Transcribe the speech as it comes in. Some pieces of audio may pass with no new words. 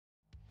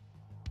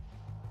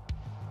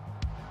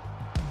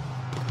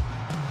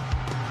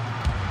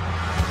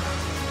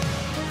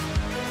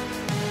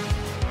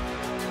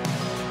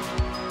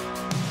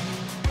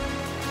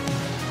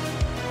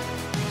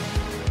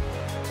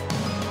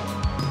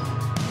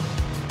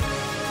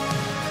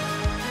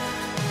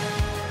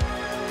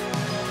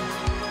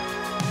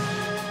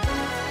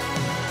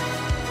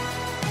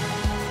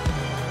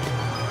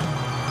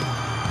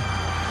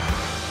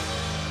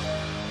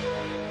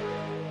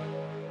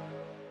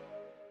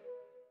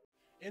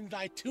in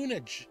thy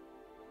tunage.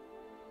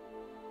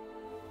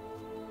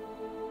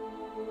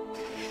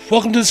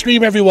 Welcome to the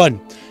stream,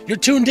 everyone. You're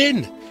tuned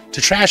in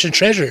to Trash and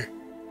Treasure.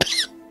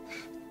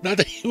 Not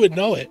that you would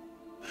know it.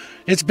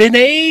 It's been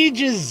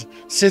ages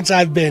since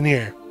I've been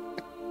here.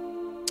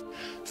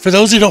 For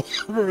those who don't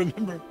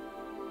remember,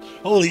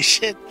 holy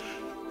shit,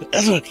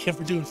 that's what I get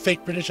for doing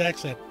fake British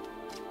accent.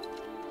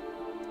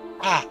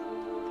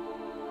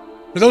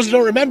 For those who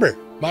don't remember,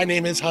 my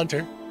name is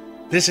Hunter.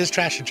 This is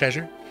Trash and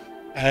Treasure.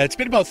 It's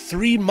been about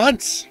 3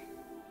 months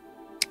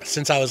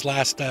since I was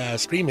last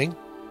streaming,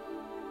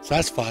 so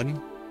that's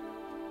fun.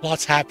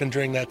 Lots happened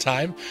during that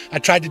time. I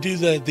tried to do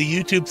the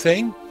YouTube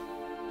thing.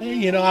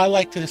 You know, I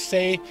like to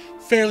say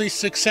fairly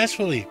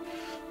successfully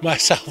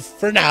myself.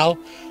 For now,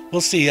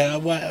 we'll see.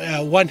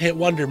 One-hit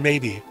wonder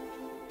maybe,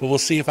 but we'll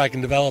see if I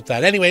can develop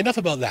that. Anyway, enough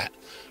about that.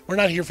 We're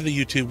not here for the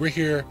YouTube. We're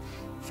here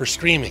for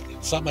streaming.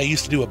 It's something I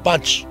used to do a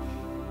bunch.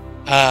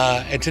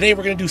 And today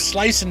we're going to do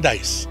Slice and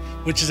Dice,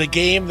 which is a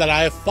game that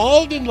I have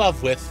fallen in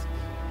love with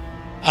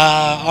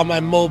on my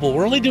mobile.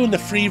 We're only doing the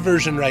free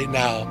version right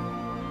now,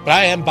 but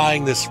I am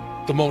buying this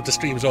the moment the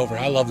stream's over.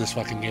 I love this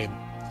fucking game.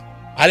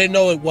 I didn't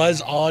know it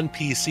was on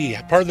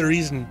PC. Part of the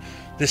reason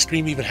this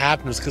stream even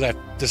happened was because I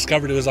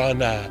discovered it was on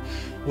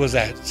was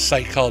that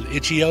site called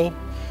Itch.io,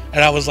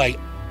 and I was like,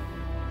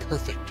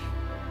 perfect.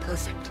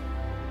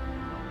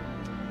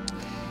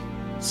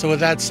 So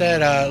with that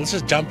said, let's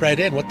just jump right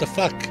in. What the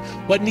fuck?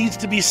 What needs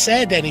to be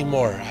said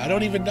anymore? I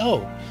don't even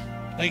know.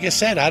 Like I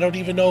said, I don't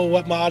even know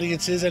what my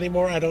audience is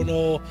anymore. I don't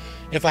know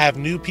if I have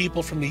new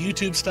people from the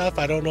YouTube stuff.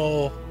 I don't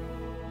know.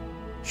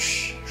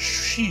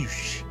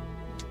 Sheesh.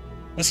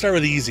 Let's start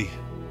with easy.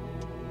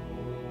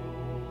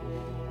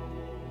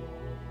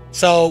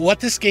 So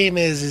what this game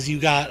is you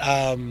got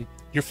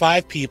your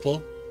 5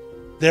 people.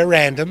 They're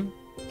random.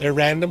 They're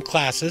random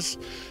classes,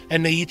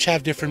 and they each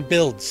have different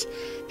builds.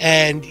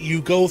 And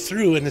you go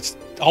through, and it's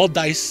all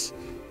dice.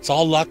 It's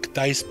all luck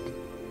dice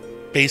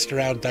based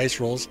around dice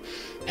rolls.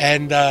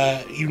 And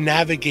you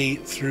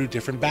navigate through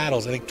different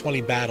battles. I think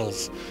 20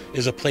 battles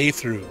is a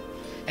playthrough.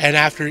 And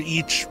after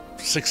each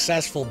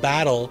successful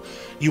battle,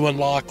 you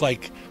unlock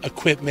like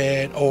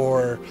equipment,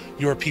 or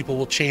your people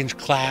will change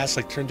class,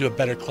 like turn to a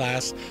better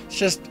class. It's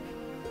just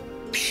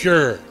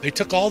pure. They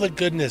took all the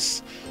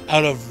goodness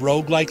out of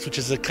roguelikes, which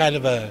is a kind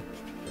of a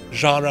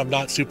genre I'm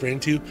not super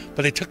into,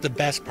 but they took the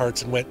best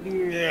parts and went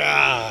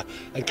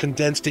and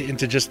condensed it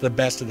into just the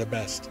best of the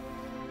best.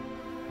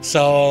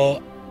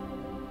 So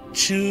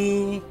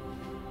 2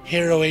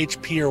 hero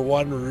HP or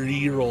 1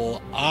 reroll.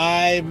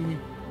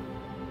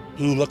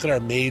 Look at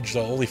our mage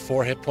though, only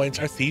 4 hit points.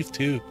 Our thief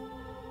too.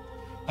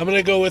 I'm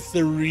gonna go with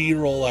the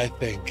reroll, I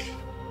think.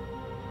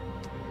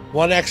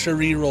 1 extra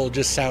reroll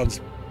just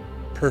sounds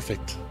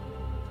perfect.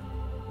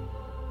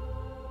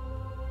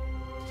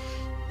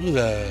 Ooh,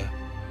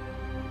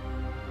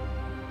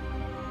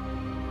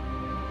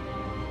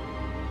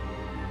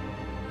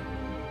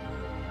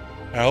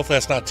 hopefully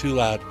that's not too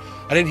loud.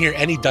 I didn't hear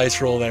any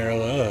dice roll there.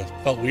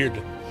 Felt weird.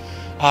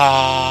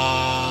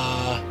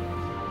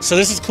 So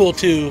this is cool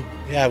too.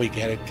 Yeah, we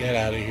get it. Get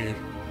out of here.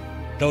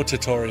 No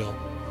tutorial.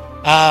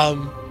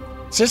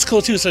 So it's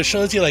cool too. So it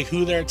shows you like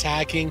who they're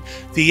attacking.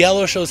 The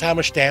yellow shows how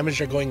much damage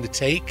they're going to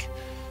take.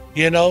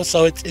 You know,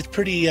 so it's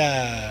pretty.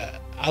 I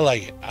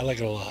like it. I like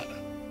it a lot.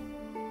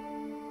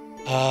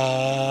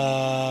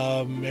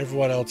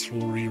 Everyone else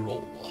will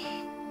reroll.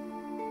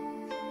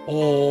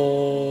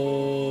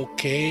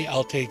 Okay,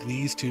 I'll take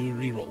these 2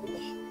 reroll.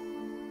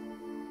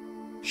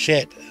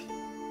 Shit.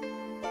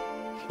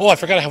 Oh, I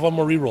forgot I have 1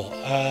 more reroll.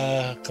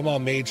 Come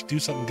on, mage, do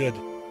something good.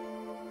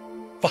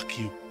 Fuck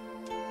you.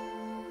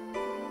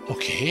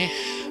 Okay.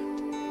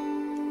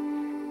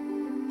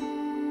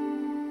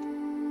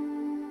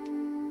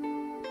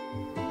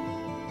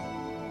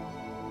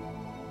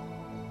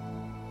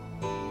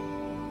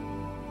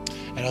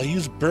 And I'll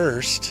use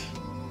burst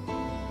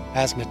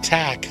as an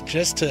attack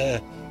just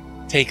to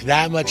take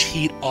that much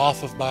heat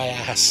off of my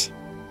ass.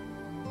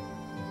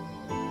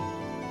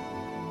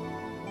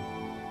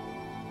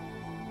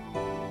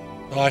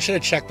 Oh, I should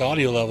have checked the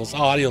audio levels. Oh,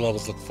 audio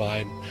levels look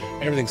fine.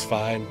 Everything's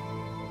fine.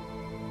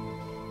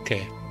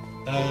 Okay.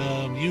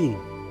 You.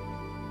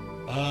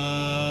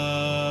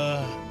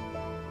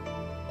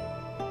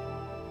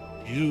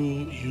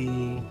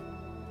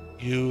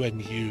 You,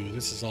 and you.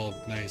 This is all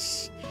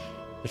nice.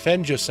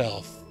 Defend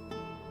yourself.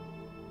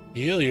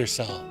 Heal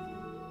yourself.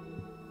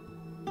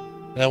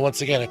 And then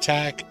once again,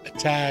 attack,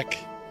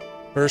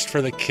 burst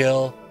for the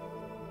kill.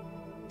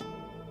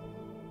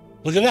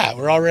 Look at that,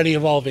 we're already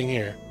evolving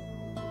here.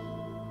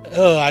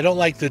 Oh, I don't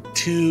like the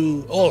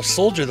 2... Oh,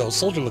 soldier though,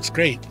 soldier looks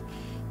great.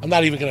 I'm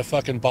not even gonna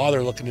fucking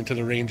bother looking into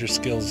the ranger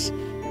skills.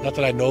 Not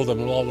that I know them,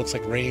 it all looks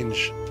like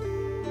range.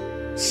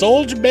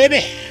 Soldier,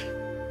 baby!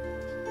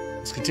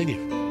 Let's continue.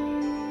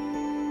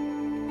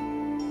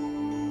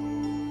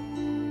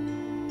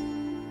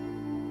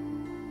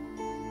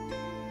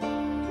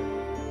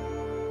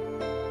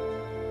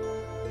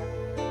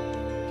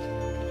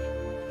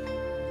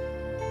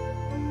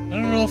 I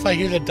don't know if I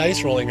hear the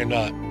dice rolling or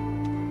not.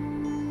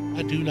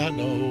 I do not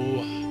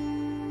know.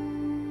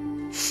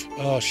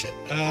 Oh shit.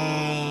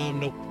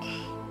 Nope.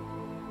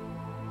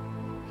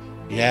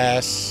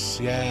 Yes,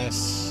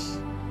 yes.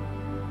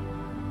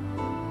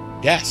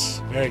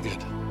 Yes, very good.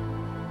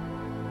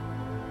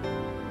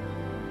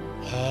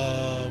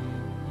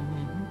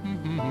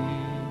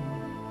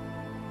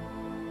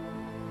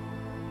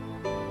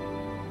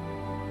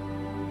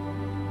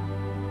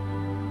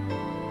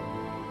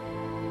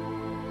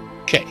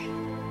 Okay.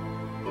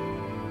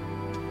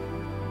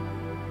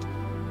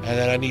 And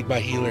then I need my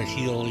healer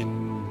healing.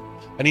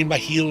 I need my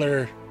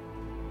healer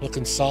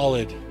looking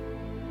solid.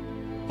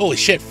 Holy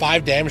shit,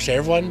 5 damage to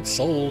everyone?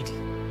 Sold.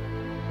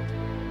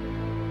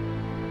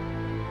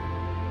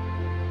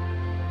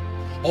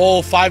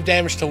 Oh, 5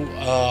 damage to...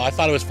 I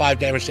thought it was 5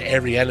 damage to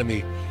every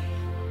enemy.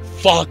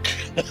 Fuck.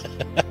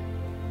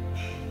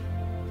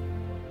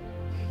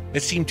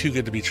 It seemed too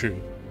good to be true,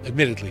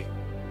 admittedly.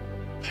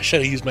 I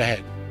should have used my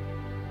head.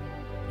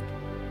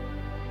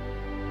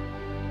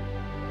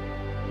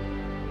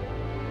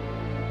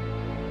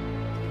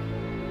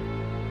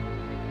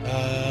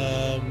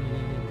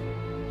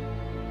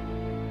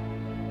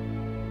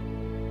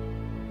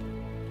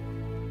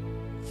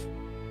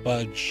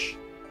 Fudge.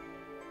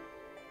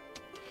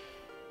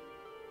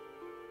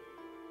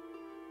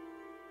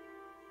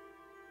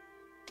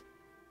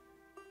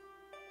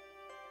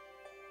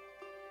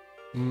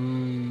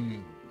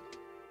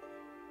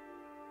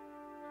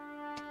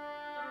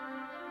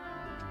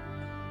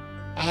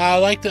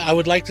 I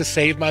would like to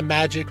save my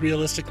magic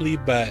realistically,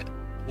 but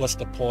what's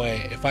the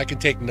point? If I can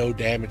take no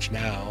damage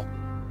now,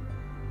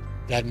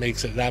 that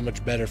makes it that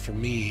much better for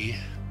me.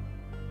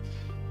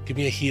 Give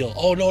me a heal.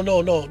 Oh, no,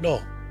 no, no,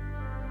 no.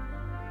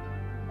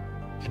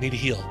 I need a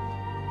heal.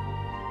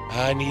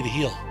 I need a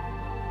heal.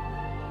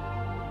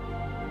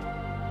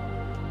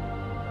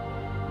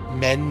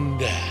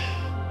 Mend.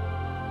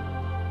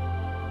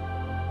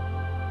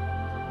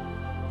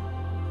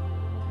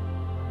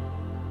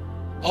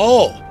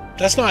 Oh,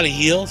 that's not a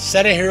heal.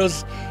 Set of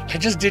heroes. I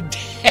just did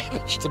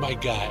damage to my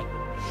guy.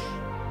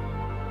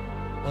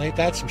 Well, ain't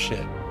that some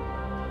shit?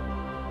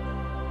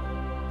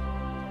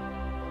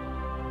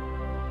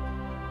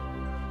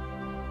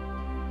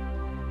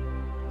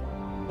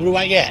 What do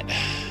I get?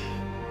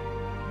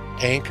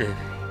 Anchor.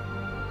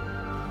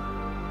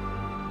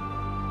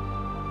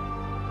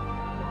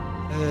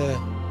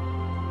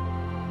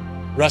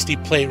 Rusty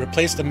plate.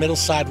 Replace the middle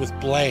side with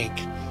blank,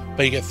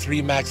 but you get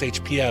 3 max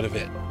HP out of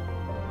it.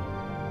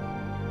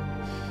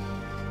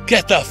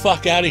 Get the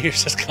fuck out of here,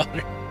 says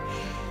Connor.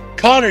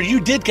 Connor,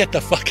 you did get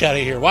the fuck out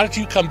of here. Why don't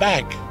you come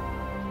back?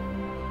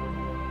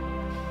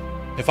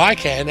 If I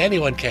can,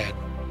 anyone can.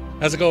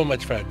 How's it going, my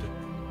friend?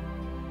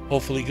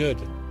 Hopefully good.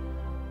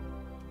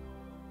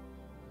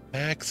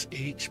 Max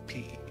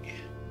HP.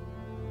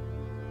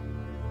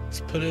 Let's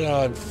put it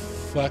on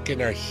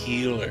fucking our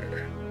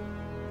healer.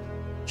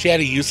 She had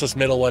a useless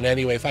middle one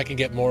anyway. If I can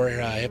get more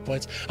hit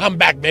points. I'm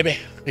back, baby.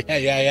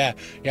 Yeah.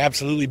 You're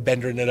absolutely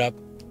bendering it up.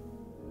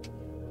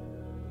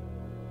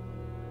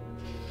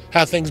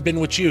 How things been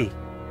with you?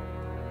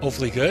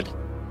 Hopefully good.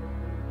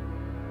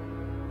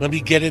 Let me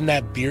get in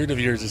that beard of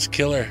yours. It's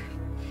killer.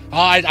 Oh,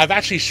 I've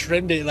actually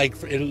trimmed it. Like,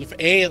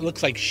 A, it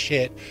looks like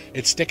shit.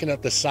 It's sticking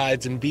up the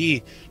sides. And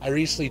B, I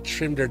recently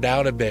trimmed her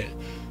down a bit.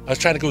 I was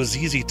trying to go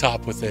ZZ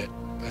Top with it.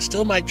 I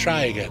still might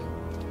try again.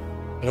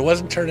 But it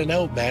wasn't turning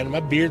out, man. My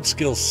beard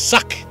skills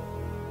suck.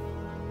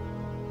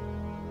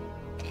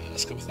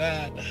 Let's go with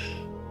that.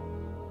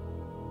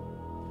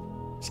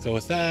 Let's go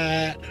with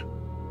that.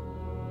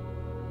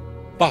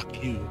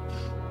 Fuck you.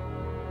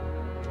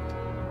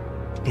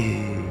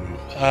 Boo.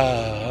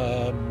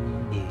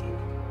 Boo.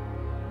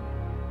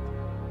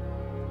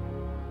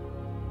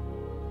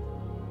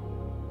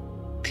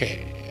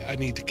 Okay, I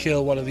need to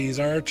kill one of these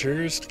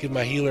archers to give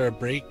my healer a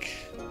break.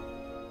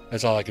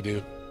 That's all I can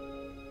do.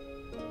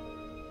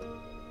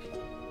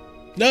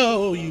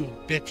 No, you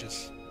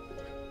bitches.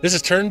 This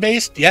is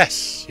turn-based?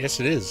 Yes. Yes,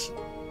 it is.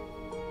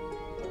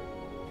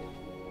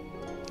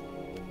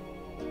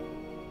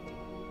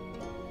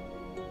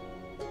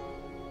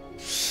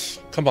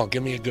 Come on,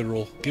 give me a good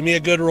roll. Give me a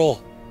good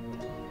roll.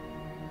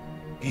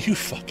 You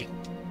fucking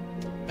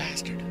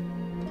bastard.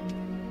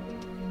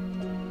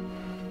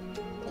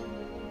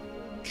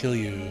 Kill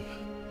you.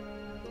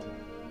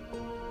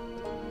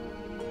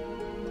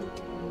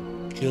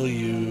 Kill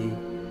you.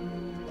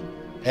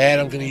 And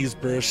I'm gonna use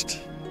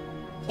burst.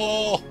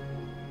 Oh.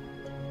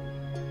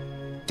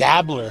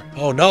 Dabbler.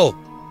 Oh no.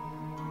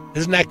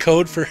 Isn't that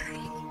code for...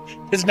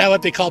 Isn't that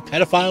what they call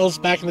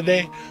pedophiles back in the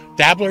day?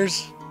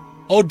 Dabblers?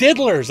 Oh,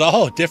 diddlers.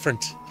 Oh,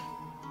 different.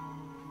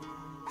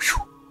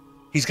 Whew.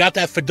 He's got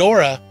that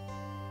fedora.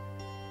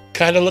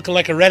 Kind of looking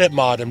like a Reddit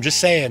mod, I'm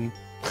just saying.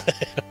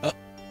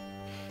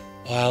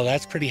 Well,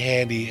 that's pretty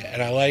handy.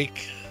 And I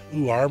like...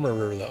 Ooh,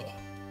 armorer, though.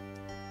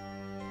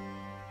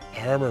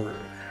 Armorer.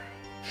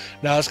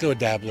 Now let's go with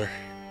Dabbler.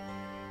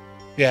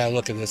 Yeah,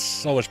 look at this.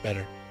 So much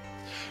better.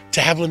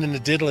 Dabbling and the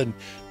diddling.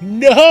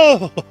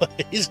 No!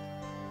 He's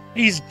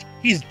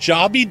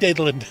jobby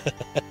diddling.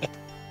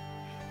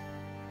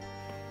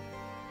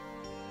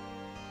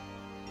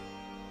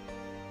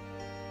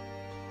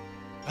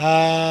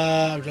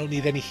 I don't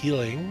need any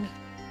healing.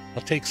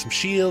 I'll take some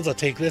shields. I'll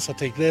take this.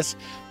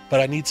 But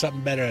I need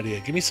something better out of you.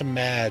 Give me some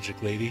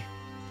magic, lady.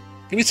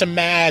 Give me some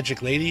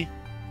magic, lady.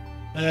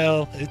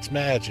 Well, it's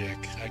magic.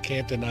 I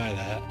can't deny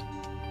that.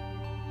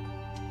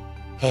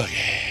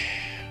 Okay.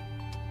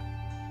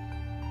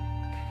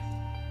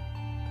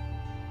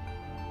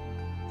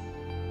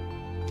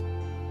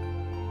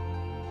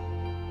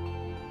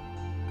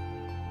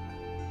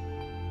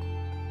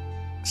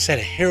 Set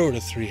a hero to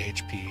 3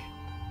 HP.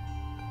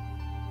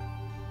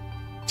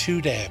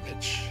 2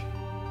 damage.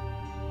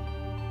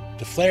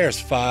 The flare is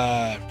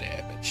 5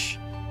 damage.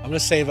 I'm going to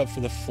save up for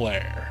the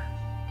flare.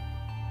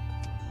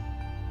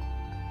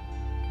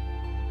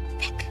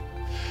 Fuck.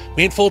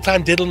 We ain't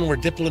full-time diddling, we're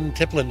dippling and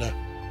tippling.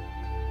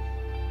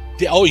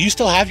 Oh, you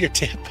still have your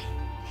tip?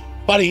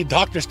 Buddy,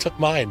 doctors took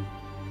mine.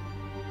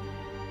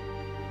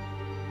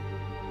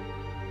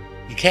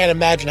 You can't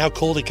imagine how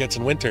cold it gets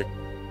in winter.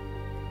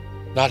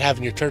 Not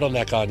having your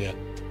turtleneck on you.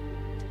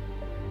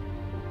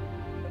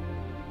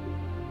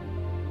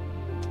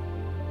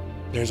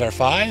 There's our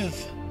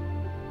 5.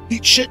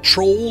 Eat shit,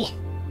 troll.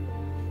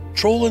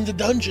 Troll in the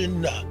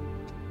dungeon.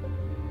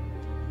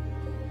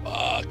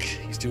 Fuck.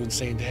 He's doing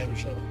insane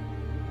damage though.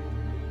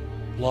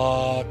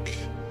 Block.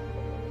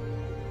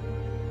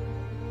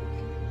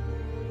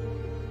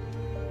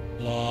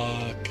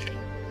 Block.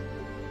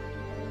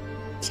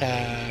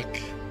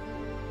 Attack.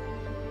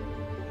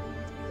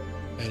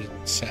 And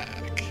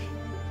attack.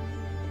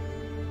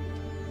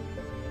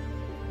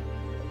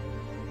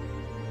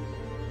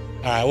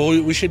 Alright,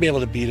 well, we should be able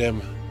to beat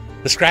him.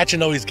 The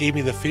scratching always gave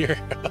me the fear.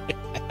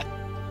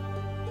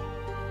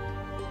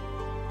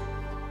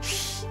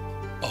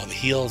 Oh, the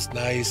heal is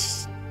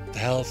nice. The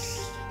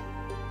health.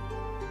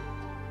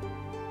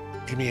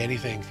 Give me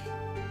anything.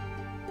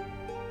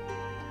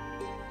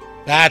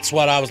 That's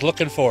what I was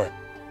looking for.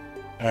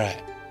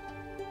 Alright.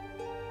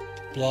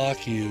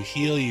 Block you.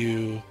 Heal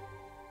you.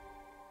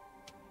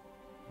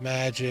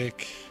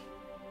 Magic.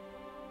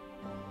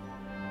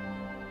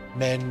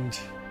 Mend.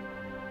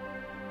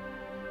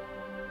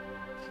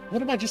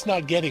 What am I just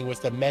not getting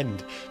with the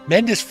mend?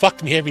 Mend has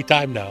fucked me every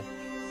time now.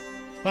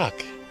 Fuck.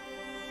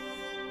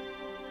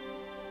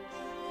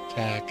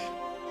 Attack.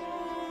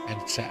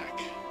 And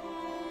attack.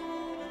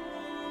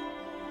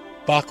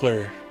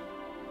 Buckler.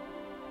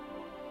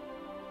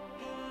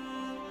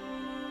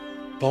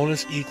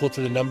 Bonus equal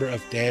to the number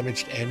of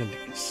damaged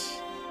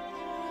enemies.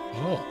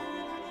 Oh.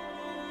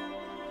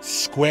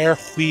 Square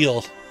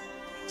wheel.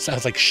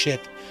 Sounds like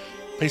shit.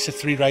 Place a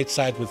 3 right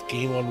side with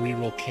gain 1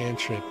 reroll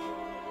cantrip.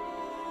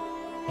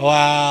 Well,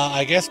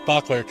 I guess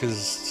Buckler, because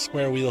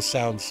square wheel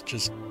sounds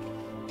just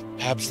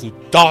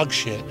absolute dog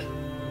shit.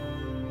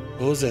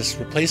 What was this?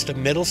 Replace the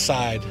middle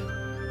side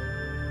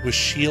with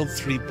shield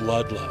 3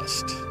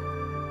 bloodlust.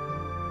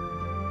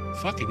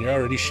 Fucking, you're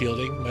already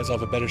shielding. Might as well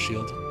have a better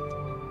shield.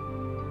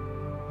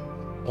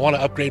 I want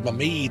to upgrade my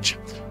mage.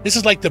 This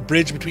is like the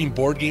bridge between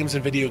board games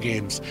and video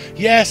games.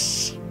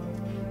 Yes!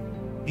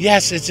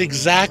 Yes, it's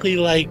exactly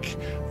like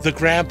the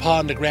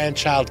grandpa and the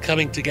grandchild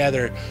coming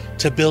together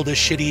to build a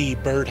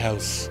shitty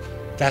birdhouse.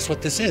 That's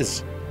what this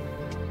is.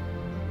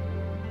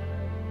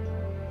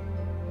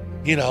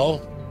 You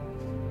know,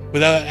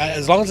 without,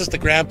 as long as it's the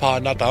grandpa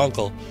and not the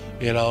uncle,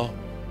 you know.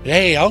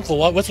 Hey, uncle,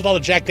 what's with all the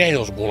Jack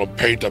Daniels? I'm gonna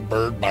paint a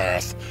bird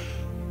bath.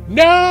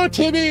 No,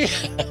 Timmy!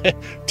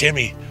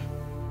 Timmy,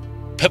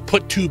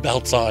 put 2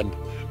 belts on.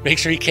 Make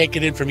sure he can't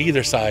get in from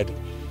either side.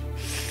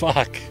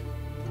 Fuck.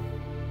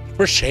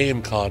 For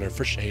shame, Connor,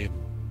 for shame.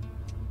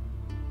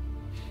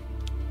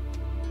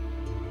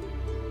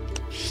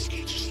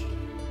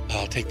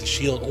 I'll take the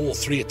shield. Oh,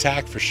 3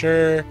 attack for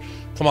sure.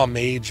 Come on,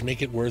 mage.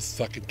 Make it worth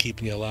fucking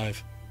keeping you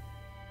alive.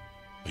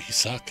 Oh, you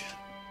suck.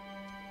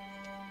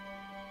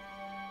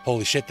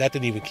 Holy shit, that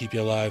didn't even keep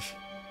you alive.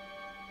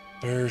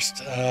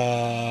 Burst.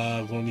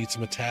 I'm gonna need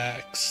some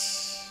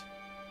attacks.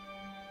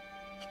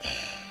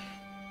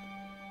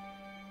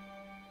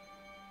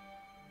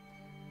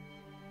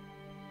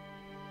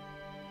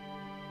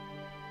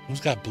 Who's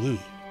got blue?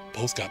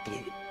 Both got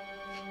blue.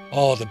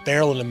 Oh, the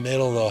barrel in the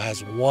middle, though,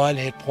 has 1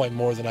 hit point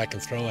more than I can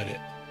throw at it.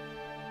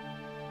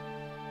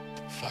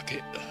 Fuck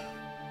it.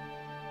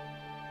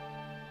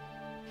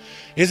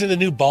 Isn't the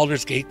new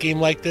Baldur's Gate game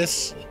like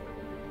this?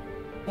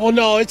 Oh,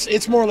 no,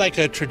 it's more like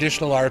a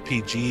traditional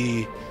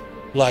RPG,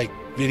 like,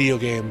 video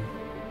game.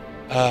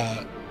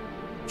 As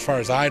far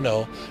as I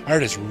know.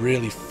 Art is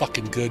really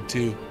fucking good,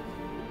 too.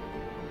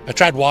 I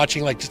tried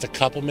watching, like, just a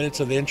couple minutes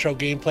of the intro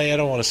gameplay. I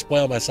don't want to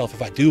spoil myself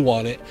if I do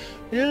want it.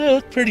 Yeah, it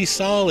looked pretty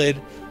solid.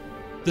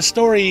 The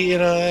story, you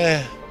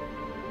know,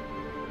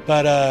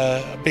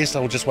 but based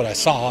on just what I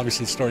saw,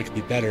 obviously the story could be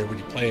better when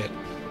you play it.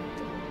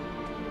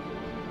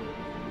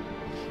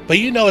 But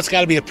you know it's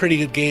got to be a pretty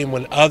good game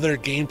when other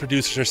game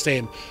producers are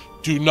saying,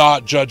 do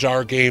not judge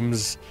our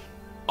games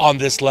on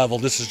this level.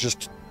 This is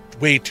just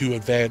way too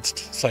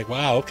advanced. It's like,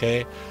 wow,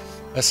 okay.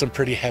 That's some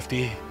pretty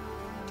hefty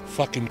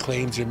fucking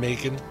claims you're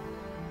making.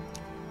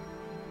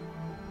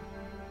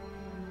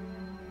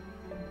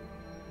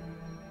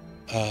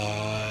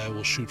 I will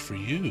will shoot for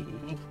you.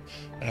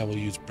 And I will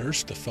use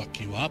burst to fuck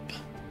you up.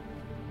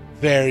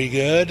 Very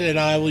good. And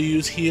I will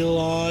use heal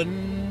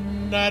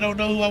on... I don't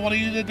know who I want to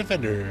use a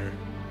defender.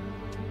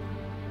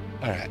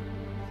 Alright.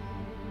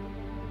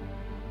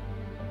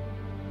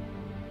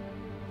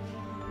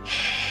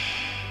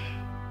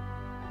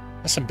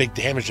 That's some big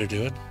damage they're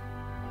doing.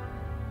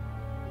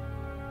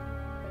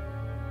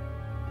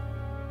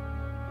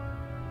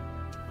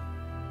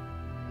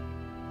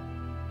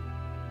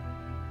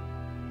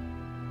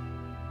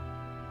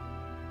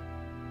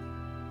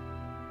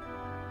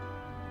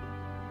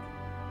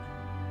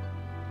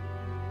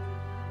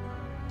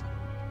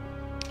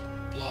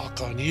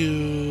 Block on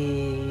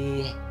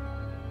you.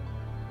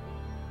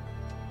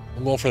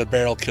 I'm going for the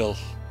barrel kill.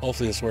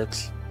 Hopefully this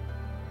works.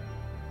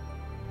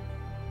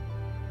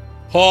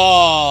 Oh!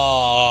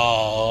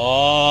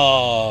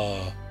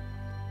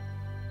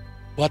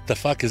 What the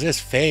fuck is this?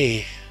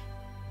 Faye.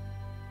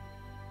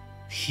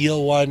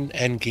 Heal 1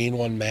 and gain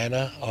 1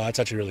 mana. Oh, that's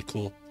actually really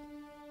cool.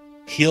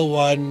 Heal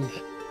 1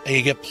 and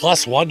you get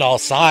 +1 to all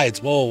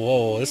sides. Whoa,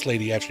 whoa, this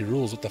lady actually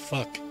rules. What the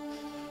fuck?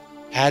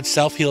 Add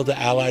self-heal to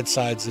allied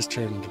sides this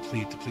turn.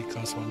 Deplete. Deplete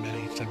costs 1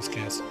 mana each time it's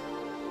cast.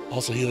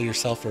 Also heal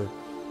yourself for...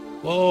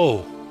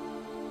 Whoa!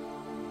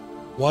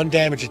 1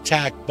 damage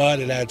attack,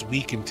 but it adds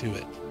weaken to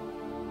it.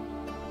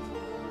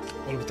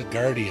 What about the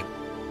Guardian?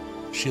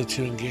 Shield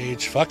 2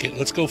 engage. Fuck it,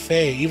 let's go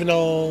Faye. Even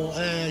though,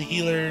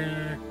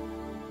 healer...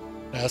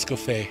 Nah, let's go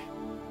Faye.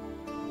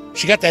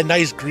 She got that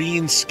nice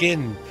green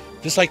skin.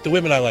 Just like the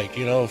women I like,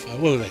 you know.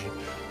 What are they?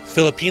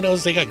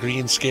 Filipinos, they got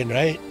green skin,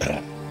 right?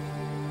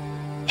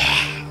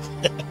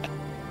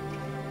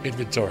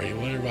 Inventory.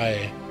 What are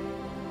my...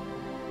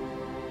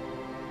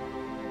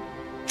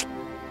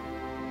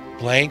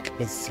 Blank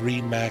with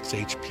 3 max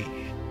HP.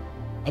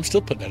 I'm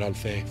still putting that on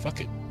Faye.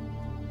 Fuck it.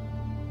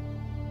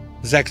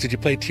 Zex, did you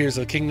play Tears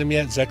of the Kingdom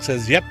yet? Zex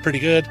says, yep, pretty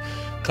good.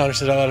 Connor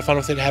says, I had a lot of fun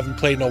with it. I haven't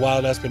played in a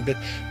while. That's been bit.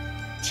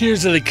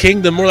 Tears of the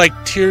Kingdom, more like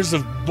Tears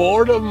of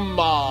Boredom.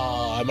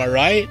 Am I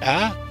right?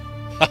 Huh?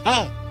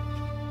 Haha.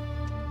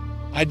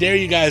 I dare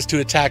you guys to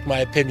attack my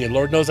opinion.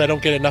 Lord knows I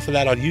don't get enough of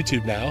that on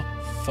YouTube now.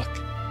 Fuck.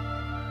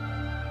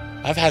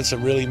 I've had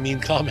some really mean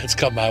comments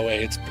come my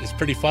way. It's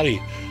pretty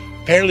funny.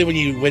 Apparently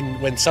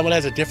when someone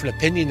has a different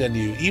opinion than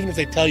you, even if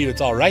they tell you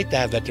it's all right to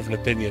have that different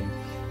opinion,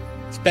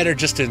 it's better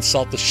just to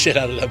insult the shit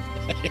out of them.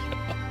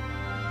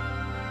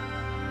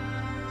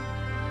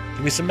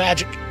 Give me some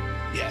magic.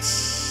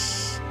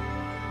 Yes.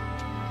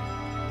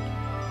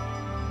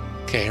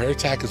 Okay, her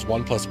attack is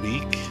 1+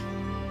 weak.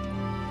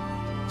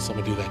 So I'm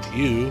gonna do that to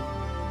you.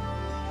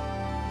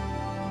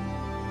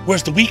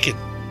 Where's the weaken?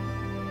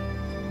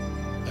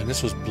 And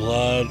this was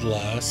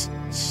Bloodlust.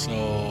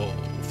 So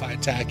if I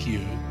attack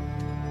you,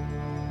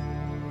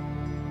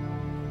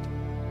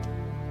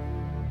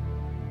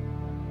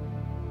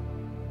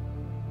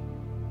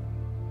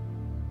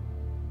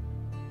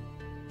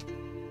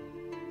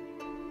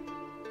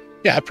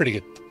 yeah, pretty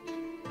good.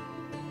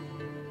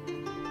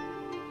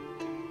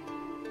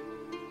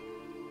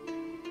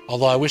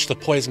 Although I wish the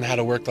poison had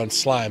worked on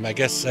slime. I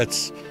guess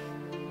that's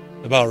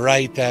about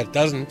right. That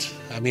doesn't.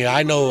 I mean,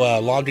 I know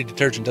laundry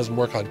detergent doesn't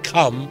work on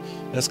cum.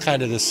 That's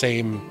kind of the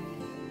same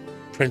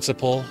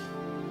principle.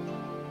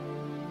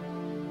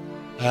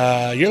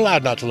 You're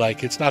allowed not to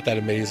like it. It's not that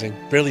amazing.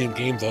 Brilliant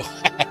game, though.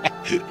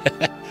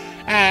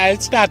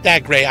 It's not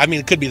that great. I mean,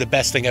 it could be the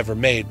best thing ever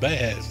made, but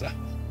it's not.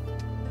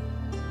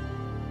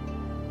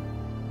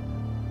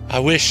 I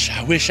wish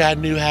I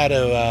knew how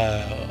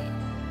to,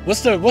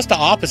 what's the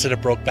opposite of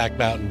Brokeback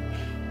Mountain?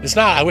 It's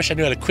not, I wish I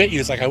knew how to quit you.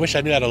 It's like, I wish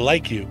I knew how to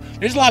like you.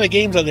 There's a lot of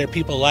games out there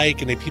people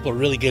like and people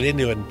really get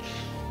into, and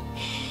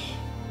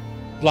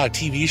a lot of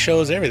TV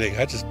shows, everything.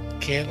 I just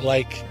can't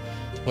like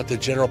what the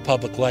general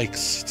public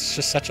likes. It's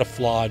just such a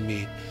flaw in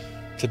me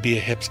to be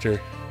a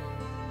hipster.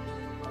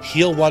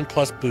 Heal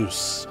 1+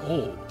 boost.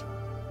 Oh.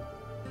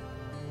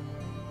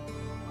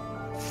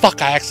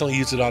 Fuck, I accidentally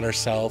used it on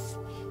herself.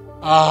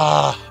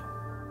 Ah.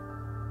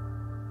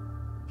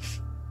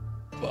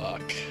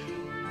 Fuck.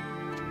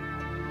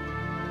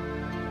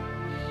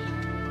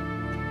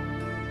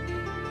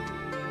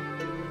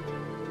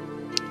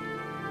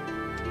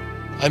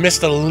 I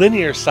missed the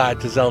linear side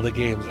to Zelda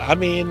games. I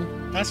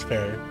mean, that's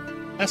fair.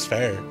 That's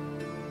fair.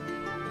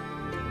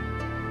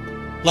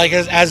 Like,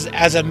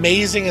 as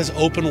amazing as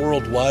open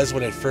world was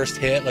when it first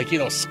hit, like, you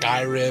know,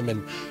 Skyrim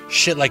and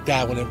shit like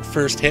that when it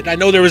first hit. I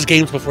know there was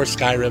games before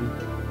Skyrim.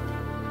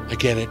 I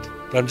get it.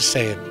 But I'm just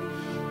saying,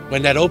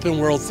 when that open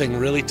world thing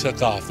really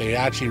took off, they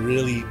actually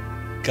really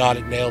got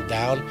it nailed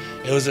down.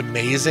 It was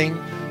amazing.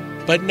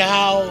 But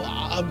now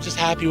I'm just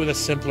happy with a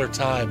simpler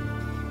time.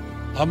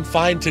 I'm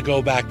fine to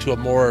go back to a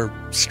more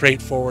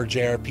straightforward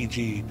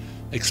JRPG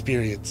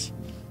experience.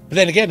 But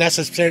then again,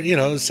 that's, you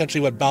know, essentially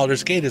what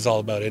Baldur's Gate is all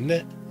about, isn't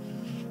it?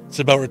 It's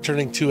about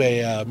returning to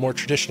a more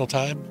traditional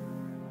time.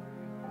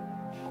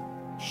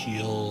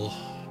 Heal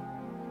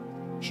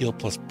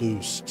plus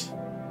boost.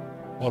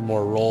 One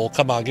more roll.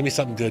 Come on, give me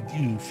something good,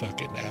 you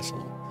fucking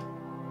asshole.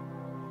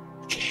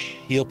 Okay,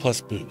 heal plus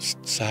boost.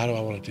 So how do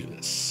I want to do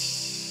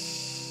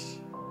this?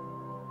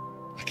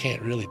 I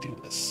can't really do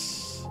this.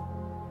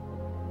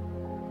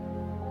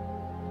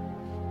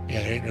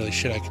 Yeah, there ain't really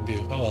shit I can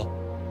do. Oh well.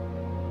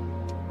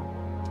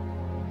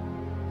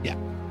 Yeah.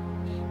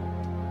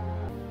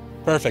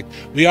 Perfect.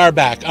 We are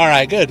back. All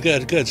right, good.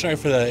 Sorry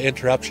for the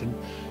interruption.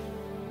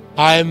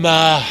 I'm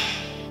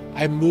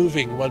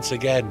moving once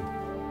again.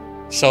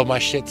 So my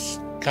shit's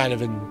kind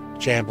of in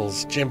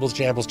jumbles.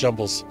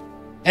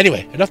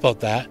 Anyway, enough about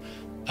that.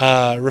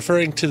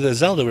 Referring to the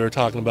Zelda we were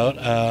talking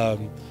about,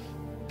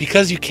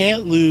 because you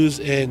can't lose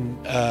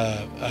in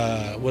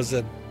was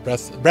it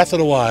Breath of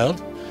the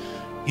Wild,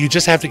 you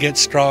just have to get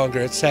stronger,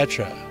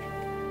 etc.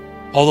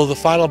 Although the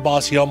final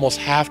boss, you almost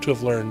have to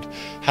have learned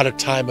how to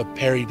time a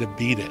parry to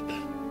beat it.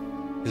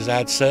 Is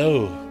that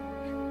so?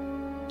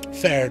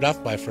 Fair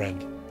enough, my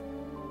friend.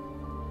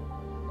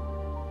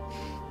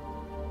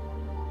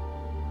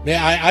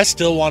 Yeah, I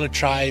still want to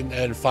try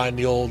and find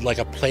the old, like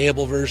a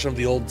playable version of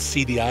the old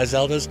CDI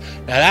Zeldas.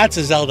 Now that's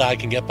a Zelda I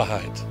can get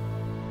behind.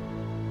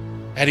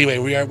 Anyway,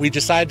 we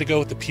decided to go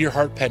with the Pure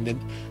Heart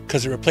Pendant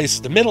because it replaces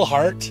the middle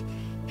heart,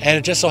 and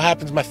it just so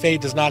happens my Faye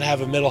does not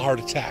have a middle heart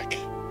attack.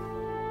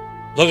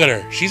 Look at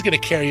her. She's going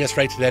to carry us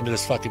right to the end of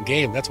this fucking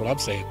game. That's what I'm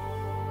saying.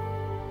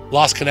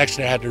 Lost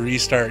connection. I had to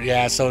restart.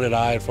 Yeah, so did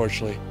I,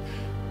 unfortunately.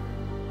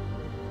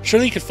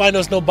 Surely you could find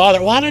those no bother.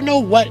 Well, I don't know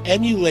what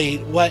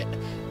emulator,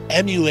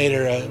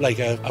 like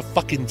a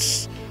fucking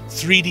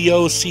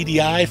 3DO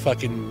CDI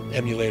fucking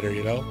emulator,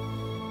 you know?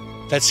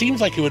 That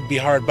seems like it would be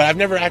hard, but I've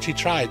never actually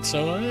tried,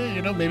 so,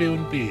 you know, maybe it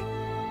wouldn't be.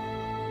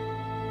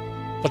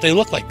 But they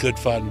look like good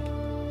fun.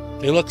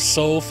 They look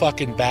so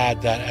fucking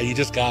bad that you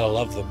just gotta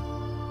love them.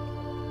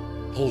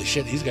 Holy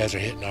shit, these guys are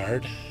hitting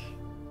hard.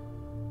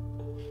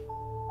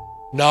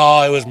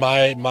 No, it was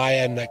my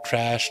end that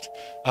crashed.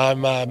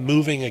 I'm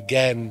moving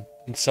again,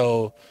 and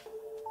so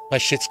my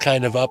shit's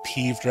kind of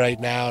upheaved right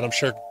now, and I'm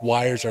sure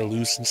wires are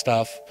loose and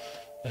stuff.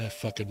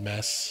 Fucking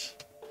mess.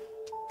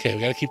 Okay,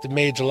 we gotta keep the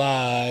mage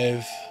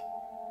alive.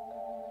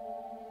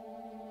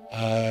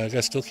 I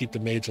gotta still keep the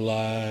mage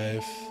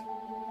alive.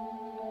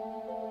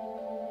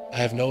 I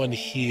have no one to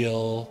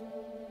heal,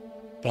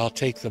 but I'll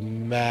take the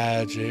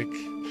magic.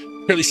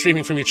 Currently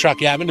streaming from your truck.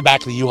 Yeah, I'm in the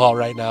back of the U-Haul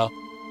right now.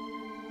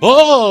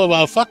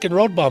 Oh, a fucking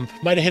road bump.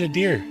 Might have hit a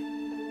deer.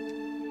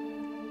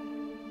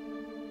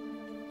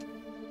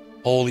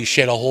 Holy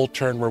shit, a whole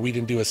turn where we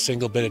didn't do a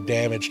single bit of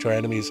damage to our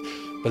enemies,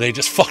 but they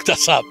just fucked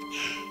us up.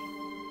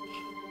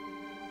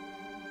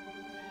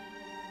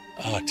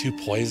 Oh, 2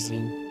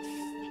 poison.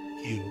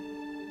 Fuck you.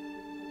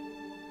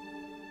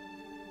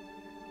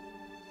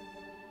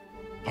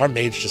 Our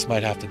mage just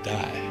might have to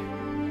die.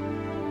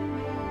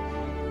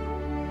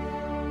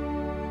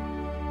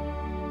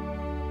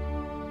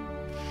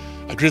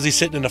 A grizzly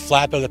sitting in a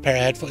flap of a pair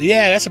of headphones.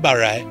 Yeah, that's about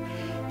right.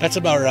 That's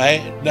about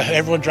right. Now,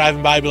 everyone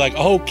driving by be like,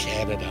 oh,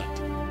 Canada.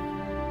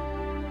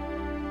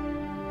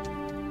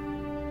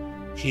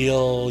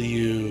 Heal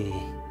you.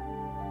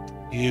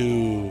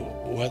 You.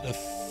 What the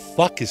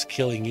fuck is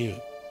killing you?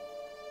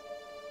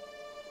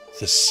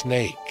 The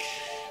snake.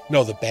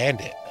 No, the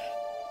bandit.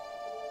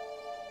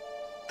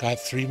 Got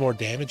 3 more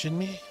damage in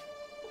me?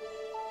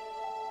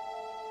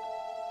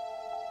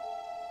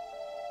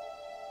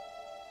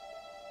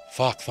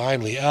 Fuck,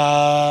 finally.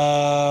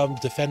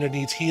 Defender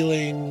needs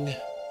healing.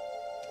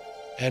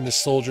 And the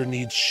soldier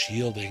needs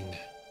shielding.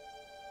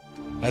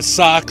 That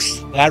sucks.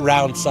 That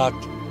round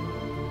sucked.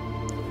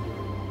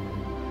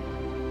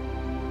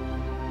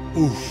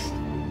 Oof.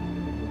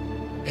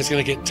 It's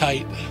gonna get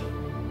tight.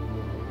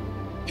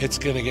 It's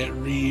gonna get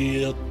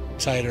real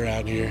tight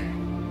around here.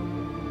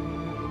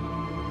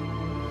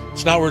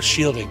 It's not worth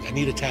shielding. I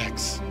need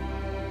attacks.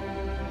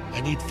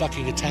 I need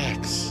fucking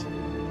attacks.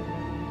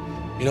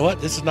 You know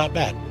what? This is not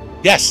bad.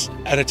 Yes,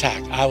 an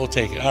attack. I will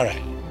take it. All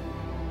right.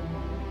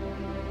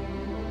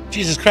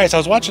 Jesus Christ, I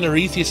was watching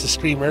Aretheus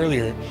stream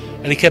earlier,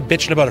 and he kept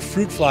bitching about a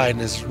fruit fly in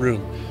his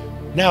room.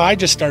 Now I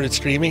just started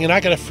streaming, and I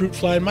got a fruit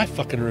fly in my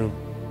fucking room.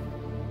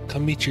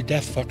 Come meet your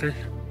death, fucker.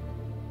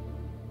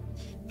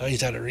 Oh,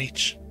 he's out of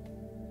reach.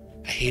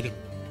 I hate him.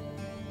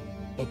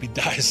 Hope he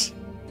dies.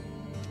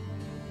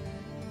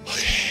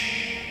 Okay.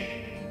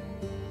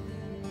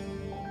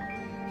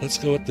 Let's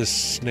go with this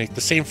snake.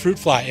 The same fruit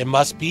fly. It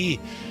must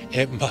be.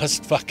 It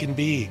must fucking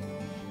be.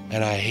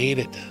 And I hate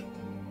it.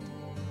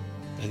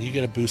 And you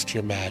get a boost to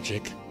your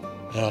magic.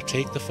 And I'll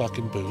take the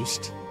fucking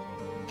boost.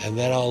 And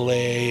then I'll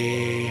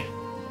lay...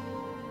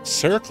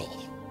 Circle.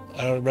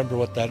 I don't remember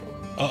what that...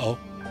 Uh-oh.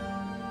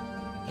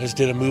 I just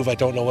did a move. I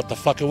don't know what the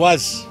fuck it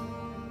was.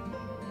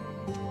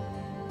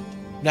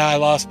 Now I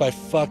lost my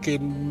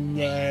fucking...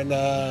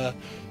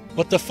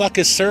 what the fuck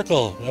is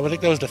circle? I would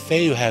think that was the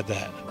Fae who had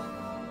that.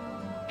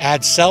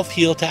 Add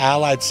self-heal to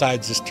allied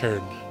sides this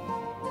turn.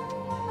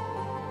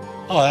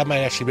 Oh, that might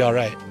actually be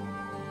alright.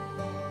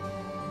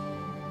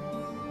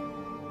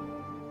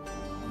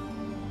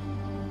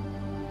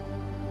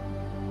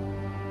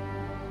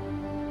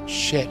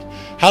 Shit.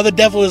 How the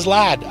devil is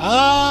Lad?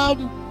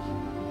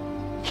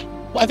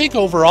 Well, I think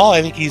overall,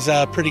 I think he's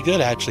pretty good,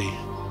 actually.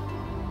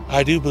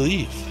 I do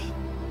believe.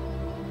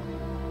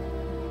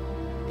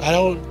 I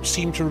don't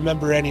seem to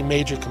remember any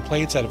major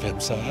complaints out of him,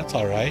 so that's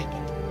alright.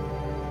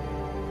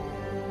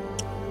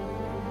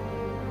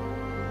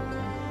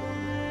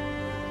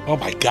 Oh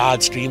my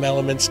god, Stream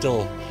Elements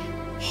still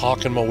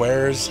hawking my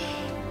wares.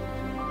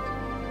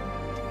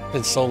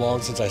 Been so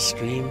long since I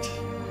streamed.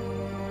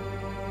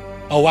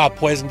 Oh wow,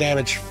 poison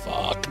damage.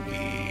 Fuck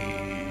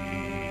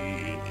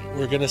me.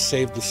 We're gonna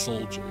save the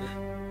soldier.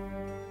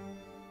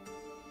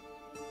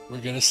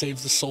 We're gonna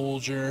save the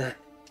soldier.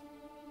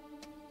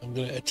 I'm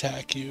gonna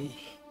attack you.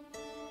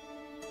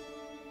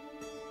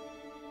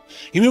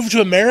 You move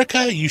to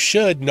America? You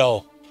should.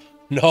 No.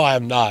 No,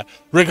 I'm not.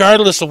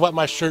 Regardless of what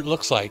my shirt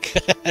looks like,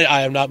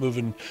 I am not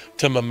moving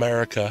to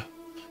America.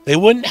 They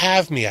wouldn't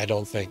have me, I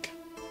don't think.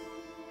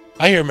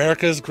 I hear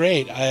America is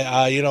great.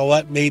 You know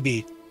what?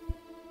 Maybe.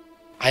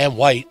 I am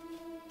white.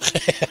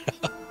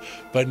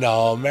 But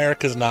no,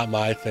 America's not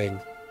my thing.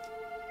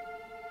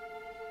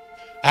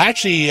 I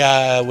actually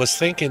was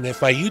thinking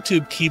if my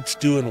YouTube keeps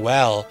doing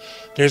well,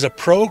 there's a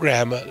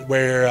program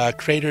where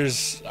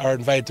creators are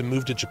invited to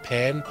move to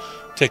Japan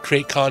to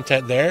create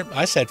content there.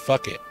 I said,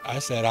 fuck it. I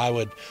said I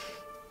would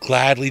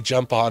gladly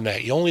jump on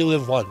that. You only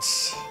live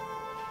once.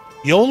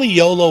 You only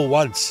YOLO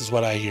once is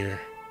what I hear.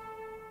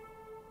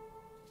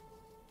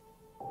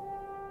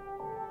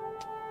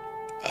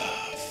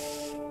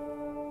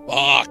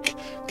 Fuck.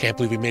 Can't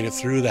believe we made it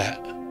through that.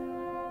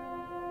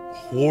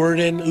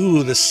 Warden.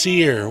 Ooh, the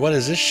Seer. What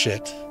is this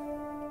shit?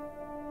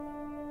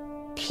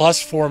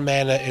 +4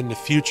 mana in the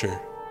future.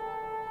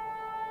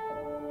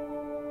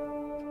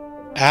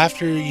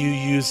 After you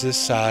use this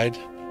side,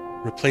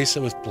 replace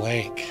it with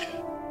blank.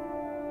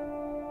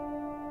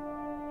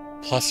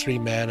 +3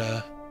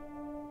 mana.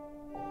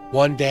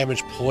 1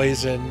 damage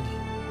poison.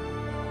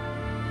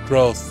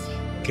 Growth.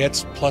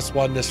 Gets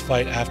 +1 this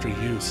fight after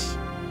use.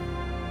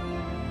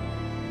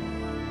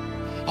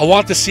 I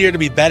want the Seer to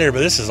be better, but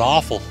this is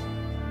awful.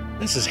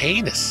 This is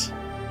heinous.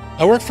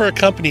 I work for a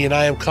company and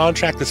I am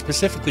contracted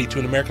specifically to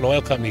an American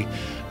oil company.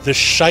 The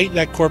shite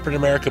that corporate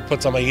America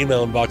puts on my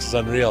email inbox is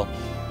unreal.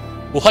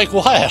 Well, like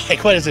what?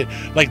 Like what is it?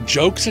 Like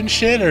jokes and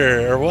shit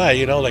or what?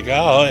 You know, like,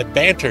 oh,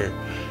 banter.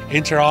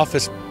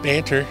 Inter-office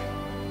banter.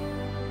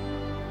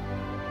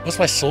 What's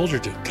my soldier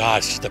do? God,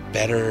 it's just a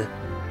better...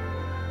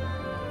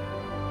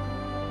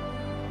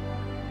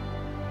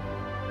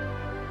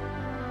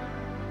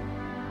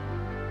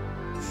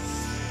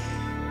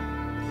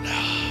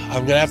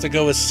 I'm gonna have to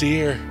go with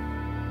Seer.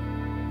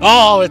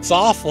 Oh, it's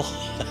awful.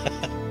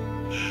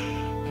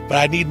 But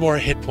I need more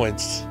hit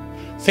points.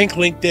 Think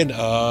LinkedIn.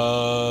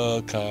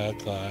 Oh, okay.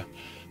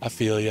 I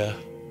feel ya.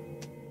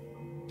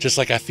 Just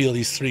like I feel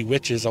these 3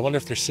 witches. I wonder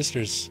if they're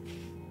sisters.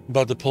 I'm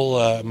about to pull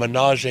a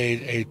menage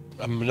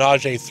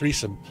a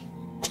threesome.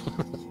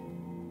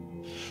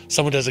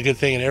 Someone does a good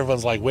thing and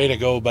everyone's like, way to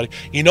go, buddy.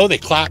 You know they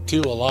clap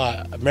too a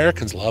lot.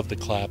 Americans love to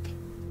clap.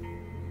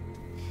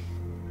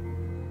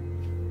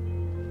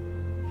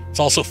 It's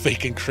also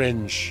fake and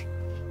cringe.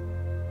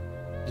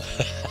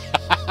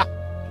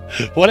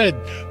 What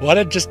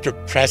a just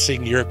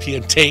depressing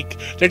European take.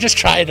 They're just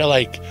trying to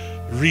like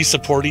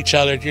re-support each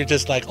other and you're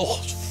just like, oh,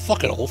 it's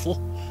fucking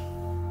awful.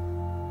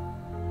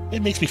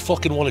 It makes me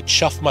fucking want to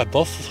chuff my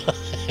buff.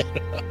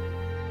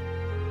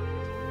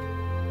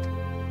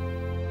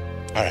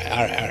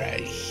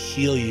 Alright.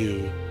 Heal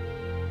you.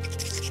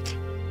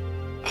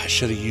 I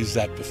should have used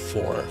that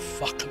before.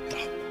 Fuck, I'm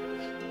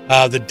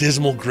dumb. The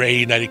dismal gray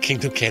United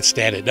Kingdom can't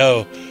stand it.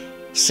 No.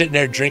 Sitting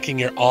there drinking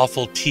your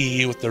awful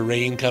tea with the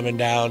rain coming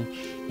down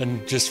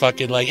and just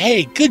fucking like,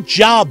 hey, good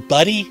job,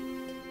 buddy.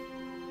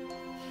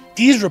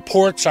 These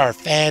reports are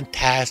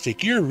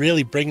fantastic. You're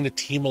really bringing the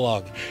team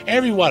along.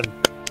 Everyone,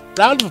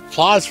 round of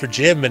applause for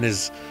Jim and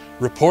his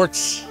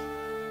reports.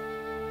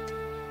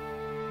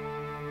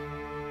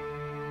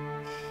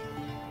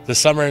 The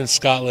summer in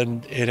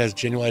Scotland, it has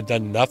genuinely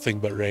done nothing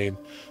but rain.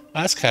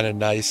 That's kind of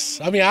nice.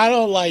 I mean, I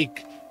don't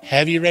like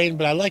heavy rain,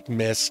 but I like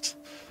mist.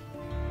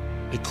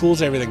 It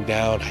cools everything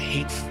down. I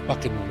hate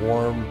fucking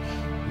warm,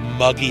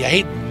 muggy. I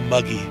hate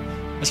muggy.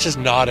 That's just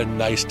not a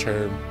nice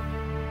term.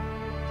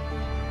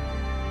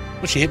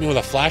 What, she hit me with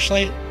a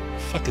flashlight? What the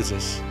fuck is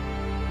this?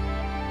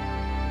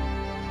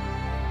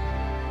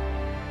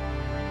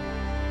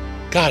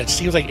 God, it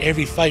seems like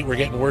every fight we're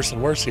getting worse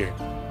and worse here.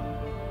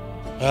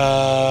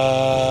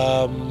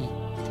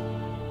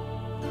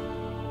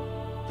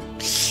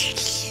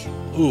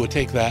 Ooh,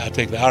 take that. I'll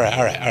take that.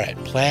 All right.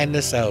 Plan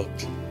this out.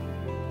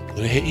 I'm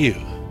gonna hit you.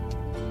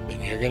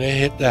 Then you're gonna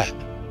hit that.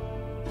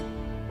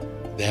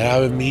 Then I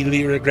would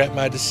immediately regret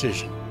my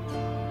decision.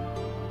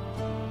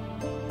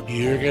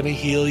 You're gonna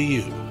heal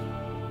you.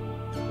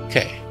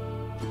 Okay.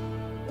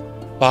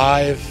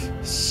 5,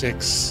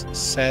 6,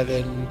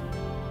 7.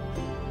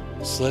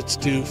 So let's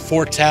do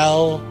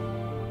foretell.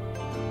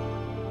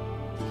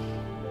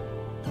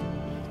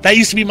 That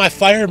used to be my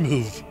fire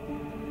move.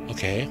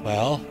 Okay,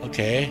 well,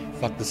 okay.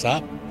 Fuck this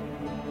up.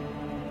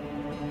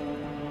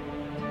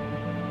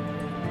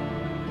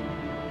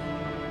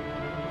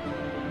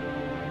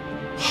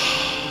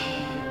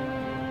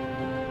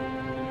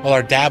 Well,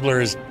 our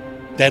dabbler is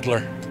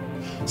deadler.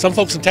 Some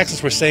folks in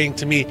Texas were saying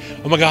to me,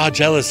 oh my God,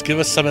 jealous, give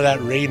us some of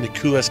that rain to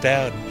cool us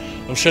down.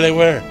 I'm sure they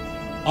were.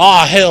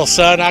 Aw, hell,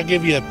 son, I'll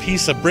give you a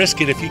piece of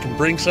brisket if you can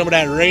bring some of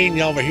that rain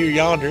over here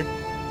yonder.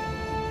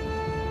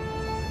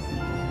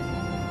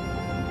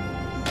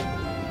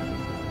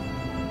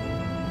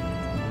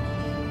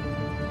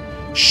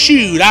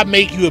 Shoot, I'll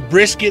make you a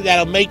brisket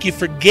that'll make you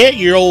forget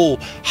your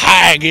old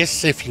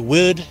haggis, if you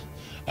would.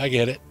 I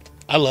get it.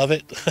 I love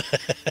it.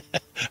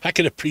 I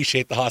can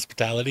appreciate the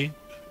hospitality.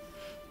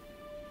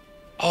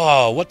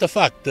 Oh, what the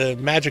fuck? The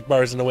magic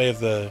bar is in the way of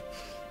the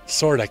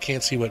sword. I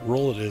can't see what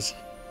roll it is.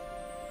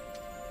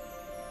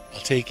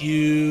 I'll take you,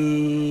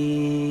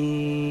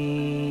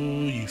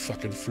 you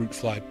fucking fruit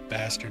fly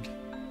bastard.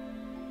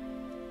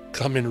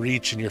 Come in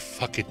reach and you're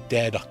fucking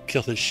dead. I'll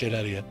kill the shit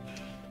out of you.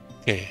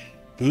 Okay,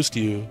 boost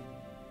you.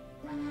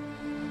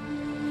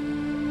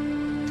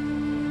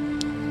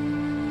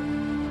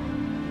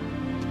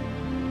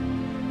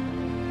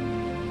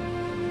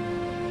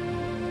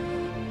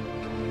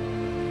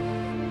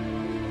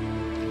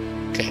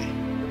 Okay.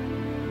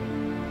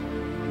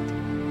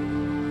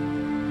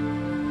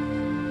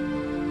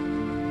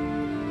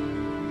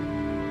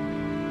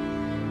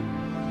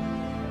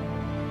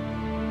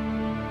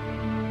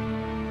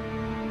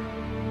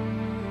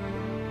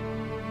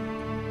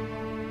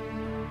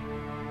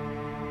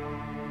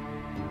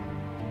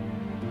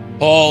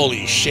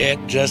 Holy shit,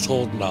 just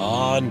holding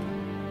on.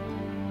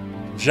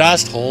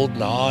 Just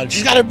holding on.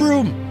 She's got a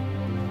broom.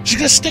 She's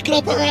gonna stick it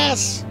up her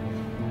ass.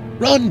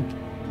 Run.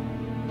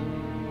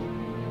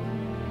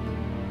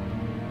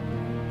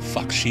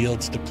 Fuck,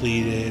 shield's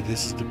depleted.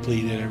 This is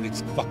depleted.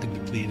 Everything's fucking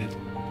depleted.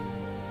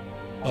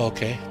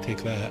 Okay,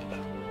 take that.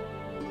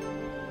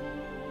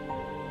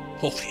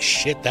 Holy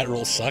shit, that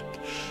roll sucked.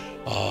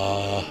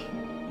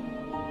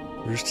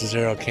 Roost to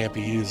zero can't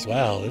be used.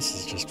 Wow, this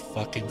is just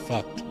fucking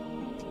fucked.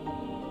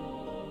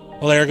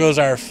 Well, there goes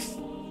our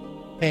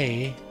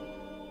Faye.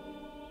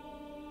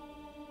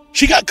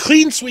 She got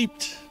clean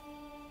sweeped.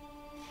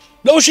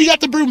 No, she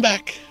got the broom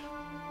back.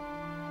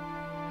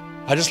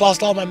 I just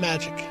lost all my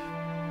magic.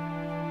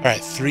 All right,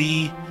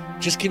 3.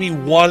 Just give me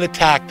 1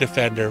 attack,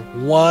 defender.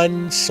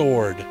 1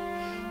 sword.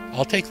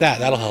 I'll take that.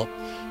 That'll help.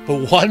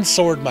 But 1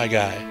 sword, my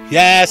guy.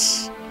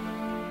 Yes.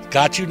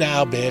 Got you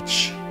now,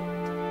 bitch.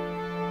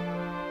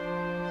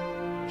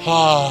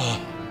 Ah.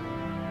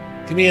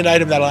 Give me an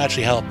item that'll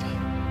actually help.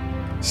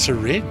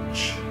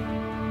 Syringe.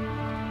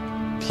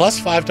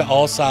 +5 to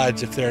all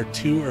sides if there are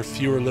 2 or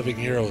fewer living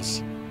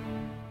heroes.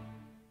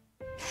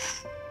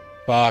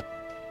 Fuck.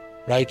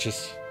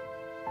 Righteous.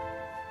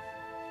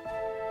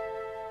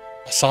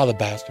 I saw the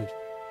bastard.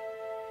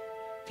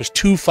 There's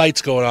 2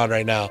 fights going on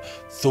right now.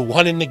 The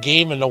one in the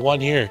game and the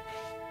one here.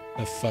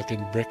 The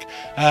fucking brick.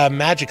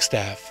 Magic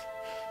staff.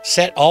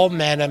 Set all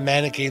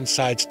mana gain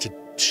sides to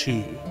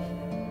 2.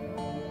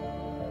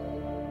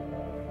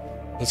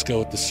 Let's go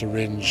with the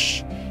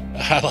syringe.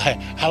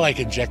 I like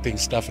injecting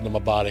stuff into my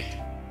body.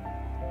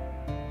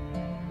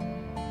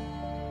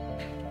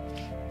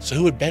 So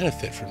who would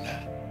benefit from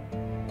that?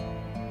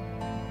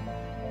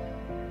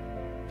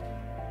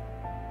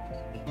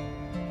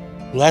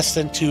 Less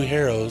than 2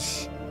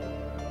 heroes.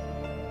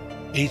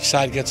 Each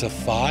side gets a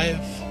 5.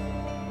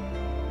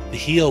 The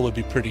heal would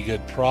be pretty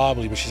good,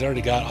 probably, but she's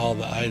already got all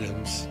the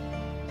items.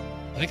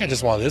 I think I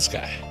just want this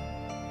guy.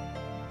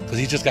 Because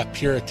he just got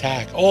pure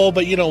attack. Oh,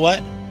 but you know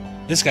what?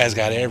 This guy's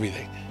got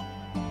everything.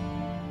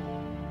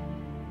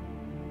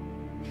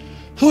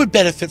 Who would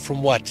benefit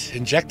from what?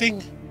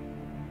 Injecting?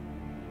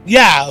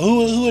 Yeah,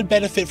 who would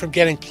benefit from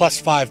getting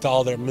 +5 to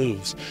all their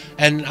moves?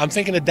 And I'm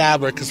thinking of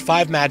Dabbler, because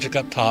 5 magic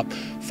up top,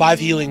 5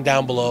 healing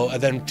down below,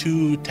 and then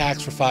 2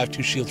 attacks for 5,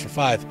 2 shields for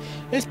 5.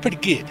 It's pretty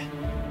good.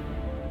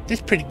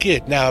 It's pretty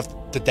good. Now, if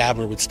the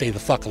Dabbler would stay the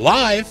fuck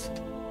alive,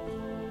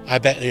 I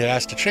bet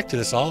that's the trick to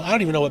this all. I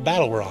don't even know what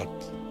battle we're on.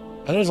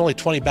 I know there's only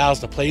 20 battles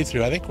to play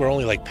through. I think we're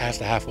only like past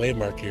the halfway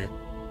mark here.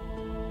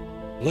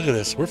 Look at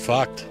this. We're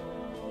fucked.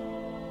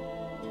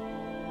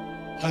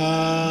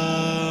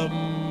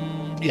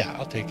 Yeah,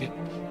 I'll take it.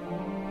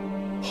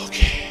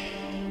 Okay.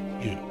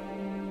 You.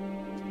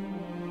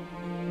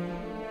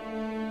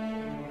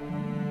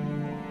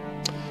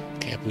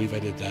 Can't believe I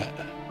did that.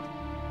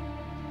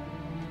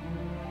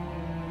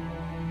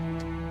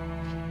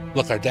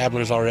 Look, our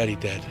Dabbler's already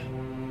dead.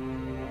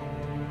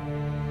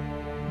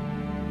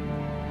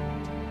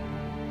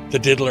 The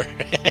Diddler.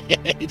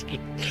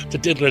 The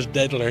Diddler's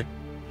Deadler.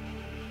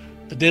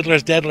 The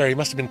Diddler's Deadler. He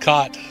must have been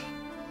caught.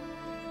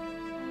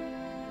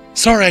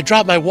 Sorry, I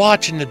dropped my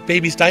watch in the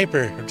baby's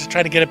diaper. I'm just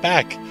trying to get it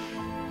back.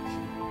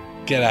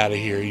 Get out of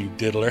here, you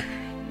diddler.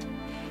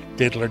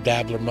 Diddler,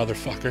 dabbler,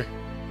 motherfucker.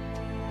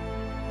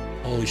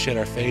 Holy shit,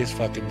 our Faye's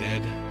fucking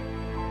dead.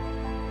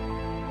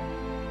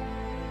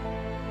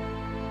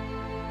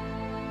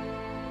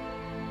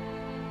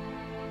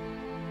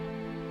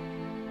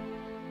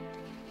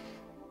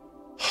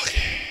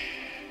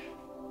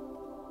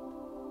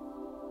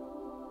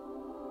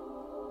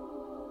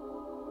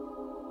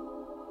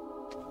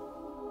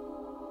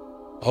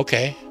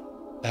 Okay,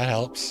 that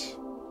helps.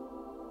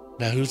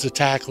 Now who's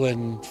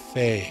tackling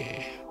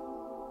Faye?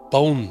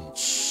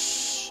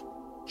 Bones.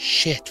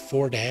 Shit,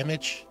 4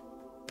 damage?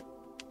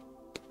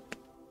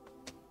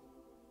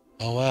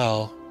 Oh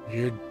well,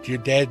 you're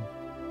dead,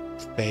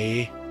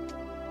 Faye.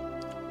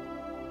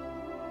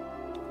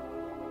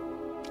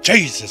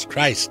 Jesus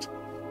Christ.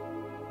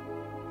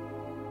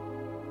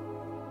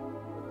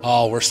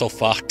 Oh, we're so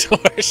fucked.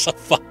 We're so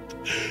fucked.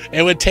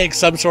 It would take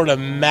some sort of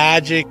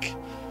magic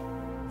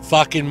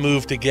fucking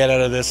move to get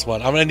out of this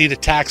one. I'm gonna need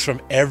attacks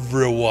from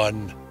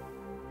everyone.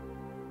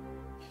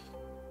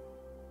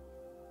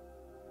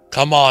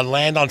 Come on,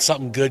 land on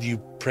something good, you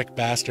prick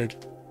bastard.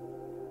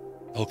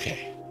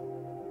 Okay.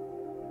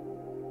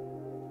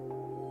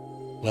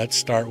 Let's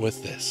start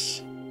with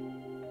this.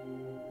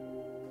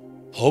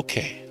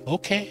 Okay,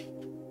 okay.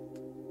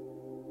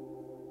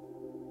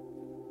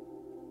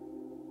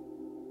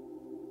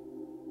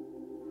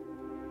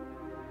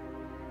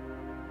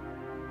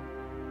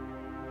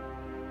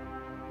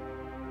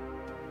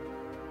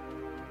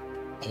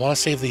 I want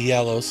to save the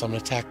yellow, so I'm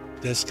going to attack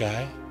this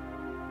guy.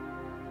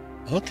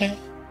 Okay.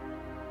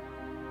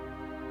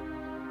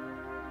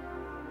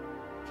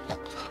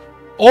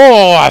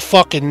 Oh, I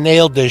fucking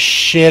nailed the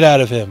shit out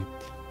of him.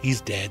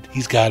 He's dead.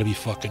 He's got to be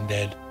fucking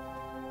dead.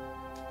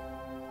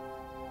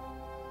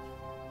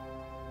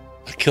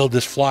 I killed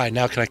this fly.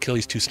 Now can I kill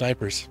these two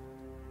snipers?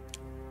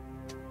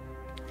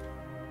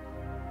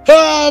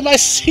 Oh, my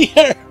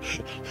seer!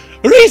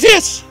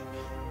 Reese's!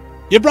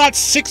 You brought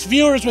 6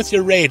 viewers with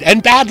your raid,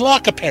 and bad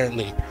luck,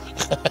 apparently.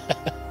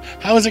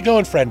 How is it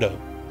going, friendo?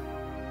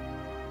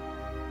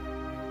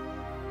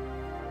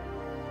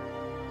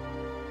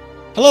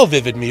 Hello,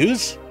 Vivid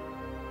Muse.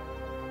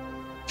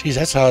 Jeez,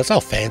 that's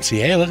all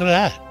fancy, eh? Look at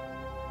that.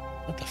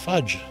 What the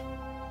fudge?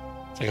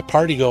 It's like a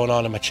party going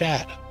on in my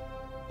chat.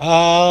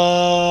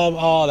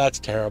 Oh, that's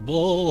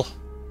terrible.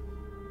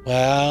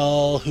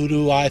 Well, who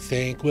do I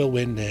think will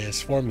win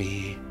this for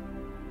me?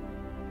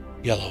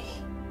 Yellow.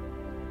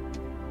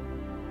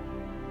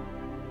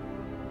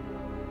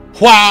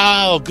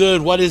 Wow,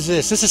 good. What is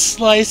this? This is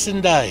Slice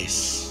and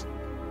Dice.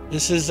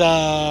 This is,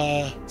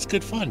 it's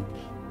good fun.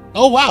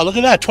 Oh, wow, look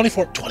at that.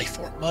 24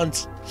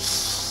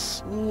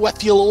 months. Ooh, I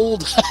feel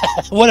old.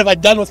 What have I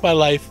done with my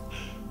life?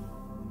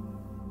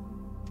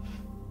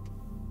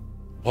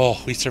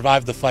 Oh, we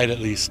survived the fight at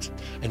least.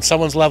 And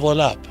someone's leveling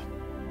up.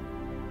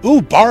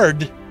 Ooh,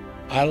 Bard.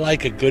 I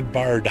like a good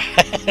Bard.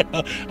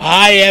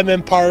 I am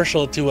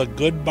impartial to a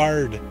good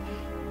Bard.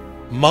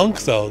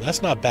 Monk, though,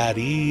 that's not bad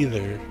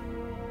either.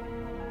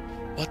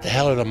 What the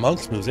hell are the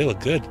monk's moves? They look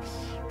good.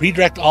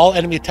 Redirect all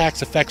enemy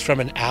attacks effects from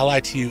an ally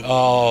to you.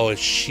 Oh, a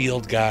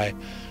shield guy.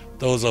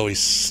 Those always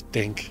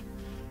stink.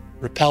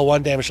 Repel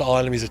 1 damage to all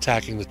enemies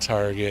attacking the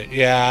target.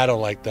 Yeah, I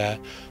don't like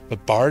that.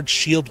 But Bard,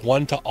 shield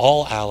 1 to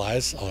all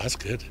allies. Oh, that's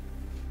good.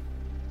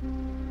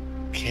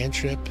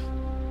 Cantrip.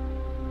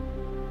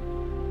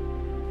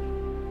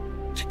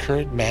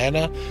 Current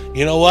mana.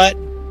 You know what?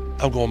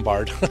 I'm going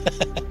Bard. Oh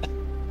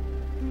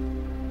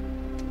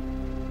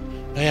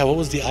yeah, what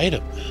was the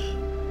item?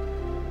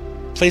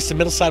 Place the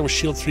middle side with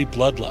shield 3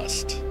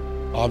 Bloodlust.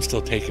 Oh, I'm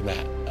still taking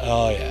that.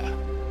 Oh yeah.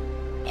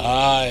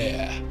 Oh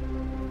yeah.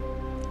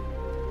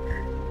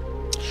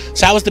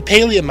 So how was the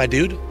Pallium, my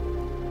dude? It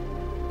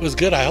was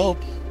good, I hope.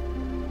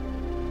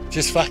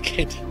 Just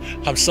fucking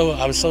I was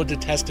so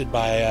detested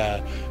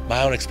by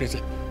my own experience.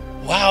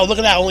 Wow, look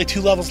at that, only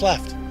 2 levels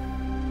left.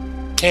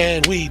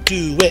 Can we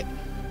do it?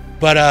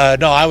 But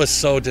no, I was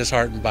so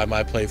disheartened by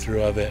my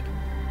playthrough of it.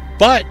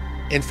 But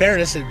in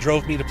fairness, it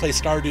drove me to play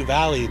Stardew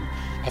Valley. And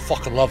I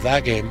fucking love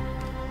that game.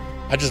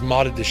 I just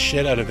modded the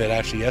shit out of it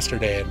actually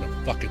yesterday, and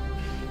I'm fucking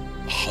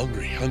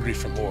hungry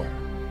for more.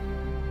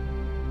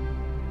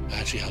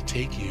 Actually, I'll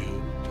take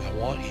you. I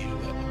want you.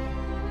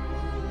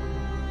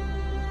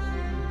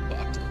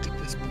 Fuck, look at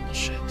this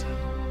bullshit.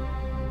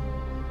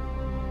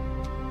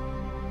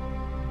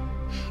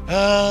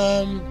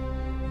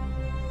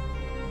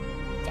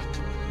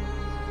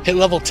 Hit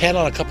level 10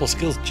 on a couple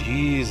skills.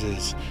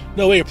 Jesus.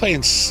 No way, you're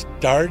playing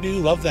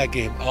Stardew? Love that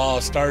game. Oh,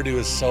 Stardew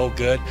is so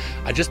good.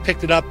 I just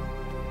picked it up.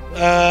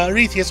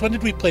 Arethius, when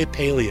did we play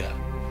Palia?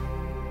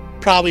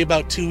 Probably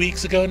about 2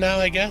 weeks ago now,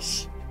 I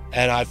guess.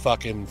 And I've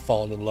fucking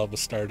fallen in love with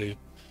Stardew.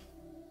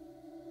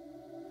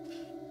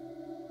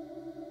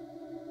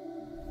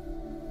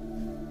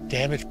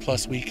 Damage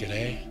plus weaken,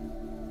 eh?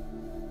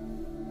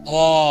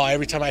 Oh,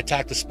 every time I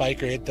attack the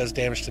spiker, it does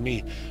damage to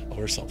me. Oh,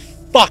 we're so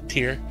fucked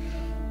here.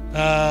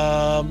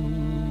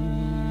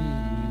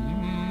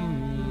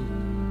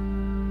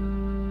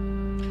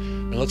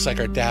 It looks like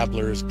our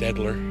dabbler is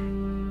deadler.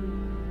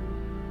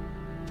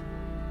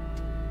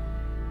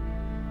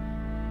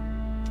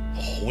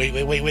 Oh,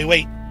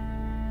 wait.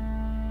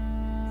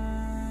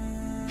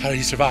 How did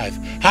he survive?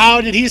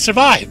 How did he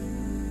survive?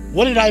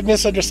 What did I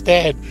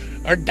misunderstand?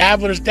 Our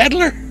dabbler's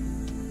deadler?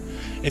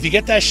 If you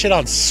get that shit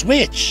on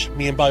Switch,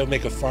 me and Bobby will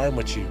make a farm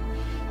with you.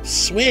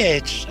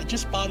 Switch? I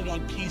just bought it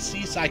on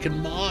PC so I can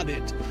mod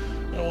it.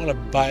 I don't want to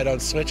buy it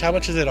on Switch. How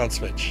much is it on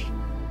Switch?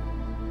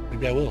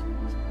 Maybe I will.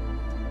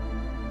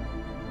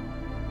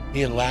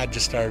 Me and Lad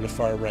just started a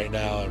farm right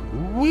now,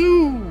 and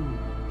woo!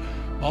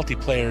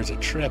 Multiplayer is a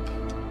trip.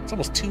 It's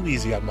almost too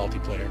easy on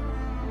multiplayer.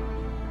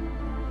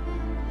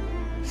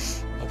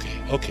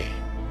 Okay.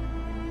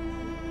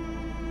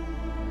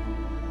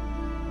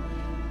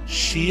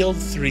 Shield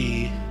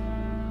 3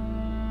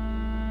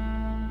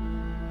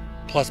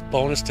 plus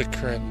bonus to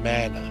current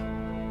mana.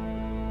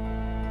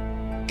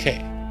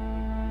 Okay.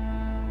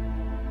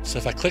 So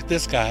if I click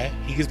this guy,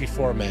 he gives me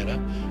 4 mana.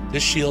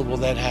 This shield will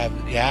then have,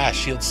 yeah,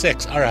 shield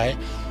 6. All right.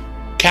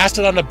 Cast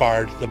it on the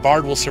Bard. The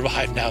Bard will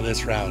survive now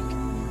this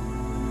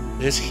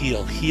round. This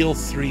heal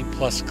 3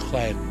 plus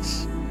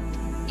cleanse.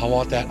 I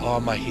want that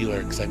on my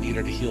healer because I need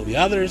her to heal the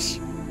others.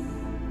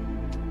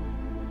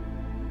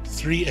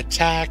 3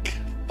 attack.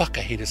 Fuck,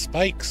 I hate his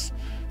spikes.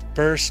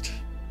 Burst.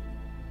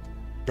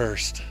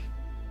 Burst.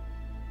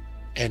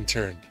 End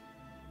turn.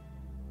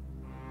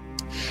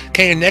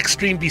 Can your next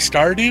stream be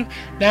Stardew?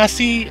 Now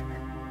see,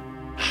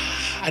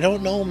 I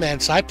don't know, man.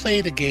 So I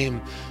played a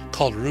game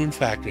called Rune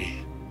Factory.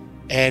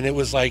 And it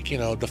was like, you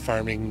know, the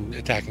farming,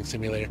 attacking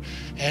simulator.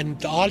 And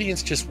the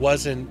audience just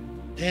wasn't,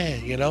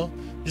 you know?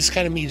 Just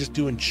kind of me just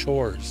doing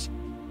chores.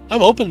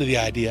 I'm open to the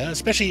idea,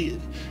 especially,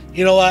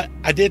 you know what?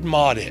 I did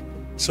mod it.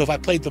 So if I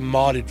played the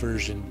modded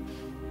version,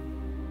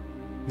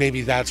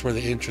 maybe that's where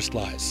the interest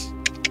lies.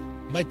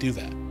 I might do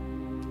that.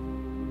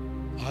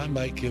 I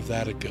might give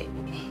that a go.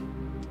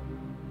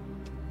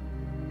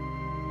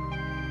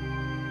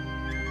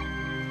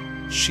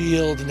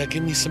 Shield, and now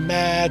give me some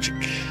magic.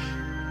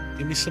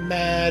 Give me some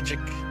magic.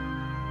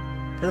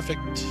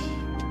 Perfect.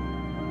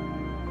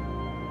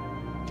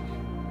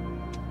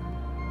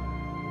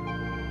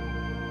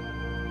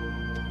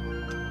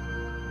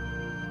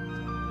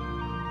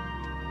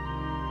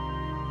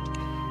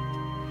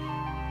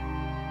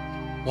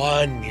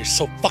 One, you're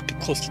so fucking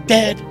close to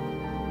dead.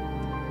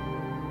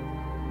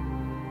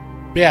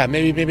 Yeah,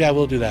 maybe I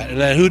will do that. And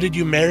then who did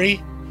you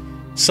marry?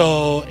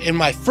 So in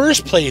my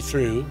first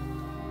playthrough,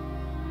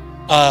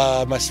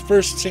 my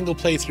first single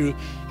playthrough,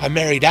 I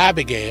married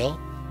Abigail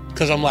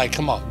because I'm like,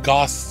 come on,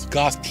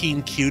 goth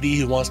teen cutie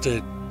who wants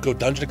to go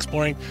dungeon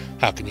exploring.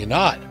 How can you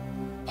not?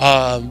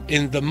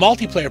 In the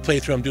multiplayer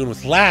playthrough I'm doing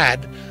with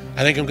Lad,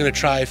 I think I'm gonna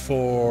try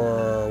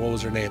for, what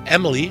was her name,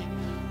 Emily,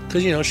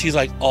 because you know she's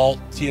like alt,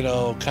 you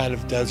know, kind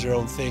of does her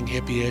own thing,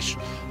 hippie-ish,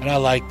 and I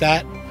like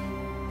that.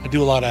 I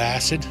do a lot of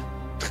acid.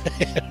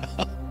 You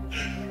know?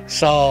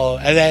 So,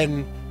 and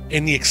then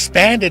in the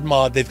expanded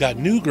mod, they've got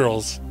new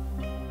girls.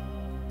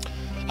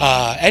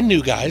 And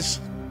new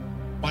guys.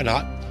 Why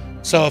not?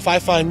 So if I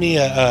find me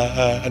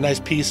a nice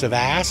piece of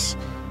ass,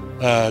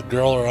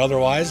 girl or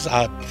otherwise,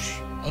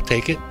 I'll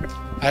take it.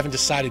 I haven't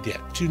decided yet.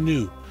 Too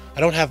new.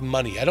 I don't have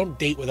money. I don't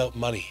date without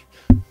money.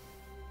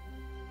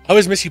 I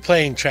always miss you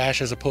playing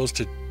Trash as opposed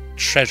to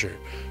Treasure.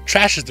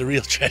 Trash is the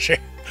real treasure.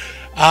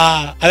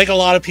 I think a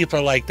lot of people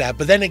are like that.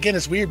 But then again,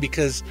 it's weird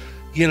because,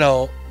 you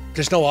know,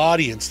 there's no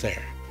audience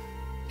there.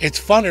 It's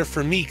funner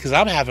for me because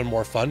I'm having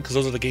more fun because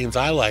those are the games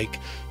I like.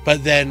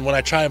 But then when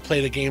I try and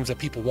play the games that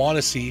people want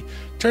to see,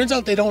 turns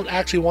out they don't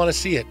actually want to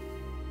see it.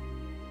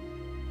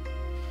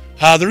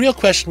 The real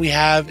question we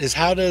have is,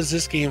 how does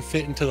this game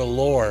fit into the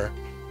lore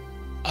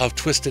of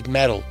Twisted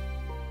Metal?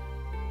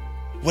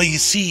 Well, you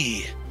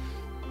see,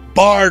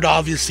 Bard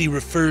obviously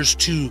refers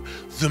to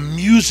the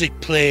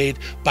music played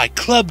by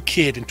Club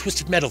Kid in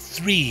Twisted Metal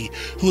 3,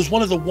 who was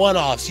one of the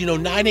one-offs. You know,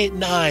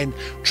 989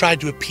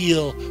 tried to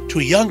appeal to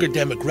a younger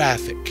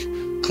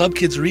demographic. Club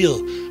Kid's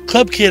real.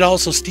 Club Kid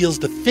also steals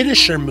the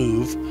finisher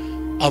move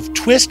of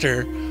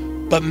Twister,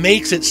 but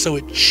makes it so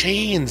it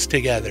chains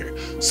together.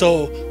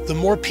 So the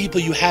more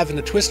people you have in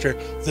a Twister,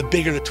 the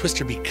bigger the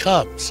Twister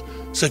becomes.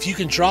 So if you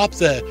can drop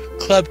the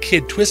Club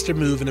Kid Twister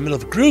move in the middle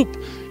of a group,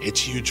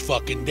 it's huge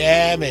fucking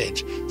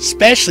damage.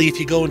 Especially if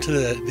you go into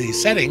the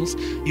settings,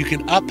 you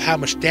can up how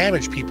much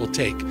damage people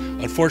take.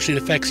 Unfortunately,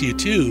 it affects you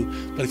too.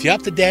 But if you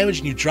up the damage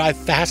and you drive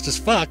fast as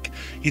fuck,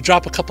 you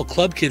drop a couple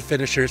Club Kid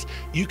finishers,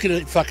 you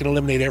can fucking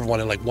eliminate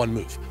everyone in like one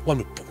move. One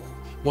move.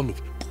 One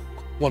move.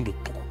 One move.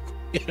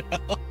 You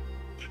know?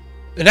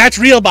 And that's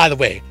real, by the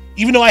way.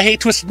 Even though I hate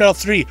Twisted Metal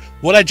 3,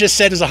 what I just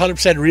said is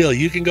 100% real.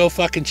 You can go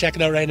fucking check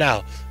it out right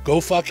now.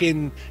 Go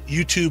fucking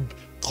YouTube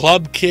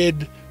Club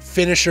Kid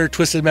finisher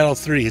Twisted Metal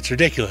 3. It's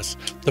ridiculous.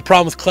 The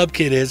problem with Club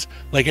Kid is,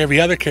 like every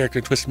other character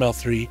in Twisted Metal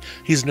 3,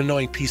 he's an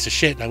annoying piece of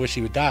shit and I wish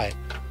he would die.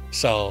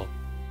 So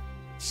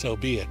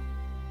be it.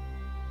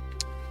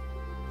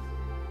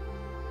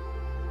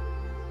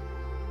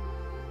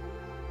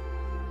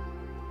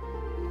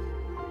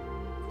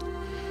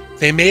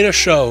 They made a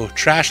show.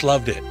 Trash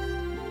loved it.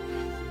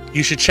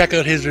 You should check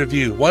out his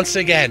review. Once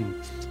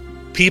again,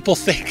 people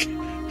think,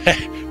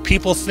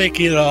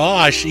 you know,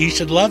 oh, you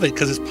should love it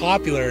because it's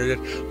popular.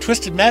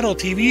 Twisted Metal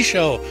TV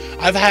show.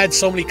 I've had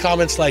so many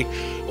comments like,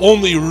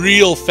 only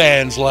real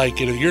fans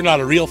like it. You're not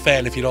a real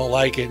fan if you don't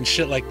like it and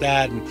shit like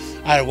that. And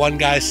I had one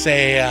guy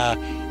say,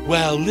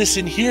 well,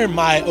 listen here,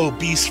 my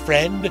obese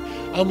friend.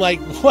 I'm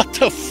like, what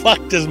the fuck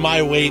does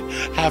my weight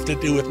have to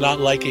do with not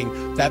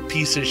liking that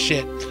piece of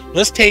shit?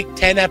 Let's take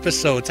 10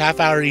 episodes, half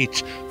hour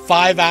each,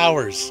 5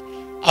 hours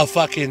of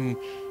fucking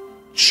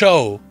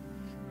show,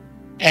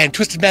 and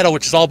Twisted Metal,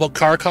 which is all about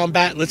car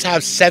combat. Let's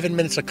have 7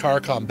 minutes of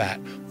car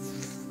combat.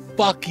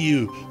 Fuck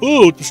you.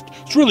 Oh, it's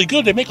really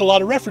good. They make a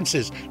lot of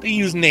references. They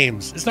use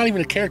names. It's not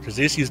even the characters.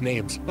 They just use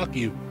names. Fuck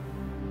you.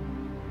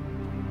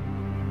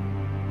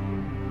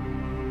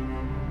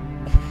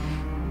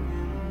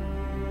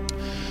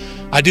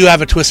 I do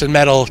have a Twisted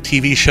Metal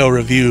TV show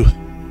review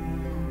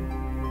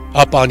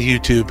up on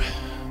YouTube.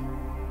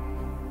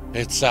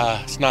 It's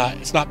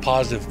not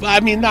positive. I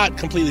mean, not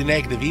completely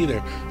negative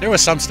either. There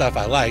was some stuff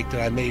I liked,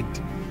 and I made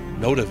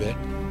note of it.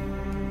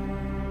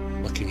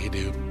 What can you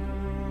do?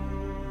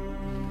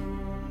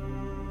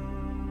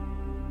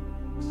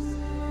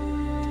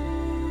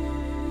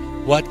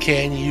 What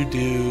can you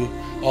do?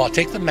 Oh, I'll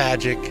take the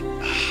magic.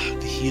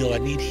 The heal. I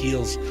need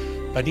heals.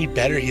 I need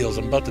better heals.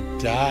 I'm about to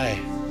die.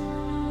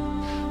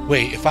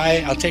 Wait,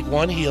 I'll take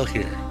one heal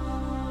here.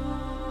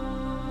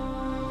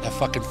 That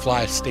fucking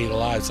fly stayed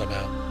alive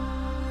somehow.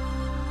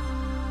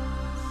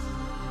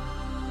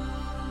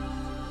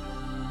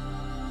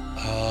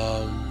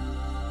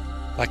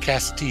 I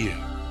cast it to you.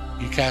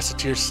 You cast it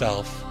to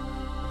yourself.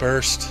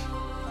 Burst.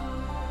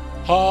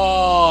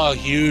 Oh,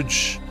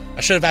 huge.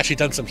 I should have actually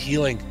done some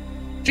healing.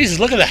 Jesus,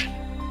 look at that.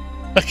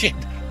 Okay,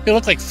 they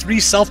look like 3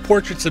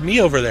 self-portraits of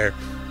me over there.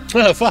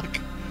 Oh, fuck.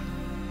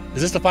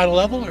 Is this the final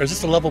level? Or is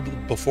this the level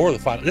before the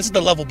final? This is the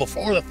level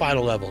before the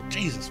final level.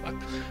 Jesus, fuck.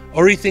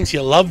 Ori thinks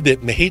you loved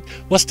it, mate.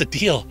 What's the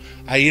deal?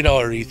 You know,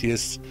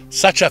 Arethius.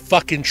 Such a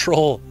fucking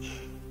troll.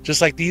 Just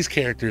like these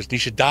characters. You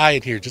should die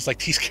in here, just like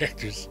these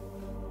characters.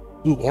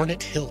 Ooh,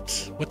 Ornate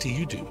Hilt. What do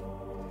you do?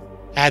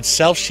 Add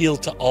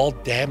self-shield to all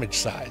damage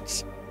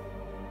sides.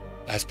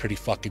 That's pretty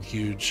fucking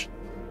huge.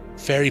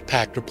 Fairy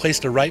Pact. Replace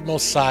the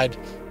rightmost side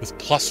with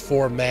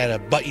 +4 mana,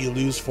 but you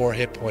lose 4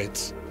 hit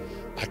points.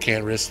 I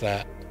can't risk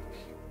that.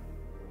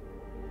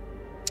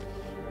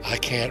 I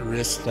can't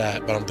risk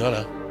that, but I'm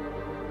gonna.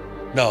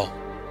 No.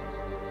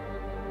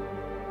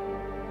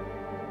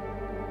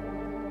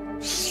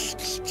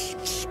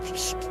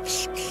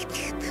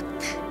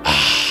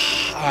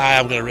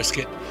 I'm gonna risk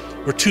it.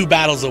 We're 2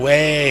 battles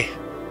away.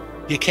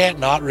 You can't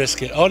not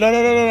risk it. Oh,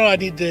 no. I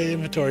need to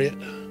inventory it.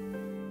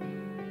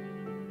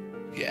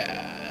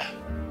 Yeah.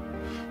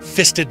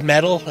 Fisted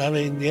Metal. I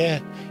mean, yeah.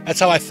 That's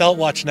how I felt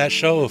watching that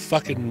show.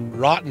 Fucking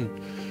rotten.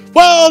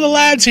 Whoa, the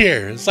lad's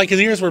here. It's like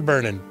his ears were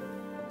burning.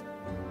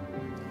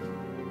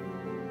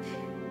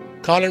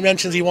 Connor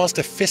mentions he wants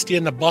to fist you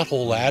in the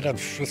butthole, lad. I'm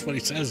sure that's what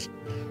he says.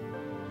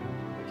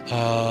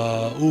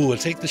 Ooh, I'll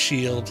take the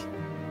shield.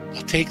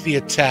 I'll take the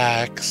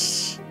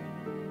attacks.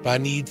 But I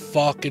need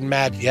fucking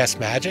magic. Yes,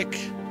 magic?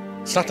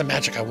 It's not the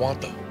magic I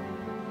want, though.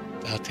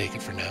 I'll take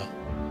it for now.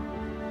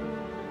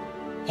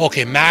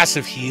 Okay,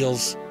 massive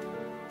heals.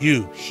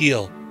 You,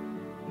 heal.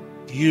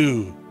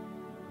 You.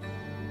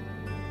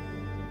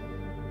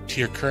 To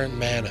your current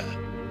mana.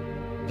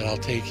 Then I'll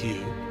take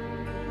you.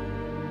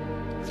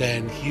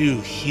 Then you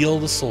heal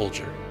the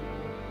soldier.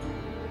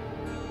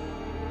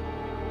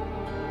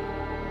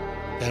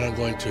 Then I'm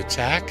going to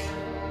attack.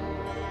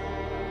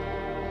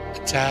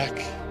 Attack.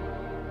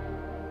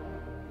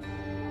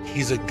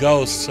 He's a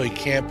ghost, so he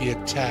can't be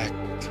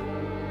attacked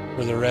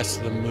for the rest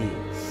of the move.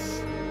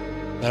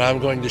 Then I'm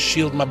going to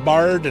shield my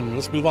bard, and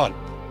let's move on.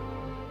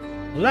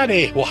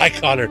 Laddie! Why,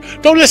 Connor?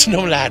 Don't listen to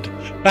him, lad!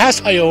 That's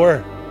how you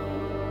were.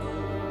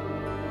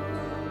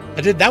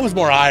 That was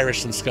more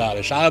Irish than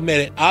Scottish. I'll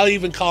admit it. I'll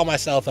even call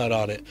myself out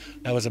on it.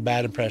 That was a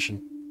bad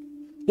impression.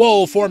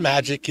 Whoa, 4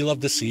 magic. You love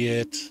to see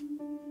it.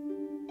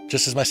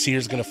 Just as my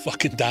seer's gonna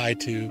fucking die,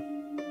 too.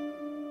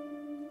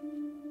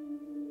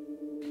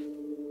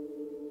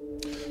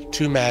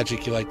 2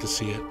 magic, you like to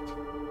see it.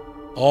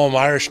 Oh, I'm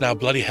Irish now,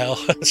 bloody hell.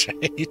 That's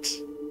right.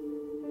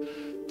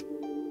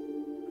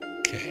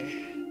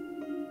 Okay.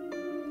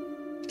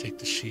 Take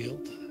the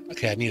shield.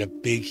 Okay, I need a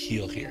big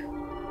heal here.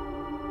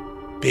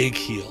 Big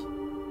heal.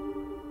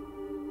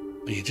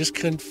 But you just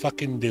couldn't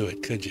fucking do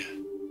it, could you?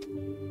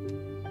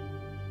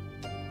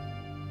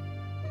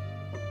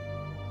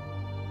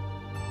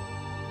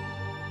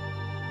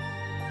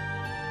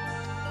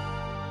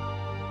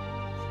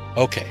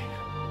 Okay.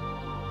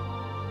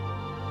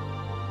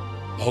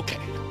 Okay.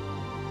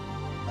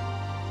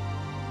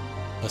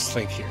 Let's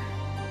think here.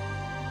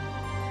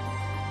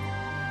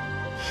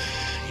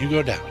 You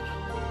go down.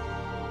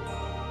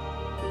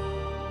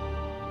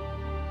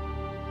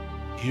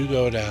 You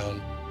go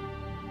down.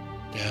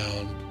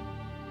 Down.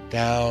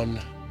 Down.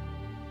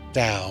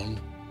 Down.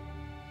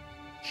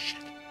 Shit.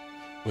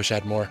 Wish I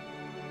had more.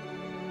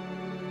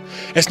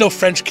 It's no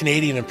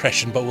French-Canadian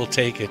impression, but we'll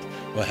take it.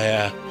 Well,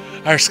 yeah.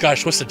 Irish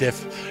Scottish, what's the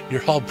diff?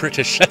 You're all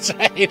British, that's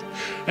right.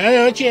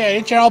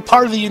 Ain't you all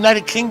part of the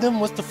United Kingdom?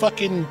 What's the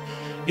fucking...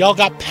 Y'all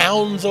got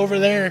pounds over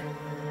there?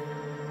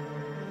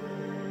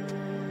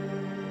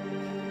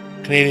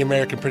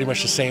 Canadian-American, pretty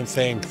much the same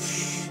thing.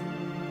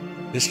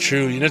 It's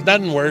true. There's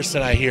nothing worse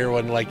than I hear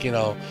when, like, you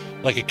know,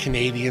 like a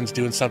Canadian's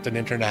doing something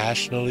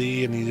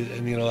internationally and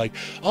you know, like,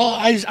 oh,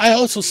 I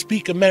also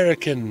speak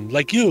American,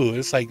 like you.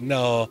 It's like,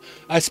 no,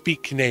 I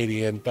speak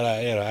Canadian, but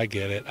I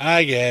get it.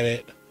 I get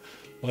it.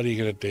 What are you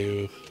gonna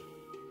do?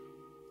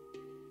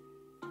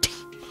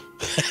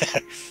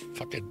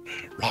 Fucking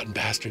rotten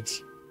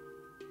bastards.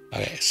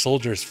 Okay,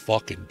 soldier's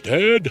fucking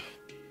dead.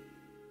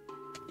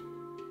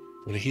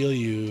 I'm gonna heal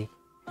you.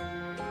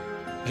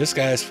 This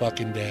guy's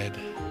fucking dead.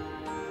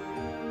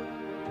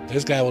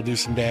 This guy will do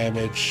some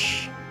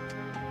damage.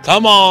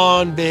 Come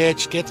on,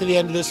 bitch. Get to the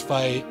end of this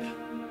fight.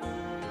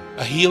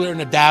 A healer and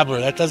a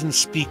dabbler. That doesn't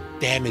speak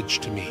damage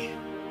to me.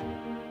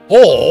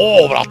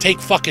 Oh, but I'll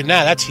take fucking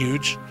that. That's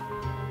huge.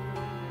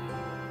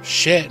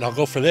 Shit, and I'll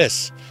go for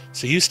this.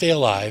 So you stay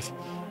alive.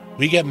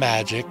 We get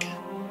magic.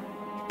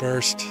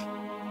 Burst.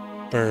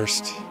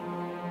 Burst.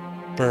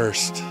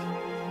 Burst.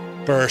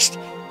 Burst.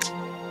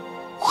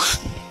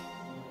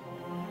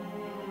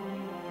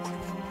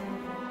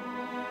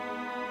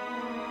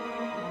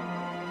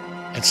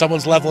 And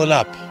someone's leveling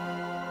up.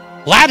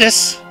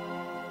 Ladis!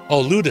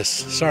 Oh, Ludus.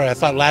 Sorry, I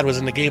thought Lad was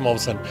in the game all of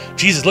a sudden.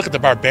 Jesus, look at the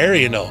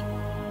barbarian, though.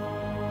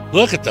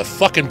 Look at the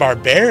fucking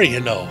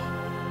barbarian, though.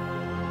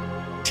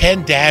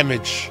 10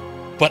 damage,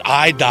 but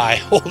I die.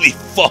 Holy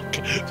fuck.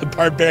 The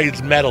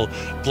barbarian's metal.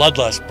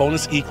 Bloodlust.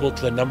 Bonus equal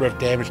to the number of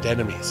damaged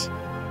enemies.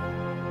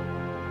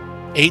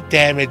 8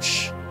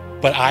 damage,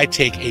 but I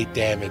take 8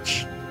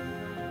 damage.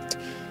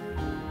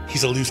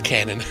 He's a loose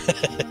cannon.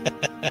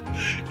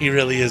 He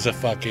really is a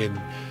fucking...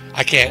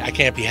 I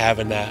can't be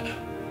having that.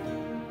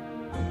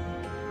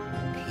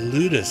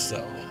 Ludus,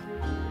 though.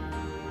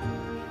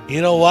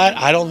 You know what?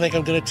 I don't think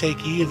I'm going to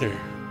take either.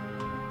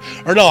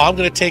 Or no, I'm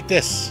going to take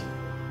this.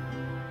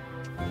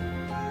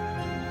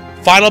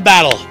 Final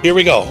battle. Here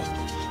we go.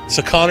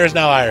 So Connor's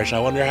now Irish. I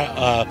wonder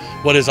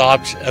what his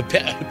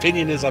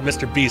opinion is on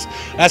Mr. Beast.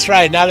 That's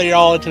right. Now that you're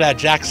all into that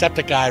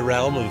Jacksepticeye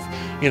realm of,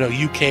 you know,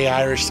 UK,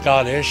 Irish,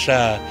 Scottish,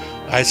 I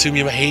assume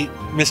you hate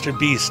Mr.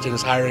 Beast and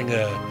is hiring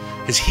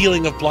his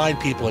healing of blind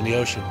people in the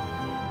ocean.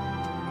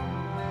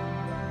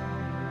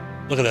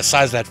 Look at the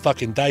size of that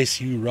fucking dice,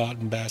 you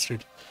rotten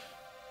bastard.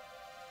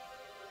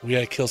 We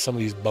gotta kill some of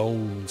these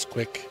bones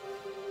quick.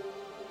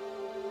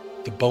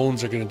 The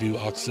bones are gonna do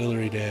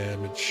auxiliary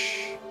damage.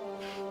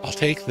 I'll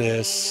take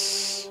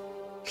this.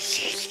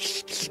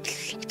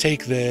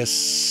 Take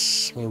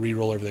this. I'm gonna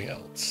re-roll everything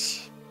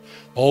else.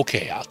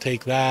 Okay, I'll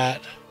take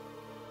that.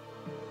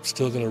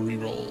 Still gonna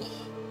re-roll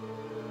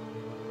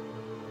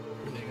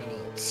everything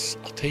else.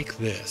 I'll take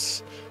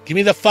this. Give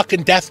me the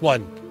fucking death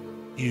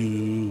one,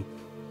 you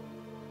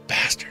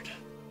bastard.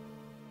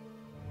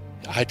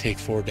 I take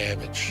 4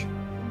 damage.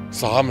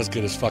 So I'm as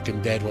good as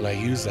fucking dead when I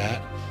use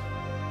that.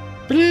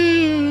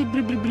 Blue,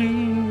 blue, blue,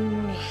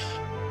 blue.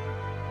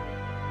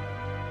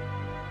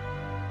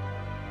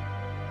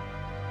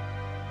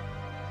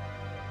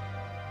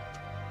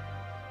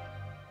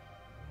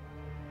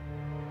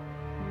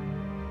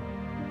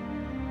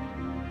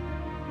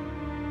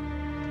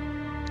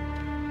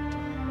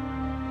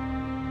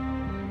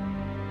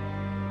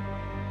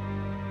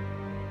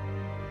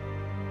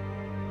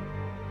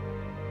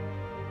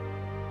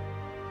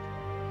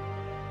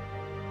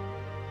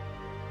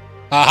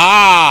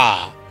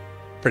 Aha!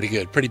 Pretty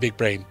good. Pretty big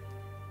brain.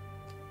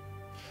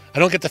 I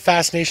don't get the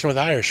fascination with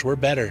Irish. We're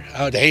better.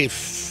 Oh, hey,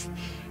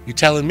 you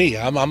telling me?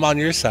 I'm on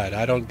your side.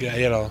 I don't get,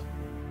 you know.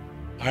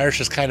 Irish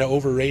is kind of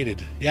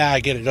overrated. Yeah, I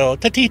get it. No,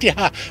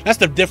 that's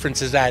the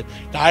difference, is that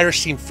the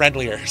Irish seem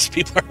friendlier.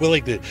 People are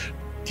willing to,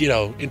 you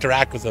know,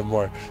 interact with them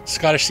more.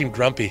 Scottish seem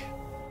grumpy.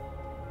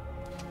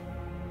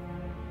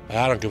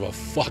 I don't give a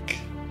fuck.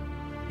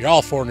 You're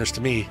all foreigners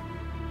to me.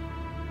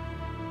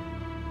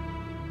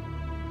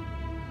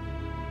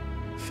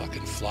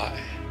 Fucking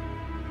fly.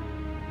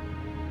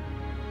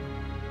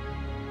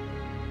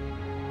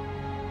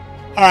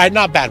 Alright,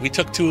 not bad. We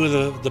took 2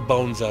 of the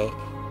bones out.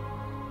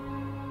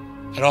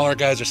 And all our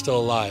guys are still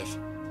alive.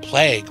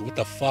 Plague, what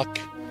the fuck?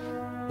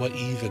 What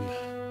even?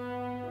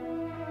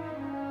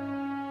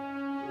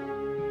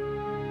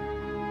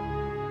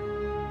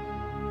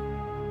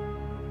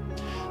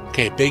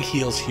 Okay, big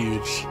heal's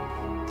huge.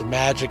 The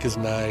magic is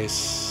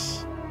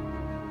nice.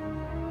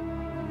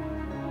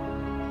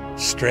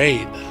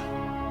 Straight.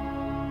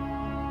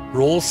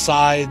 Roll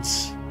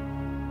sides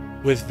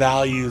with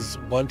values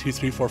 1, 2,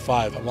 3, 4,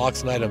 5.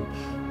 Unlocks an item.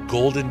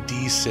 Golden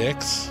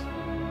D6.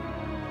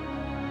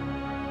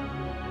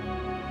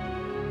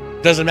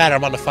 Doesn't matter.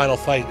 I'm on the final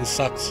fight. This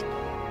sucks.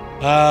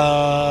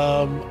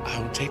 I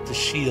would take the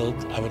shield.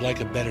 I would like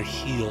a better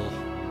heal.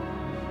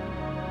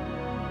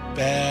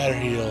 Better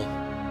heal.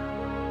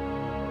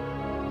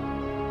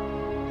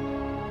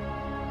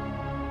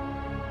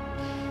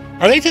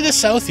 Are they to the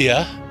south?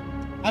 Yeah.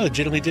 I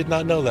legitimately did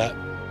not know that.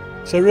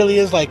 So it really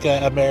is like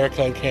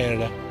America and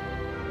Canada.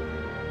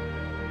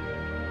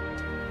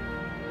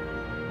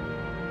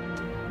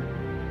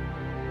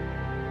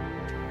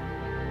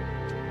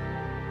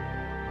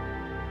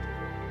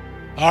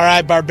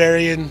 Alright,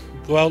 barbarian.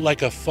 Go out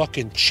like a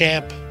fucking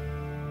champ.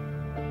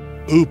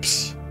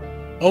 Oops.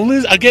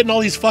 I'm getting all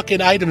these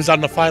fucking items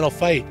on the final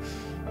fight.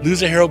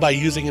 Lose a hero by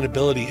using an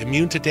ability.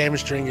 Immune to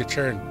damage during your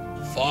turn.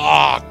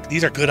 Fuck.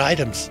 These are good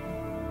items.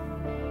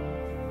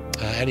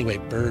 Anyway,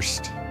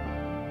 burst.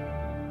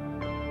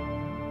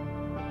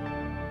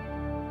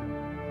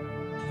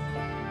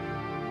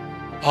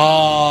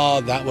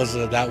 Oh, that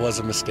was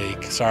a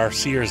mistake. So our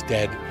seer's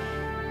dead.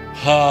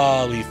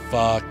 Holy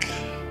fuck.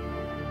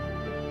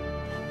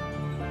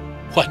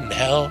 What in the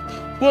hell?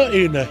 What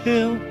in the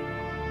hell?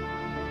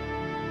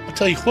 I'll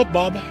tell you what,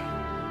 Bob.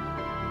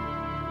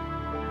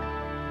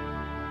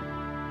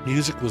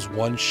 Music was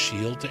 1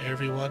 shield to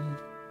everyone.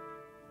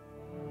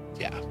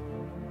 Yeah.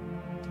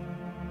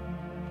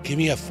 Give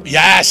me a...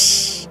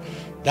 Yes!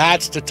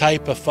 That's the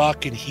type of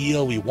fucking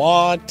heal we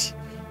want.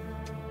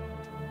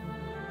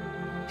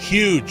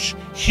 Huge.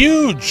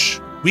 Huge.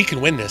 We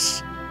can win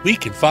this. We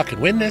can fucking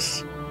win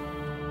this.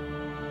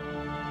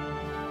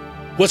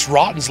 What's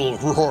Rotten's little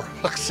roar?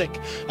 Sick.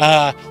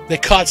 They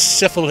caught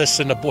syphilis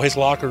in the boys'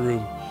 locker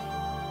room.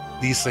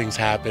 These things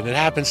happen. It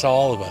happens to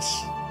all of us.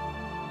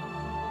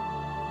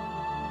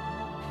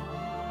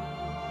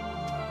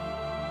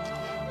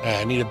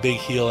 I need a big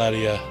heal out of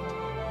you.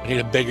 I need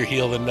a bigger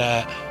heal than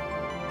that.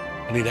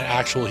 I need an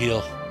actual heal.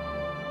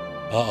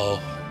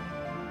 Uh-oh.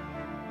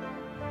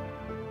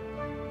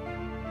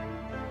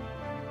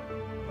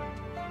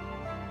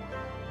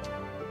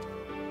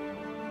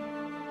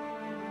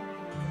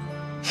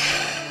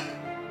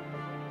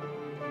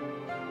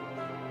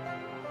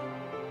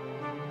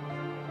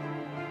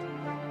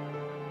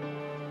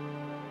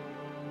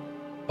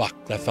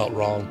 Fuck, that felt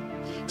wrong.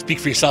 Speak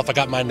for yourself. I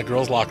got mine in the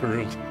girls' locker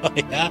room.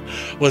 Yeah,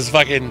 was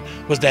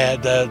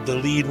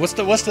the lead?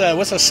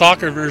 What's a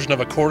soccer version of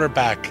a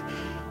quarterback?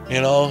 You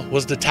know,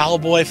 was the towel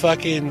boy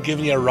fucking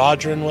giving you a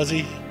Rodrin? Was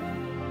he?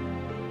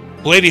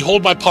 Lady,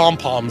 hold my pom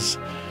poms.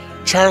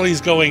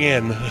 Charlie's going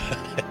in.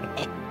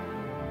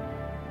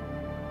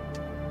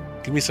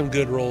 Give me some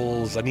good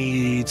rolls. I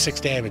need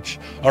 6 damage.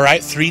 All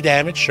right, 3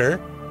 damage,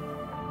 sure.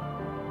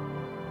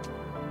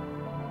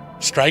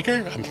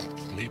 Striker?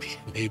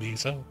 Maybe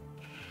so.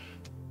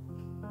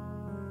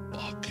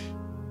 Fuck.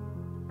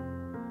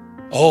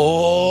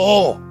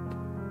 Oh!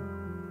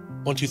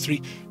 1, 2,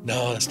 3.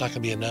 No, that's not gonna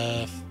be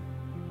enough.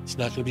 It's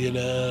not gonna be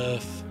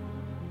enough.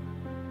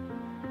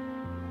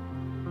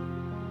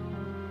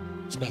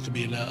 It's not gonna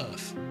be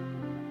enough.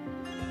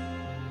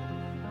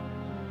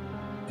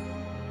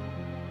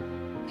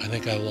 I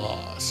think I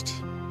lost.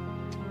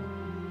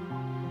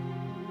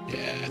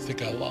 Yeah, I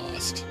think I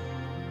lost.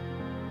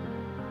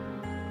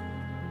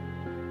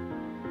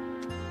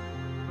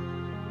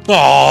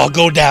 Oh,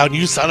 go down,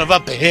 you son of a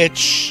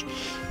bitch!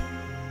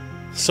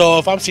 So,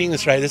 if I'm seeing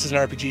this right, this is an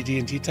RPG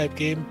D&D type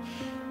game.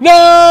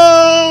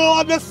 No!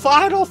 I'm in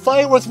final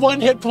fight with 1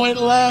 hit point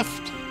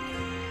left!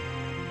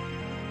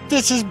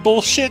 This is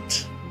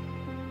bullshit!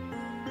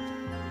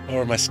 What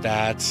are my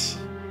stats?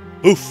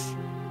 Oof!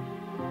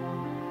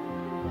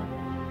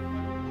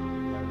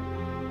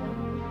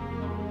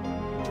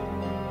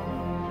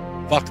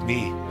 Fuck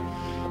me.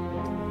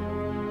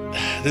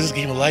 This is a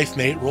game of life,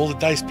 mate. Roll the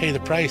dice, pay the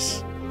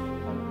price.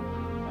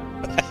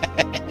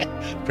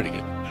 Pretty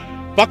good.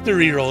 Fuck the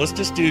reroll. Let's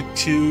just do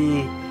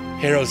 2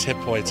 heroes' hit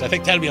points. I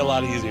think that'd be a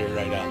lot easier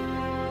right now.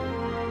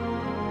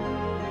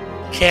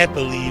 Can't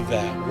believe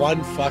that.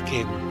 1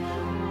 fucking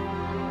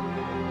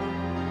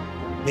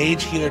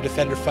mage, healer,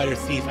 defender, fighter,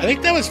 thief. I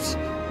think that was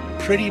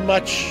pretty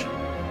much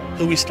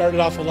who we started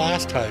off with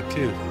last time,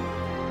 too.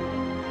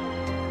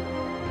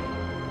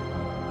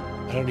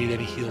 I don't need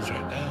any heals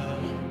right now.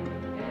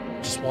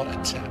 Just want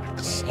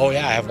attacks. Oh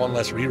yeah, I have 1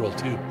 less reroll,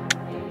 too.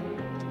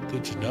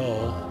 Good to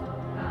know.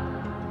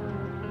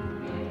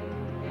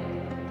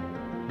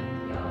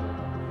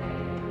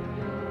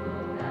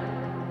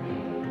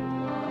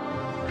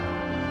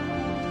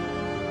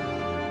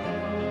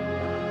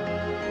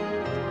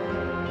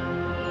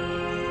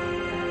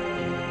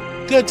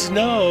 Good to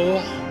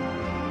know.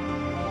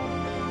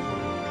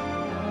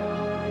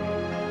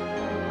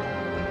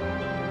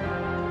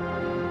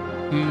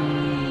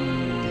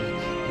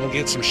 We'll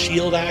get some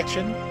shield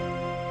action.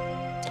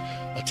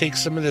 I'll take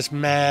some of this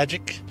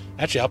magic.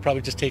 Actually, I'll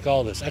probably just take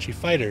all this. Actually,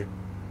 fighter.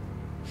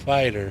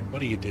 Fighter,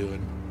 what are you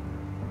doing?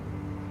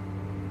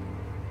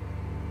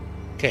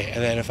 Okay,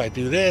 and then if I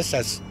do this,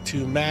 that's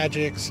 2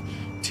 magics,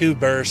 2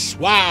 bursts.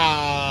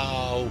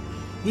 Wow!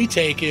 We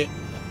take it.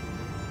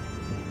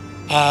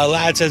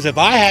 Lad says, if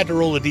I had to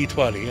roll a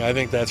d20, I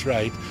think that's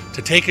right,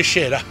 to take a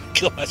shit, I would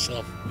kill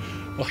myself.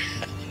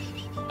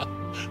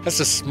 That's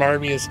the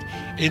smarmiest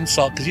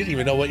insult, because you didn't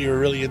even know what you were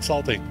really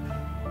insulting.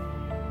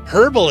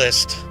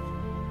 Herbalist?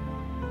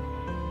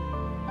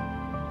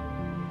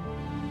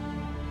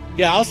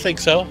 Yeah, I'll think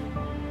so.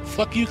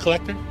 Fuck you,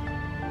 Collector.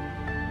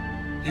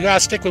 You gotta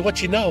stick with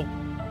what you know.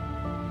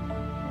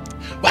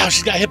 Wow,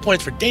 she's got hit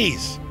points for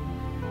days.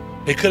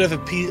 They could have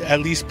at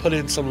least put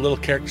in some little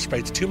character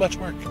sprites. Too much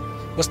work.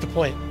 What's the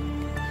point?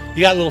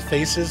 You got little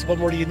faces. What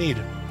more do you need?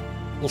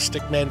 Little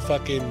stickman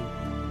fucking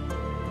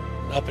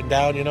up and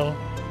down, you know?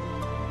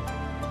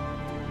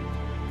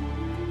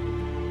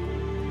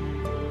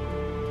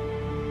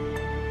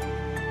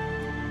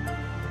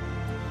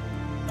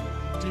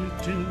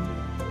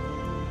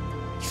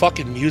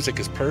 Fucking music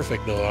is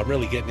perfect, though. I'm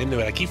really getting into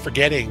it. I keep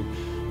forgetting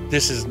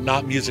this is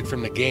not music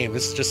from the game.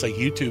 This is just a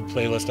YouTube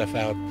playlist I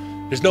found.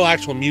 There's no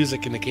actual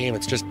music in the game.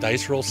 It's just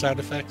dice roll sound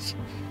effects,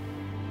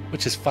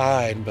 which is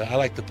fine, but I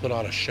like to put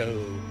on a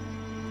show.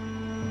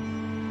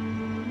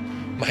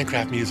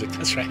 Minecraft music,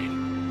 that's right.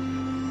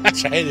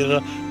 That's right,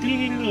 a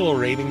little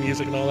raining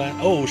music and all that.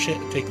 Oh shit,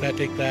 take that,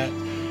 take that.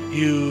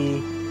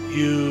 You,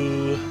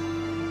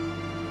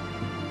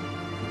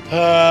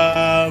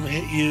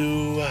 hit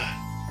you.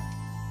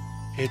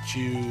 Hit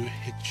you,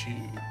 hit you.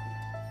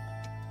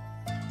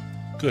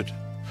 Good.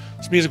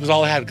 This music was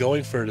all I had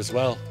going for it as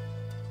well.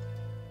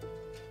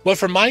 But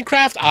for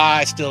Minecraft,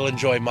 I still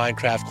enjoy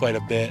Minecraft quite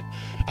a bit.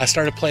 I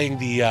started playing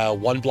the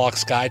One Block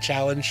Sky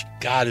Challenge.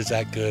 God, is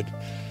that good.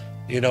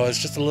 You know, it's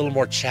just a little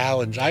more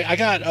challenge. I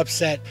got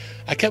upset.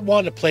 I kept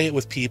wanting to play it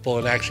with people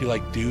and actually,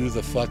 like, do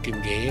the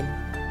fucking game.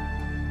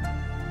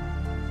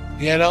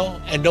 You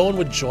know? And no one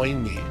would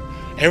join me.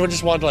 Everyone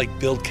just wanted to, like,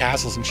 build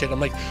castles and shit. I'm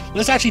like,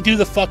 let's actually do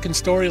the fucking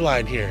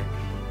storyline here.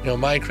 You know,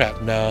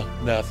 Minecraft, no,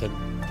 nothing.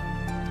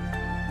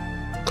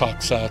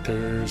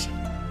 Cocksuckers.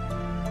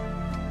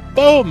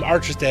 Boom!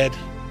 Archer's dead.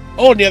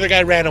 Oh, and the other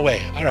guy ran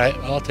away. Alright,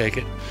 I'll take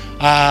it.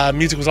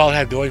 Music was all it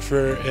had going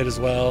for it as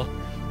well.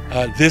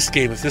 If this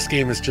game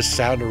is just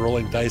sound of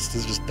rolling dice, this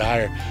is just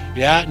dire.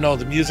 Yeah, no,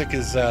 the music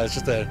is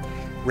just a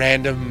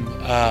random,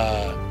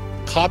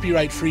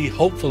 copyright-free,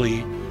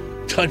 hopefully,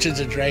 Dungeons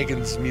 &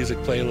 Dragons music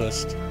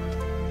playlist.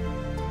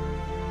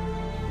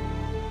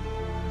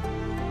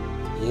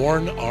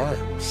 Worn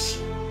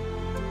Arms.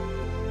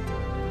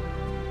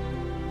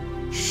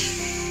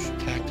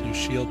 Attack 2,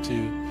 Shield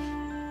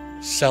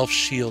 2,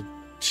 Self-Shield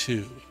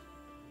 2.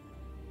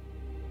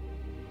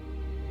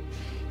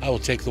 I will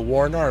take the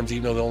Worn Arms,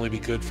 even though they'll only be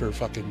good for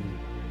fucking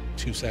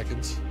 2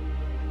 seconds.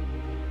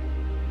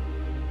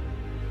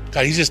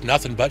 God, he's just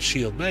nothing but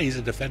shield. Man, he's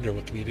a defender.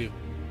 What can you do?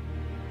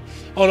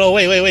 Oh, no,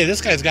 wait.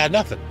 This guy's got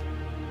nothing.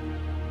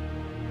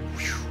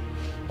 Whew.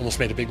 Almost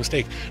made a big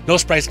mistake. No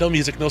sprites, no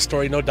music, no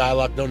story, no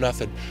dialogue, no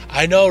nothing.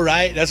 I know,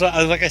 right? That's what,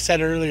 like I said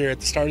earlier at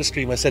the start of the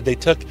stream, I said they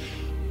took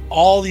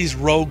all these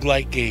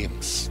roguelike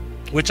games,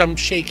 which I'm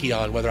shaky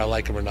on whether I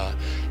like them or not,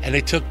 and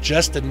they took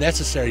just the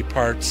necessary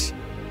parts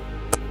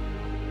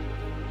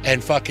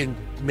and fucking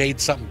made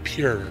something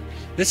pure.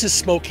 This is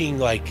smoking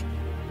like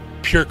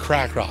pure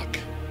crack rock,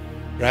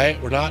 right?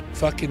 We're not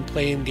fucking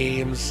playing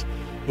games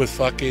with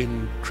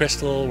fucking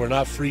crystal. We're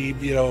not free,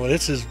 you know,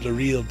 this is the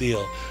real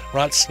deal.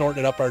 We're not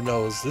snorting it up our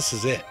nose. This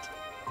is it.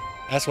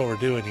 That's what we're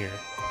doing here.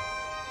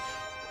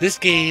 This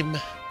game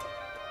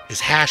is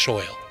hash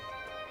oil.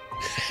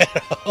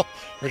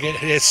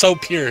 It's so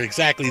pure,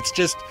 exactly. It's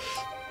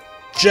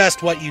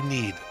just what you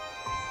need.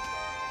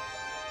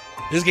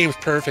 This game's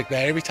perfect,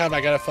 man. Every time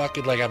I gotta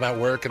fucking, like, I'm at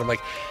work and I'm like,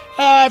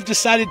 oh, I've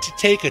decided to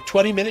take a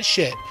 20-minute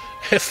shit.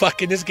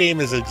 Fucking this game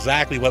is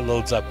exactly what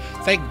loads up.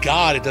 Thank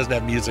God it doesn't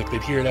have music.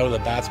 They'd hear it out of the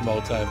bathroom all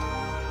the time.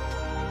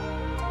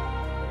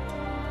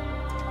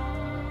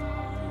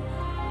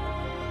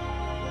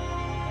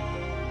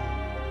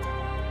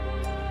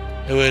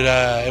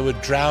 It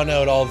would drown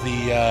out all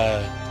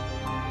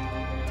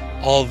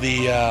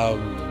the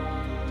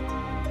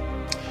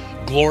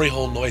glory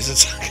hole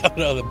noises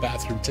coming out of the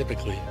bathroom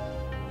typically.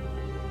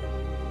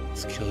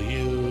 Let's kill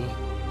you.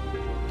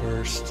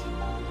 Burst.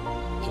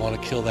 I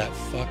want to kill that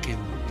fucking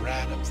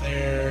rat up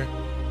there.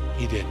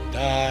 He didn't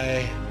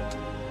die.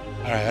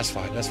 Alright, that's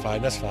fine. That's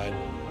fine. That's fine.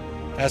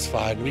 That's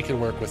fine. We can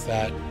work with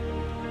that.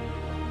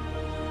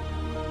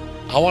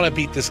 I want to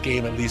beat this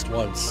game at least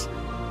once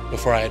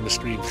before I end the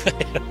stream.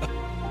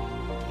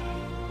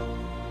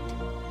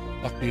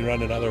 Fuck me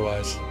running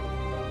otherwise.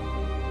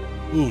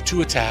 Ooh,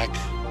 2 attack.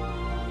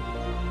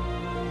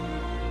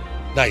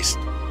 Nice.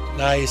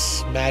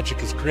 Nice.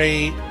 Magic is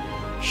great.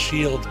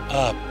 Shield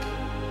up.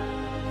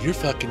 You're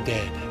fucking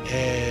dead.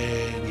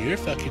 And you're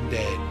fucking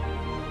dead.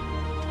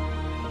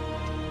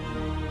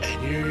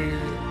 And you're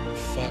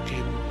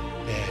fucking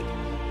dead.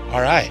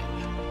 Alright.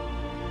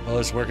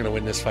 Well, we're going to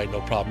win this fight, no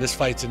problem. This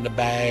fight's in the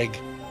bag.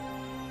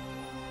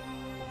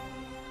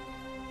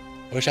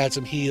 I wish I had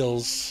some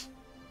heals.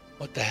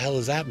 What the hell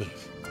is that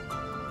move?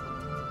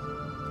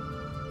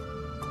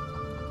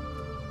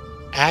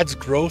 Adds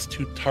growth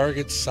to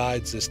target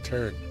sides this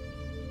turn.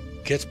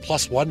 Gets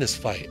 +1 this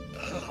fight.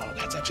 Oh,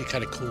 that's actually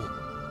kind of cool.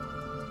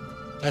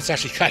 That's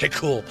actually kind of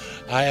cool.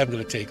 I am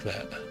going to take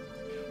that.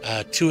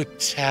 2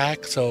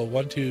 attack. So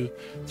 1, 2,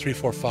 3,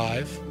 4,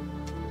 5.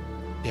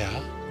 Yeah.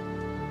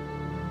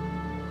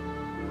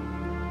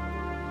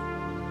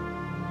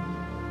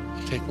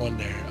 I'll take 1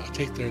 there. I'll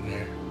take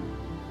there.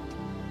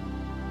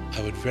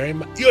 I would very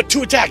much... You had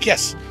 2 attack,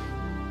 yes!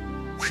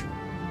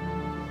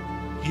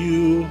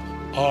 You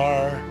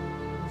are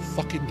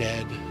fucking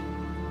dead.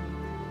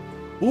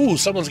 Ooh,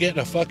 someone's getting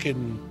a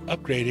fucking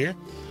upgrade here.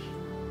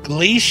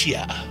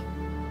 Glacia.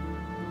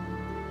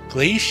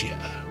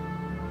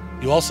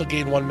 You also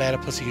gain 1 mana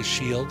plus you get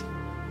shield.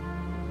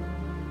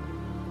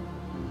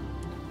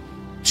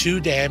 2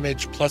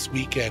 damage plus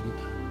weaken.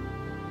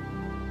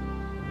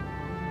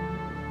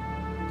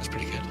 That's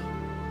pretty good.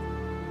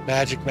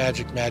 Magic,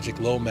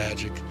 low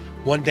magic.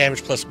 1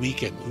 damage plus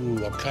weaken.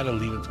 Ooh, I'm kind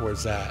of leaning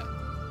towards that.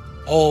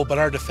 Oh, but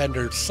our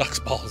defender sucks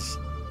balls.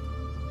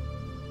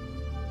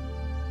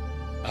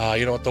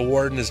 You know what? The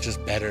Warden is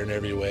just better in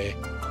every way.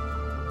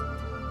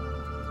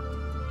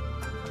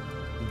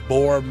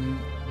 Boar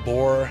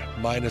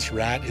minus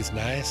rat is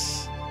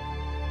nice.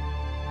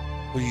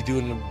 What are you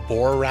doing, a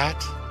boar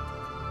rat?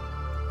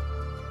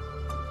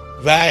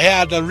 I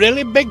had a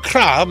really big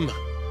crumb.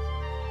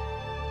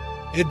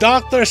 The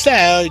doctor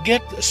said,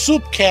 get a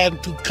soup can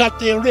to cut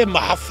the rim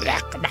off.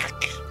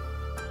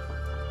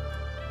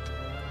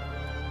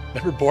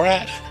 Remember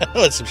Borat? That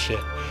was some shit.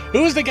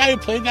 Who was the guy who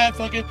played that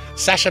fucking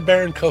Sacha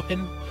Baron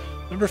Cohen?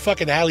 Remember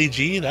fucking Ali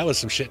G? That was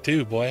some shit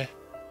too, boy.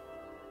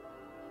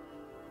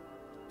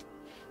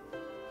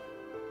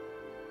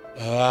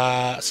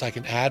 So I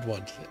can add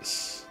one to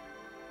this.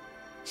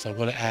 So I'm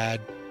going to add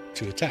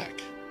to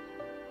attack.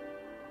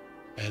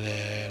 And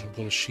then I'm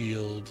going to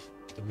shield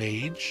the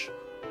mage.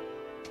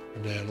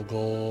 And then I'm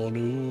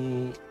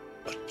going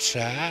to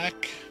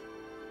attack.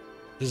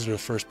 This is your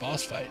first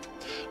boss fight.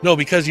 No,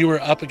 because you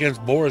were up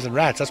against boars and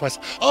rats. That's why.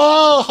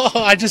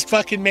 I just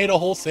fucking made a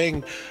whole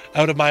thing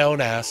out of my own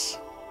ass.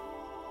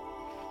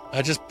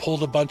 I just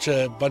pulled a bunch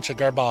of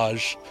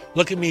garbage.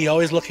 Look at me,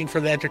 always looking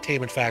for the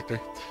entertainment factor,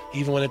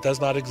 even when it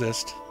does not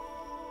exist.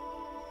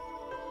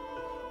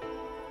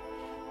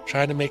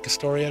 Trying to make a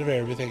story out of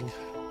everything.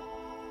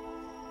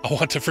 I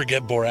want to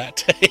forget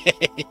Borat.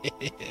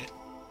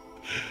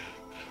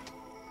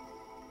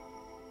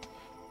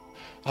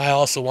 I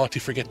also want to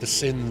forget the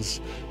sins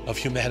of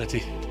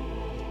humanity.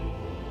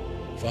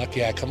 Fuck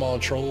yeah, come on,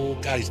 troll.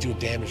 God, he's doing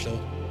damage though.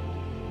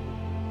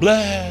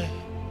 Blah.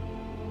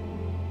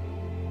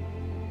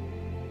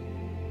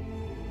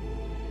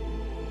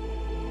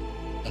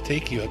 I'll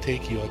take you, I'll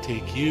take you, I'll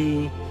take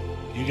you.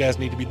 You guys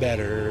need to be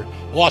better.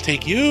 Oh, I'll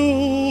take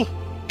you.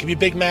 Give me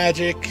big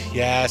magic.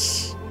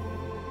 Yes.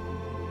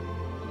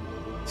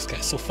 This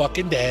guy's so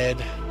fucking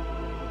dead.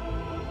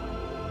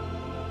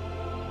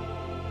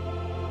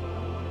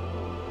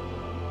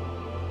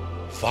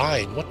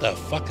 Vine. What the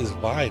fuck is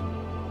Vine?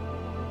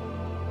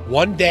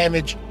 1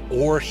 damage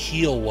or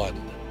heal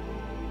 1.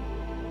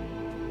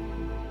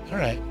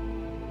 Alright.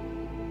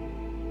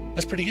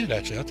 That's pretty good,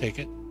 actually. I'll take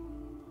it.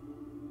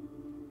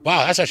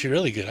 Wow, that's actually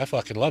really good. I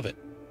fucking love it.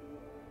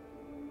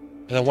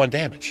 And then 1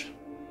 damage.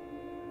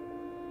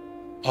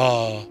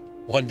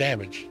 1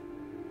 damage.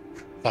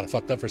 Thought I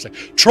fucked up for a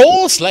second.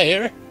 Troll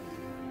Slayer!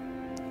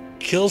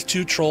 Kills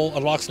 2 troll,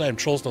 unlocks an item,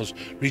 Troll's Nose.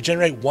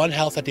 Regenerate 1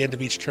 health at the end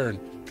of each turn.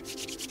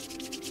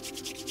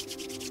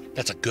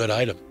 That's a good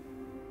item.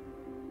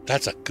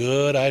 That's a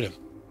good item.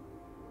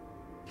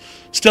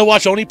 Still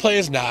watch Oni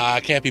plays? Nah, I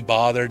can't be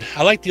bothered.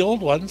 I like the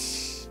old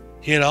ones,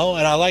 you know,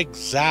 and I like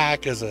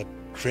Zach as a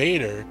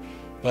creator,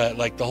 but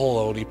like the whole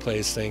Oni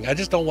plays thing. I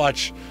just don't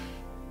watch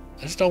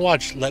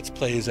Let's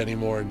Plays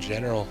anymore in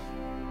general.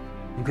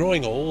 I'm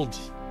growing old.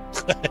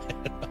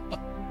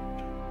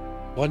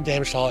 1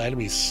 damage to all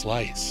enemies,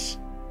 slice.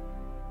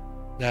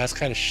 Nah, that's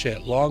kind of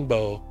shit.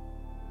 Longbow.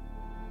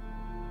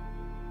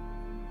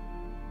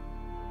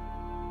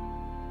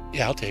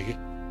 Yeah, I'll take it.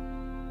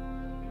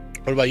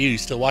 What about you? You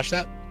still watch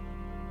that?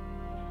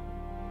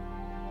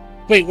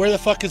 Wait, where the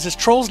fuck is this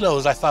Troll's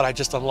Nose I thought I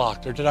just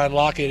unlocked? Or did I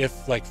unlock it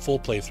if, like, full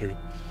playthrough?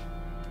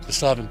 I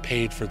still haven't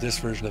paid for this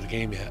version of the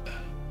game yet.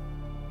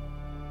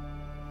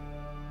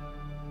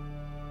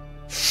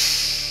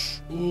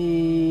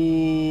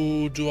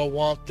 Ooh, do I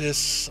want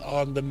this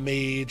on the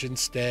mage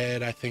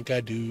instead? I think I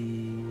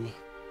do.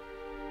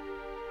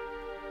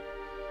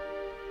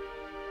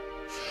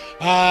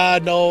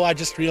 No, I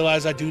just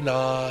realized I do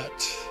not.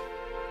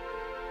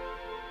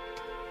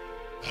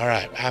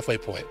 Alright, halfway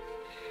point.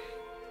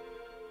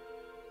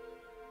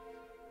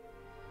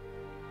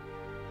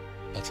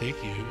 I'll take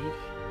you.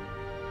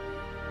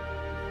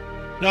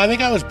 No, I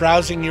think I was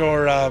browsing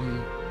your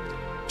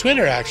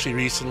Twitter actually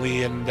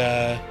recently, and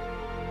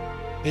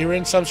they were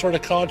in some sort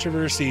of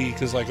controversy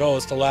because, like, oh,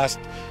 it's the last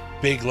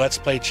big Let's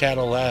Play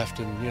channel left,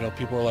 and, you know,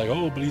 people were like,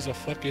 oh, but he's a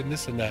fucking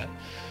this and that.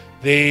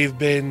 They've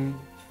been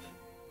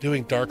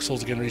doing Dark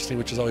Souls again recently,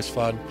 which is always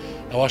fun.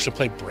 I watched them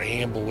play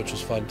Bramble, which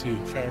was fun too.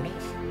 Fair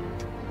enough.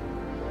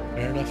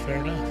 Fair enough, fair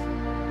enough.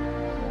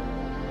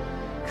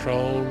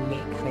 Crone.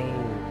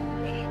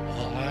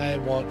 Well, I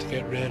want to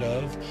get rid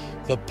of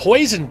the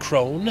Poison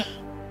Crone.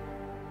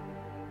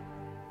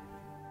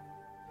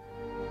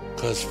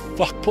 Because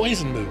fuck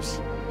poison moves.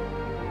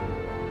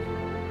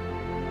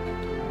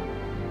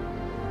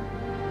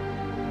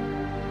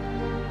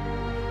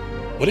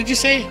 What did you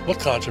say? What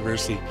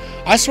controversy?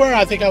 I swear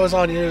I think I was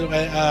on your...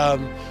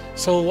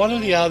 so one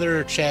of the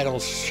other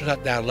channels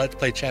shut down. Let's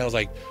Play channels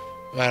like,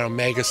 I don't know,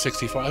 Mega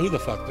 64. Who the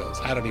fuck knows?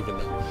 I don't even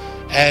know.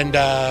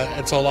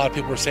 And so a lot of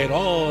people were saying,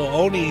 oh,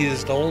 Oni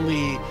is the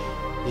only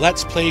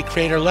Let's Play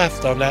creator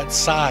left on that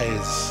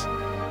size.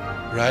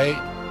 Right?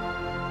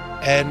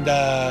 And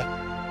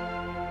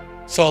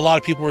so a lot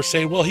of people were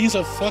saying, well, he's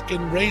a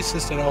fucking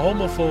racist and a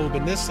homophobe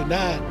and this and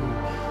that.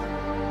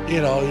 And, you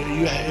know,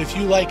 if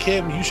you like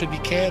him, you should be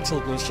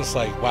canceled. And it's just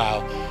like,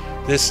 wow,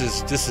 this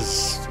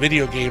is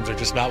video games are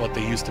just not what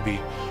they used to be.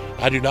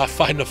 I do not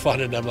find the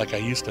fun in them like I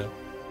used to.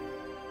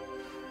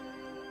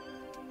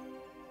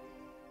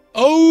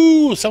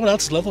 Oh, someone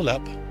else is leveled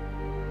up.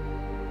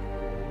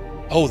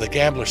 Oh, the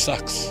gambler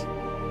sucks.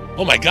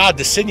 Oh my god,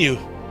 the sinew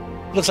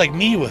looks like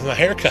me with my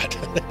haircut.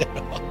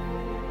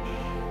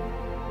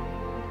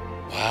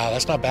 Wow,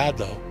 that's not bad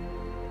though.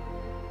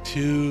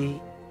 2,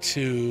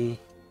 2,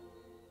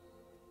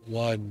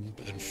 1,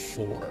 and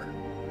 4.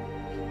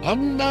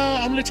 I'm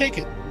gonna take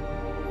it.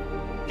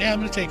 Yeah, I'm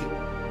gonna take it.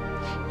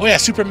 Oh yeah,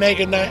 Super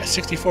Mega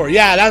 64.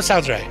 Yeah, that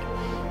sounds right.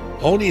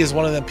 Oni is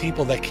one of them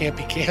people that can't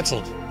be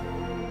canceled.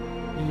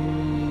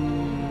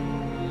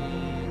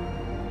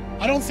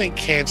 I don't think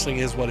canceling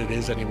is what it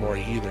is anymore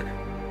either.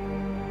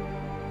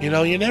 You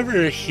know, you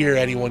never hear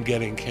anyone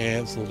getting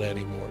canceled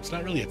anymore. It's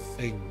not really a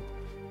thing.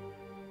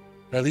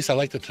 Or at least I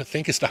like to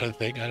think it's not a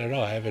thing. I don't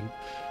know. I haven't...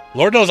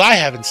 Lord knows I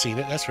haven't seen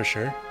it, that's for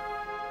sure.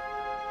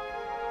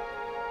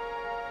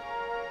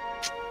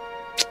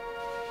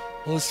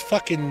 Well, this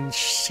fucking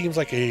seems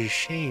like a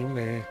shame.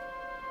 There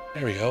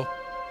we go.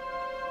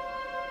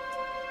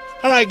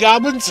 Alright,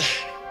 goblins.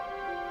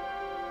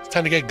 It's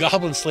time to get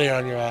Goblin Slayer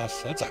on your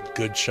ass. That's a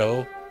good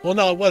show. Well,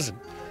 no, it wasn't.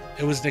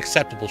 It was an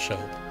acceptable show.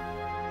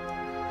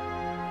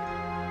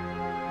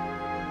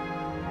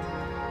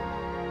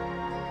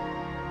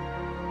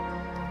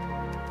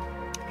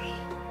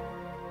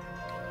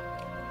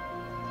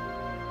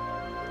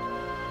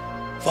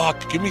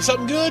 Fuck, give me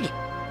something good.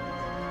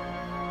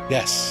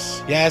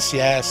 Yes, yes,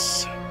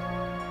 yes.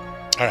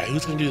 Alright,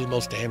 who's going to do the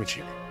most damage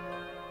here?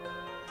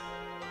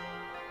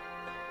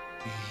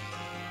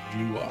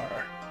 You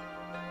are.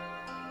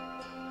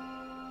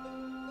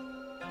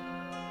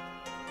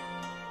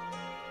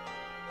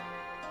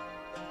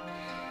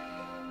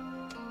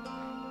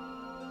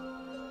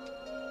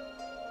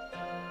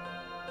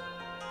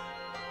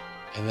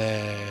 And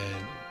then...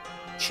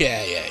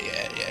 Yeah.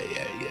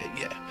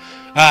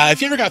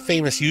 If you ever got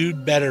famous,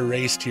 you'd better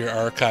race to your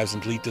archives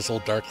and delete this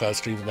old Dark Cloud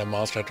stream from that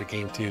Monster Hunter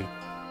game too.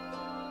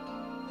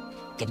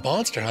 The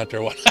Monster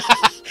Hunter one.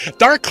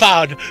 Dark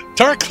Cloud.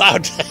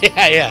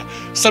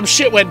 yeah. Some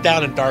shit went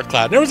down in Dark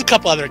Cloud. There was a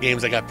couple other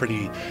games that got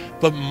pretty...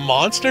 But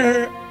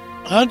Monster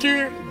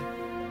Hunter?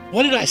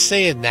 What did I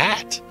say in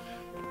that?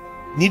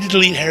 Need to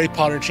delete Harry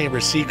Potter Chamber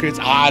of Secrets?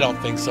 I don't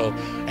think so.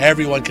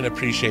 Everyone can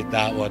appreciate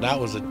that one. That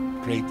was a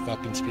great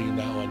fucking stream,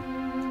 that one.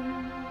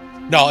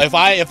 No, if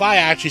I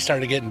actually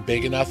started getting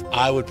big enough,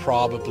 I would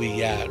probably,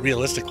 yeah,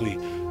 realistically,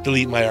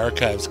 delete my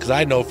archives, because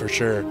I know for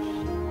sure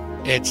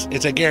it's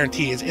a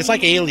guarantee. It's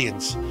like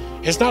aliens.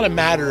 It's not a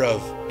matter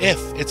of if,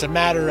 it's a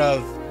matter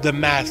of the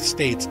math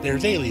states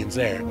there's aliens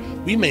there.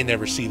 We may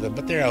never see them,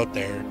 but they're out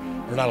there.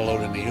 We're not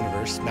alone in the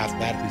universe,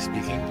 mathematically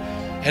speaking.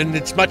 And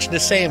it's much the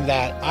same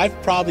that I've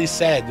probably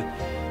said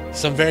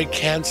some very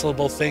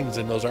cancelable things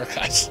in those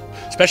archives,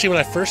 especially when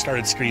I first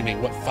started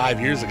streaming, 5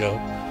 years ago?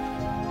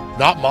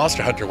 Not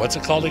Monster Hunter. What's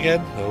it called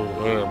again?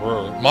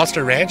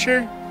 Monster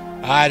Rancher?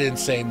 I didn't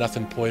say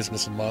nothing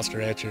poisonous in Monster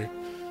Rancher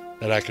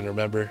that I can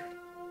remember.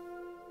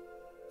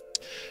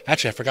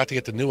 Actually, I forgot to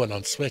get the new one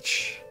on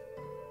Switch.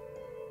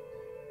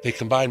 They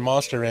combined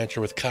Monster Rancher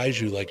with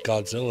Kaiju like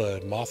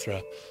Godzilla and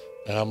Mothra.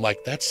 And I'm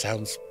like, that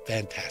sounds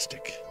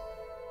fantastic.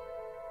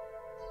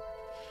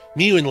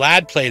 Mew and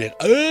Lad played it.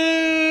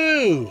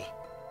 Oh!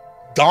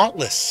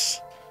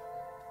 Dauntless.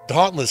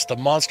 Dauntless, the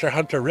Monster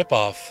Hunter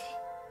ripoff.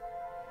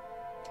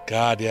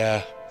 God,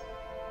 yeah.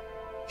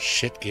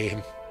 Shit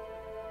game.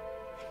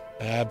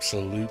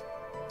 Absolute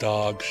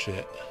dog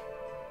shit.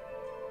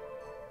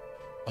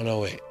 Oh, no,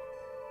 wait.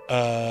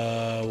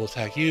 We'll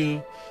attack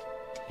you.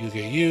 You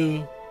get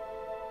you.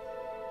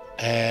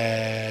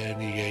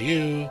 And you get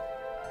you.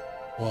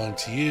 One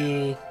to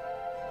you.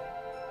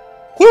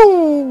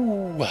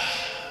 Woo!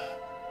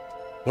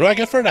 What do I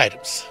get for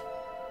items?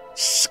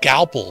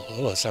 Scalpel.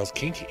 Oh, that sounds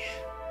kinky.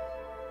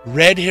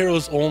 Red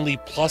heroes only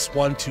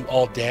 +1 to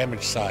all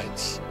damage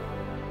sides.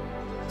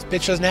 This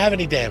bitch doesn't have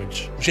any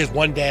damage. She has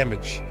 1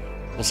 damage.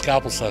 Well,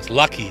 Scalpel sucks.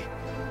 Lucky.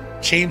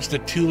 Change the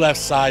 2 left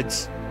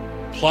sides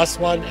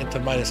 +1 into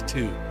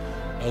 -2.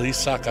 Oh, these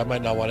suck. I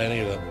might not want any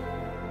of them.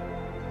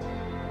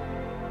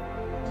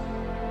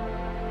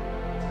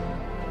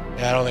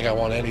 Yeah, I don't think I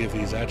want any of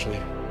these, actually.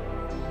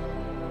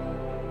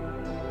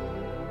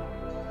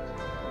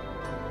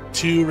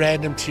 2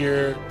 random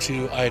tier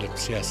 2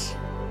 items, yes.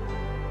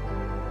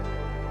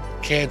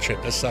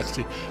 Cantrip, that sucks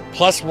too.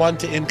 +1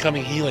 to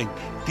incoming healing.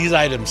 These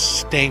items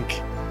stink.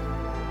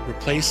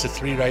 Replace the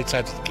 3 right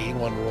sides with gain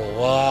 1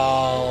 roll.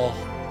 Well,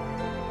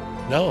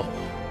 no.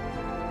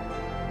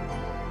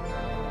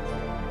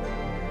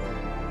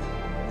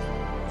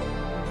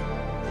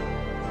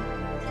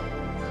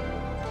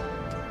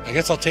 I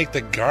guess I'll take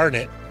the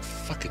Garnet.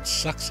 Fucking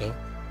sucks though.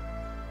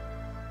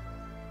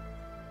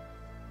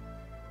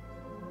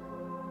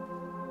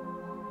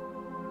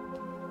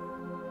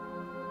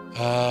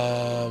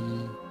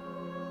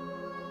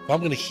 If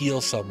I'm gonna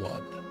heal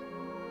someone,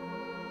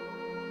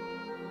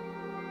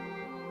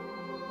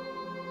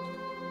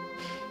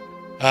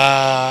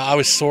 I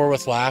was sore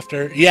with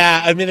laughter.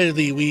 Yeah,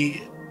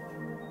 admittedly,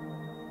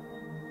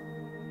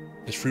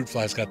 this fruit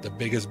fly's got the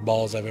biggest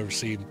balls I've ever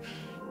seen.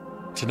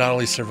 To not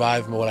only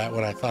survive when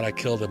I thought I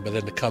killed him, but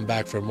then to come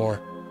back for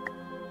more.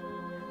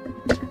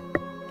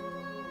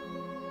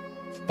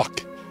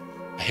 Fuck.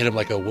 I hit him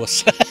like a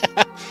wuss.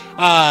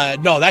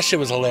 No, that shit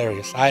was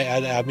hilarious.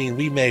 I mean,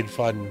 we made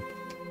fun.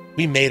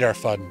 We made our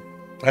fun.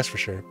 That's for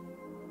sure.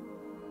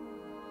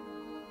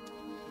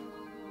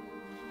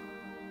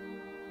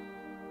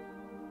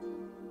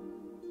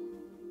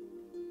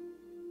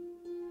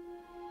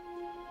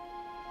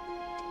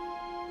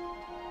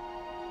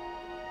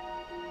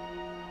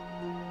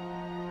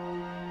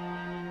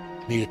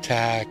 Need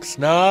attacks.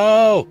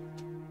 No!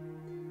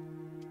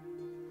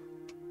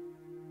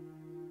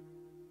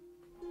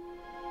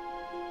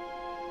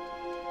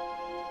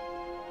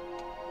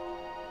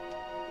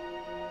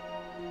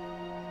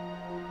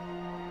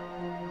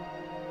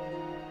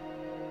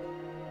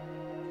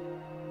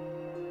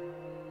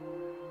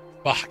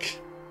 Fuck.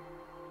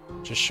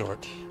 Just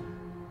short.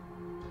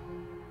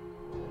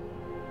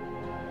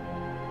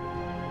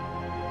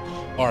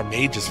 Our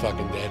mage is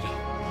fucking dead.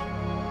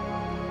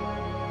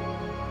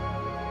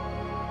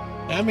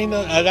 I mean,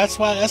 that's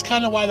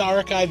kind of why the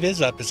archive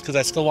is up, is because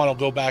I still want to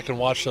go back and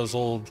watch those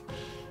old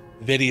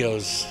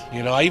videos.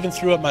 You know, I even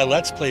threw up my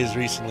Let's Plays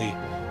recently.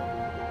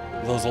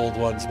 Those old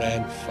ones,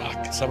 man.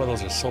 Fuck. Some of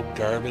those are so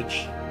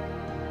garbage.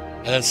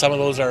 And then some of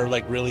those are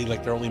like really,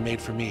 like they're only made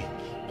for me.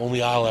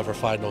 Only I'll ever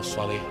find those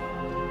funny.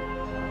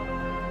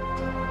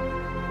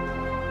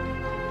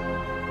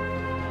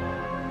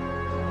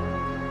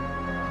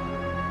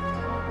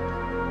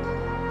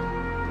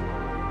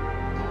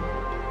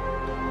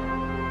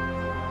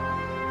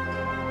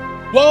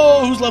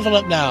 Whoa, who's leveling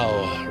up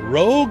now?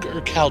 Rogue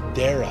or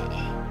Caldera?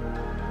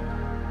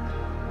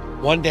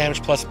 1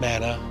 damage plus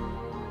mana.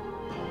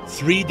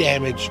 3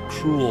 damage,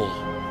 Cruel.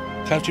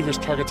 Country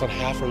versus targets on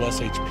half or less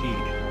HP.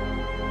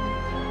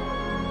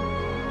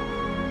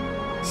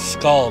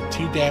 Scald,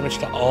 2 damage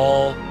to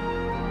all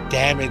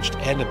damaged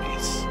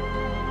enemies.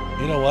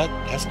 You know what?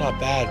 That's not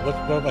bad. What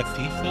about my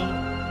thief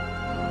though?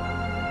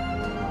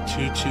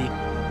 2.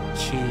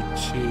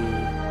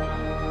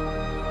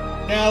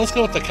 Yeah, let's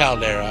go with the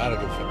Caldera. I don't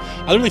give a fuck.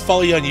 I literally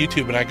follow you on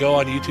YouTube, and I go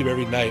on YouTube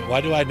every night.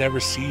 Why do I never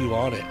see you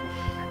on it?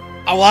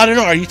 Oh, I don't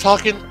know. Are you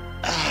talking...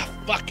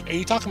 fuck. Are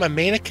you talking my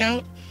main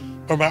account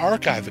or my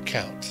archive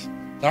account?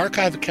 The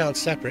archive account's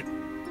separate.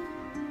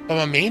 But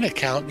my main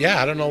account, yeah,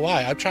 I don't know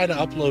why. I'm trying to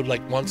upload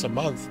like once a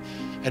month,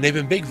 and they've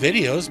been big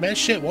videos. Man,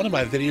 shit, one of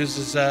my videos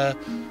is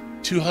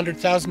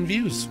 200,000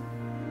 views.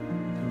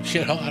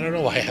 You know, I don't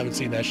know why I haven't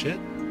seen that shit.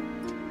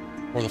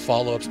 Or the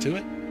follow-ups to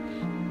it.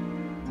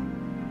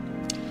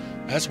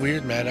 That's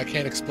weird, man. I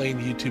can't explain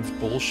YouTube's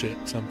bullshit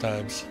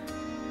sometimes.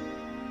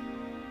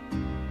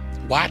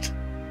 What?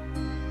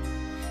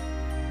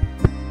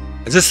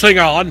 Is this thing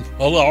on?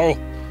 Hello?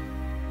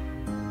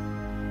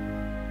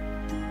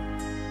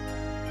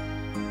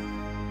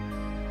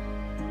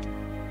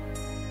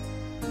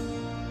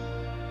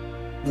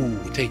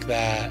 Ooh, take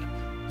that.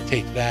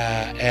 Take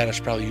that. And I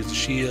should probably use the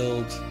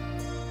shield.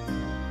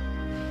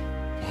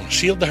 Oh,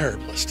 shield the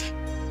herbalist.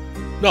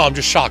 No, I'm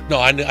just shocked. No,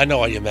 I know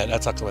what you meant.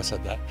 That's not how I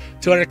said that.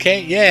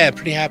 200k? Yeah, I'm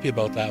pretty happy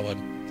about that one.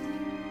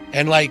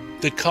 And like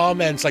the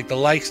comments, like the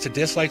likes to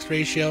dislikes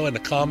ratio and the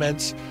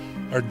comments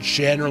are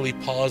generally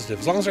positive.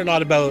 As long as they're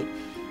not about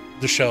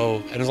the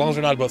show and as long as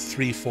they're not about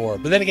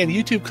 3-4. But then again,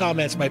 YouTube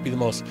comments might be the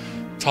most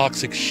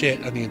toxic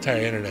shit on the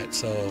entire internet.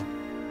 So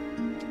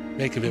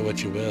make of it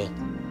what you will.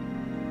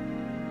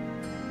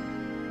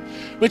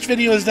 Which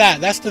video is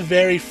that? That's the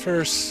very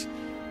first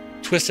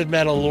Twisted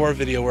Metal lore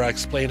video where I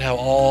explain how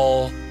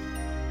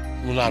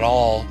well, not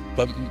all,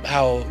 but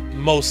how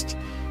most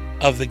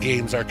of the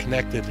games are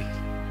connected.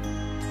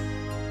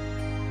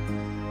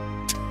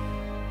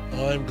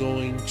 I'm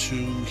going to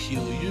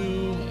heal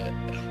you.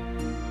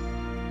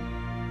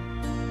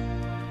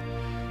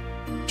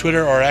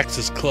 Twitter or X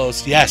is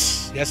close.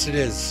 Yes, yes it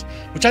is.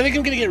 Which I think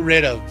I'm going to get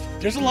rid of.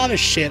 There's a lot of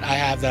shit I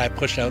have that I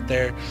push out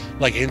there,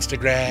 like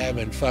Instagram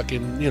and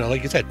fucking, you know,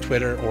 like you said,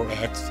 Twitter or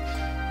X.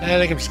 And I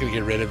think I'm just going to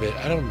get rid of it.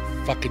 I don't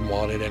fucking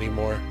want it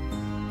anymore.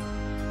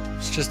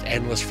 It's just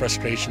endless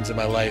frustrations in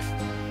my life.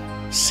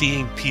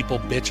 Seeing people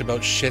bitch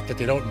about shit that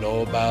they don't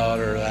know about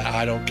or that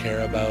I don't care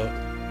about.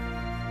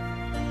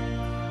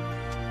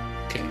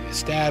 Okay,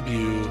 stab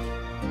you.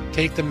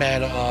 Take the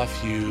mana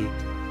off you.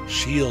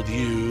 Shield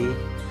you.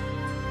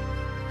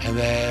 And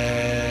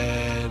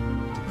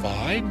then...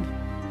 Vine?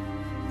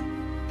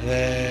 And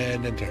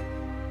then enter.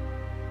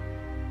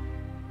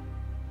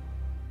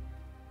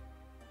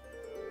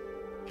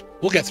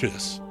 We'll get through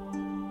this.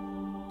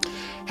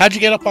 How'd you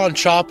get up on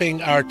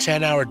chopping our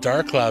 10-hour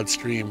Dark Cloud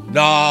stream?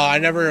 No, I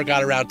never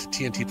got around to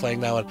TNT playing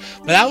that one.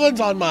 But that one's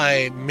on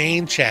my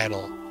main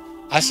channel.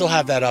 I still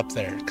have that up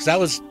there because that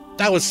was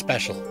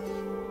special.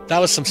 That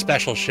was some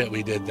special shit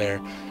we did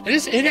there.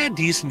 It had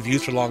decent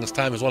views for the longest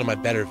time. It was one of my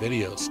better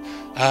videos.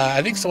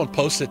 I think someone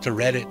posted it to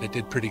Reddit and it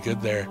did pretty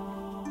good there.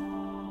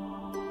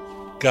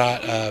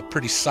 Got a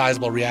pretty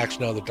sizable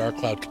reaction out of the Dark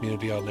Cloud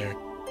community on there.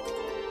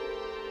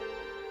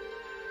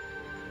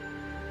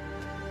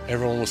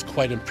 Everyone was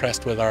quite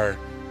impressed with our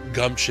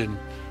gumption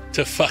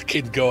to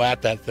fucking go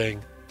at that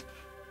thing.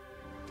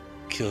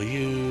 Kill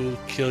you,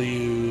 kill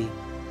you.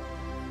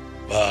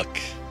 Fuck.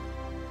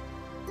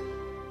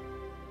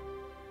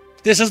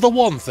 This is the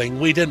one thing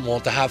we didn't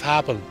want to have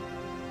happen.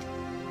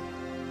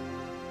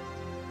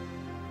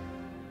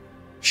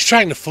 She's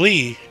trying to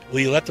flee.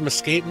 Will you let them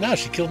escape? No,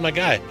 she killed my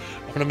guy.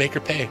 I'm gonna make her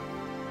pay.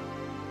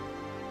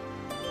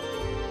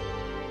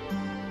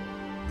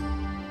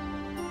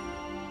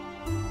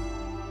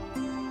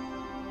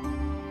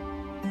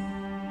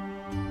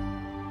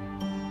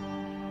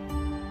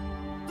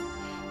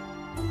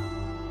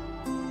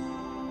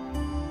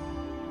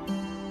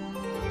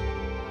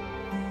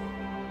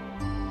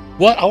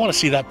 What? I want to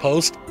see that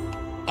post.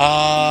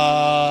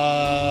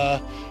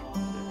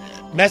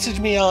 Message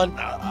me on.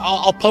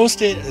 I'll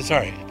post it.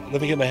 Sorry,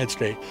 let me get my head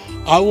straight.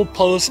 I will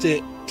post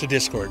it to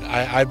Discord.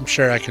 I'm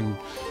sure I can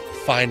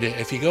find it.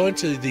 If you go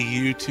into the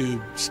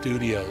YouTube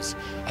studios,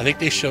 I think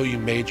they show you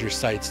major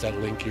sites that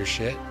link your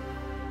shit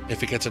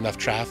if it gets enough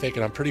traffic,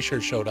 and I'm pretty sure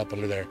it showed up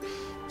under there.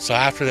 So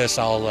after this,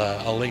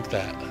 I'll link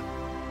that.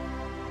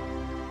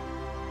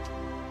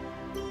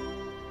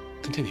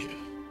 Continue.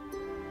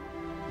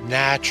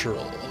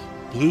 Natural.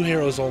 Blue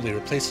heroes only.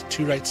 Replace the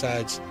 2 right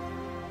sides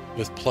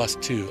with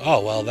 +2.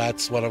 Oh, well,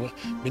 that's what I'm...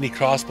 Mini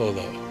crossbow,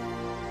 though.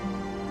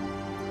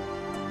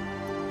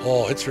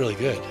 Oh, it's really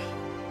good.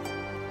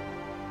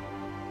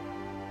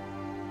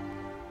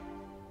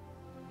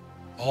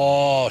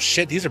 Oh,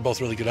 shit. These are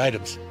both really good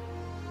items.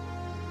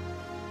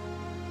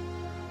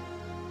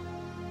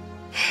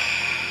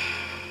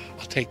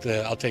 I'll take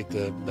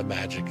the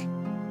magic.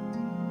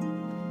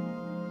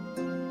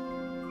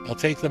 I'll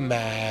take the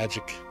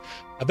magic.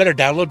 I better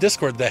download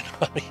Discord then.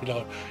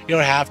 you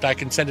don't have to. I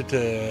can send it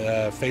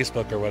to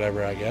Facebook or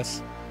whatever, I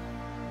guess.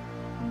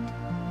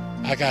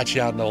 I got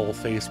you on the old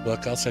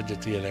Facebook. I'll send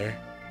it to you there.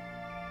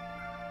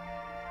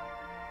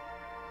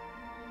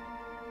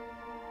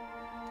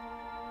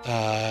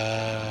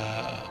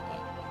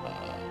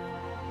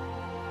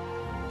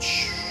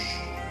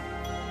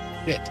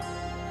 Shit.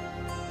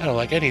 I don't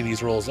like any of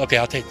these rolls. Okay,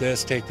 I'll take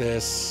this, take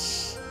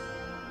this.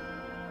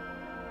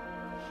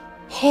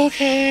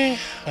 Okay.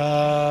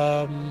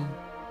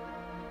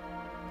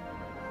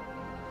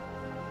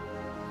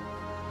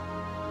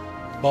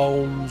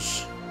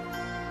 Bones.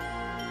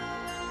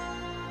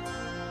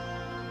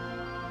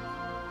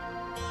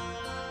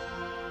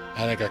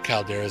 I think our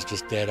Caldera is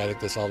just dead. I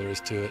think that's all there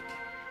is to it.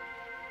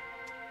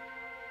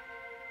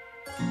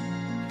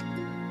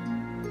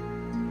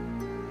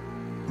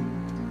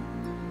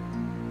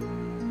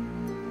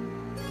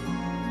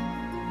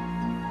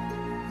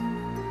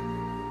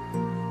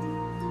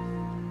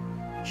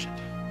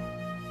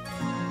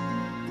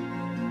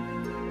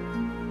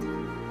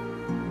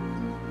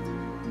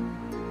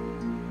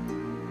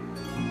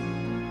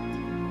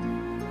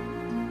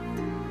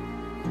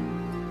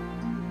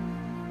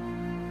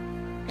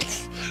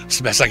 It's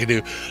the best I can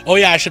do. Oh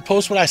yeah, I should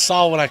post what I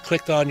saw when I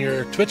clicked on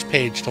your Twitch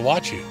page to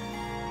watch you.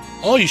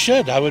 Oh, you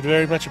should. I would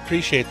very much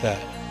appreciate that.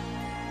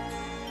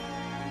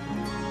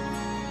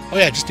 Oh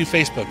yeah, just do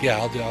Facebook. Yeah,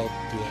 I'll do that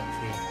for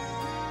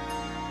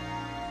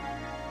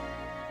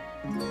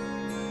you.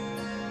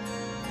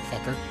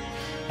 Fucker.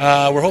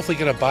 We're hopefully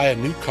gonna buy a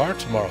new car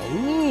tomorrow.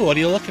 Ooh, what are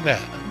you looking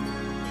at?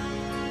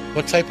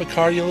 What type of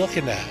car are you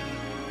looking at?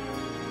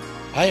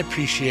 I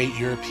appreciate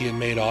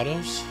European-made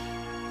autos.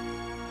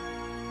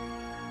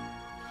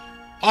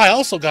 I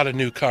also got a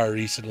new car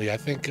recently, I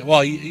think.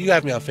 Well, you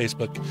have me on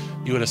Facebook.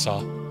 You would have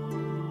saw.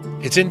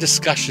 It's in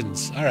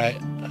discussions. All right.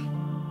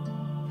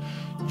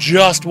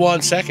 Just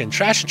 1 second.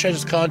 Trash and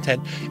Treasure's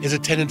content is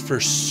intended for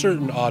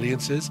certain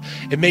audiences.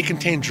 It may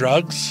contain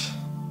drugs.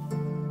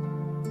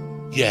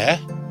 Yeah.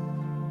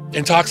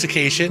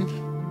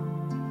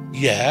 Intoxication.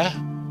 Yeah.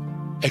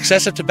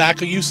 Excessive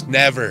tobacco use.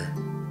 Never.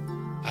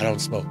 I don't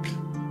smoke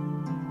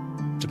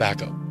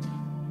tobacco.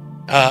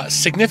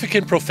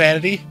 Significant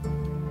profanity.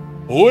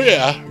 Oh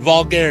yeah,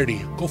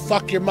 vulgarity. Go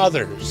fuck your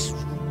mothers.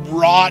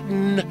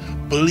 Rotten,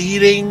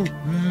 bleeding,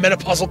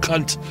 menopausal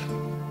cunt.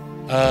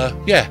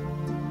 Yeah.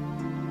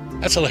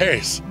 That's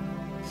hilarious.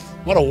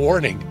 What a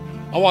warning.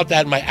 I want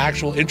that in my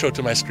actual intro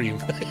to my stream.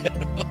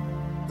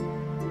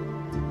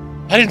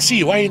 I didn't see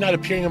you. Why are you not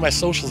appearing on my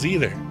socials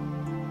either?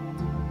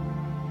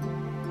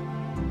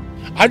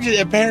 I'm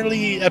just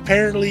apparently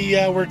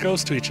we're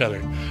close to each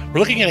other. We're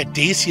looking at a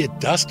Dacia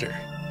Duster.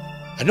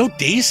 I know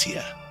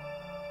Dacia.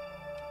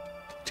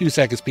 2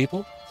 seconds,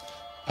 people.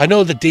 I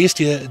know the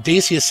Dacia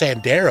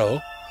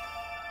Sandero.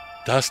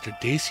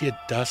 Dacia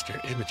Duster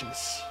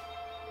images.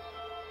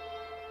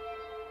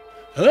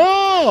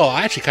 Oh,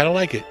 I actually kind of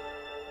like it.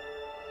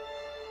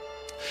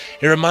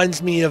 It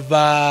reminds me of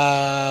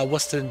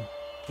what's the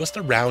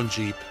round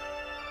Jeep?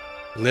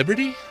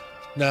 Liberty?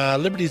 Nah,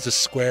 Liberty's a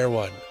square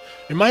one.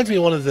 It reminds me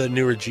of one of the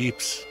newer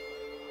Jeeps.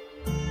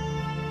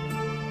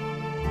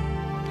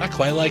 I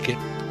quite like it.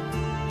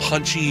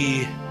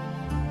 Punchy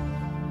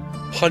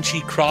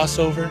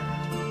crossover.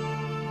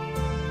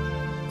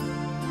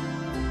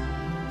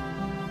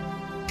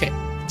 Okay,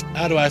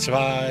 how do I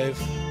survive?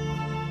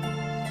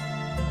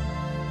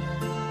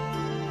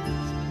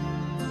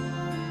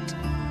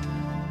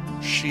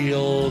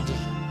 Shield.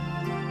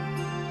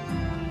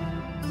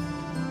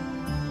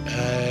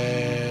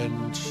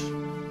 And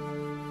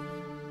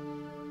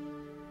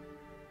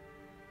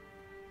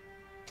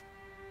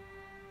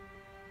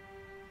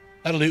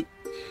that'll do.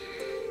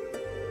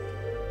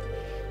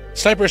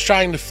 Sniper is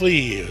trying to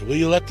flee. Will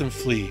you let them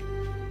flee?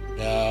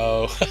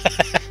 No.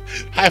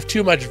 I have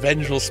too much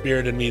vengeful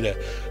spirit in me to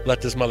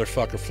let this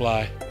motherfucker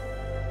fly.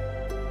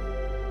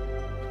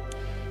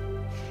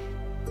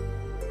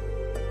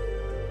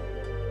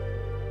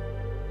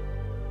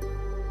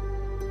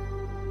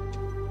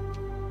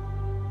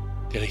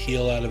 Get a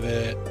heal out of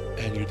it,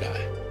 and you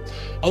die.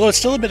 Although it's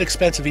still a bit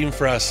expensive even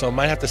for us, so I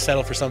might have to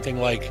settle for something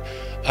like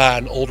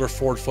an older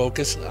Ford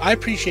Focus. I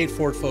appreciate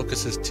Ford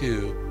Focuses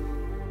too,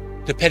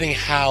 depending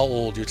how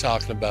old you're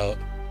talking about.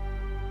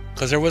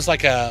 Because there was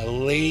like a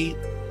late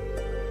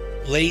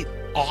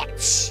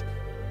aughts,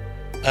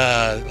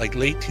 like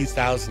late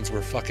 2000s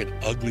were fucking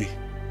ugly.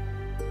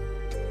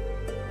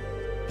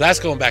 That's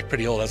going back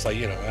pretty old. That's like,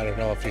 you know, I don't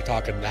know if you're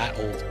talking that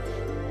old.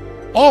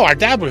 Oh, our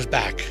Dabbler's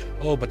back.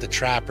 Oh, but the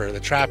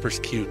Trapper's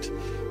cute.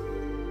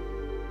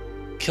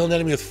 Kill an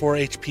enemy with 4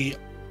 HP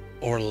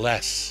or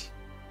less,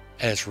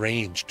 and it's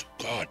ranged.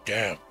 God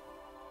damn.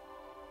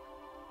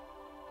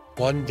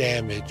 1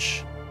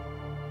 damage.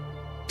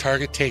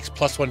 Target takes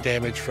 +1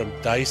 damage from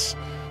dice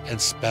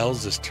and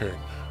spells this turn.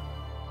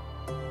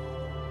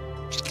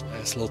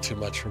 That's a little too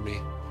much for me.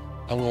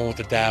 I'm going with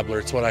the Dabbler.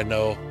 It's what I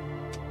know.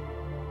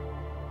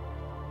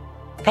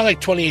 Probably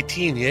like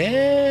 2018.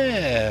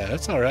 Yeah,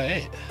 that's all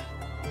right.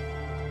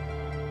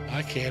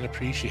 I can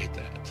appreciate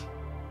that.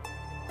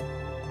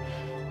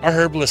 Our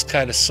Herbalist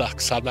kind of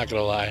sucks, I'm not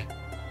going to lie.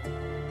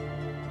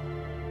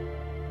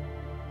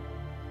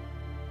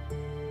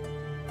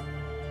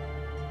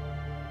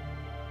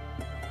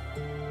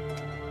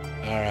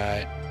 All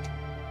right.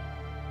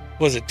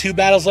 Was it 2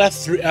 battles left?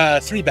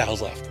 3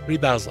 battles left. 3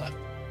 battles left.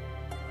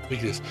 We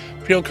can do this.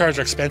 Pre-owned cars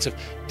are expensive.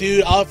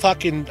 Dude, I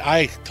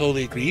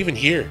totally agree. Even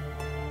here,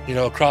 you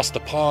know, across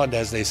the pond,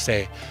 as they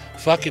say,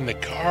 fucking the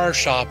car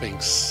shopping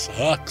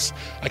sucks.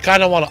 I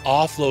kind of want to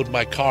offload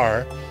my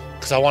car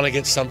because I want to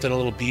get something a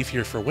little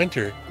beefier for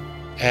winter.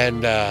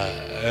 And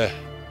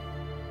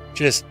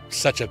just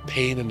such a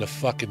pain in the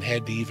fucking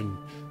head to even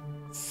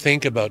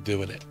think about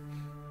doing it.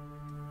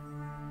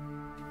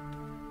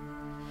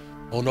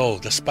 Oh no,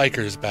 the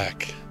Spiker is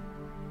back.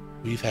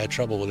 We've had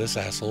trouble with this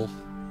asshole.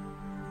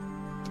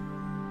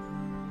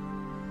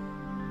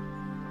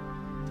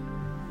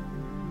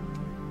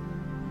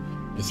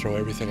 I throw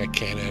everything I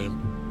can at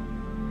him.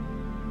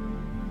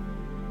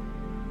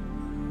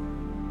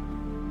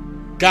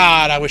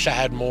 God, I wish I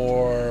had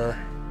more.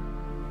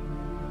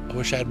 I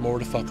wish I had more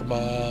to fuck him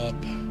up.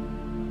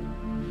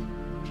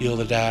 Heal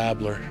the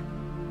Dabbler.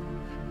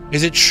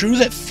 Is it true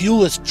that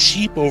fuel is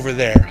cheap over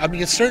there? I mean,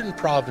 in certain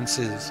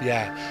provinces,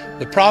 yeah.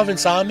 The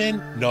province I'm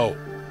in, no.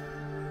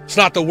 It's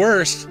not the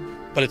worst,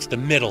 but it's the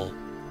middle.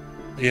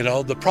 You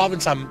know, the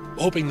province I'm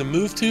hoping to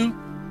move to,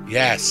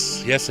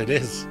 yes. Yes, it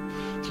is.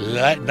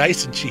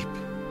 Nice and cheap.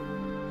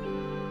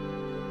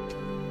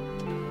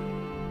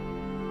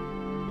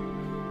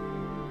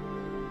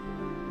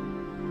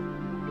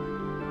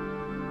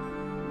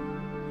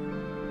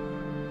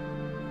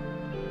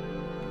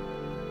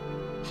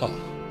 Huh.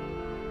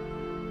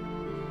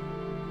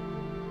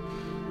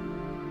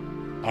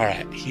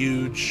 Alright,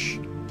 huge.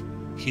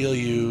 Heal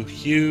you,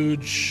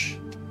 huge.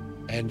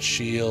 And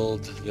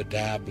shield the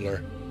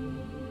Dabbler.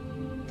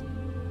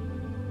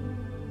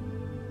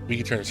 We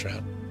can turn this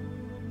around.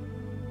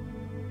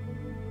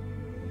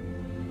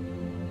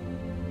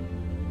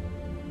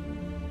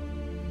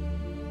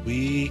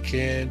 We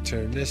can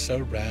turn this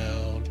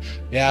around.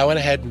 Yeah, I went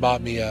ahead and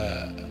bought me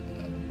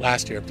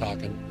last year I'm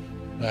talking.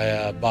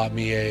 I bought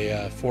me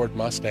a Ford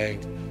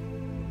Mustang.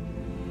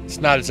 It's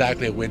not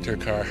exactly a winter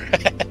car.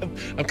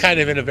 I'm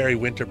kind of in a very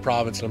winter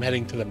province and I'm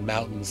heading to the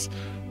mountains.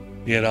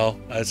 You know,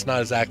 it's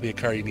not exactly a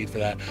car you need for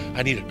that.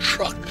 I need a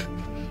truck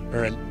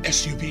or an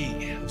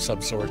SUV of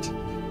some sort.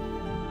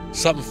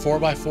 Something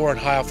 4x4 and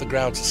high off the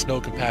ground so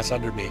snow can pass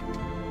under me.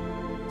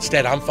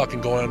 Instead, I'm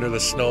fucking going under the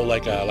snow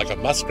like a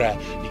muskrat.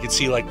 You can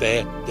see like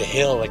the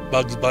hill like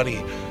Bugs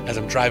Bunny as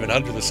I'm driving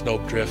under the snow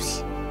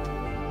drifts.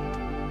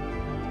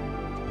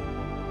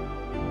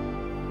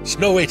 There's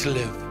no way to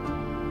live.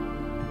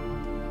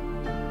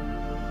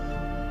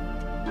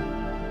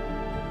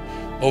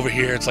 Over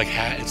here, it's like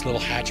it's little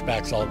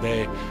hatchbacks all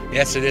day.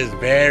 Yes, it is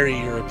very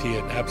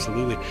European,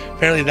 absolutely.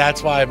 Apparently,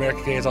 that's why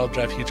American Canadians all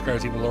drive huge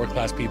cars, even lower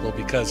class people,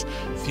 because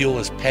fuel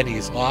is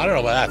pennies. Well, I don't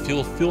know about that.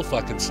 Fuel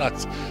fucking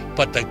sucks.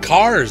 But the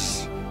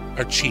cars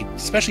are cheap,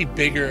 especially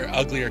bigger,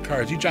 uglier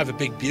cars. You drive a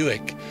big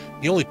Buick,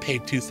 you only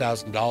paid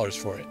 $2,000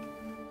 for it,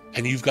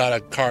 and you've got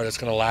a car that's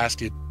going to last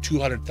you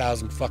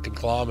 200,000 fucking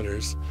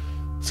kilometers.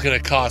 It's going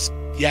to cost,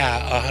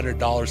 yeah,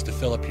 $100 to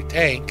fill up your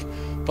tank,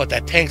 but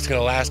that tank's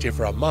going to last you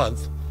for a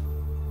month.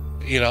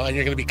 You know, and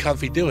you're going to be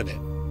comfy doing it.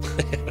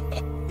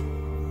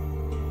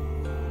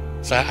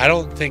 So I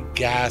don't think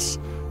gas,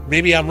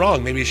 maybe I'm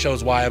wrong, maybe it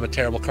shows why I'm a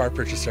terrible car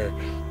purchaser,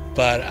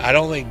 but I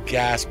don't think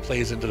gas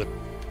plays into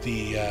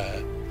the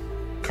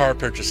car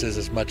purchases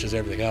as much as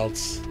everything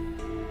else.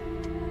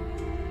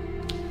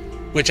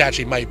 Which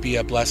actually might be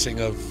a blessing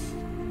of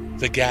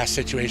the gas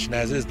situation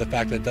as is, the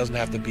fact that it doesn't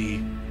have to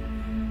be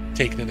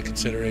taken into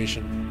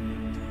consideration.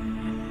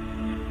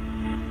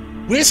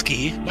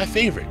 Whiskey, my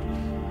favorite.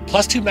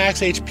 +2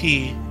 max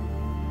HP,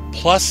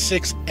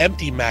 +6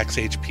 empty max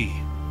HP.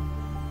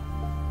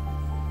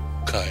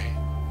 Okay.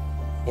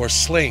 Or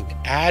Sling,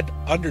 add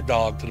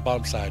Underdog to the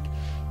bottom side.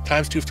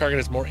 ×2 if target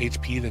has more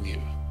HP than you.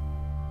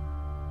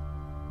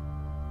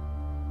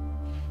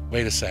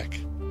 Wait a sec.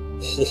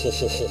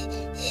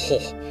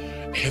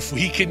 If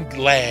we can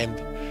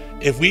land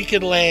If we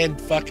can land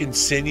fucking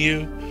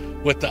Sinew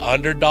with the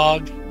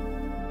underdog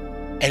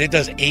and it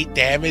does 8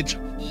 damage,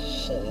 oh.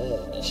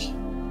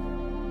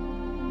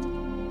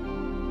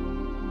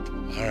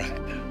 Alright.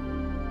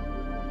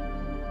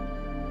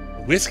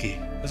 Whiskey.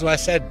 That's what I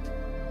said.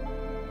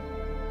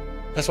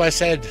 That's why I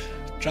said,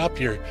 drop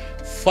your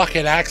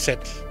fucking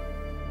accent.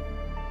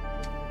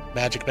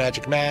 Magic,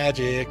 magic,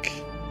 magic.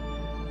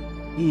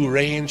 Ooh,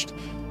 ranged.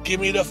 Give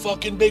me the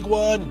fucking big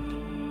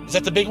one. Is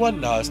that the big one?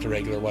 No, it's the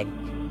regular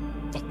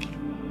one. Fuck you.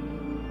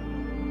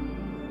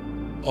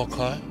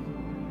 Okay.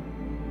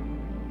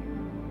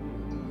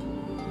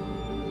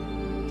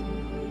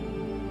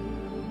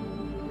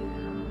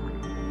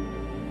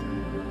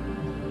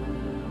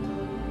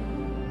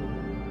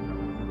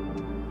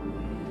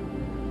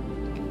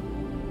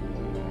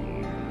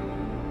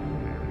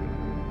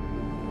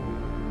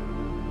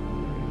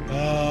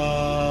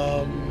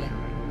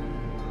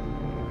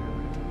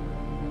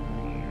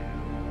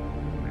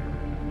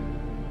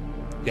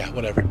 Yeah,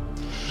 whatever.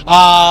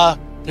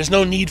 There's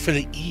no need for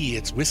the E,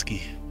 it's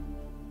whiskey.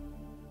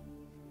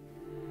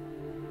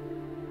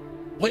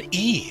 What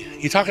E?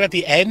 You talking at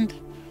the end?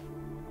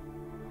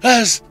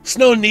 There's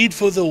no need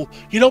for the...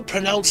 You don't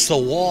pronounce the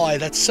Y.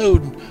 That's so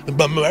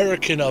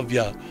American of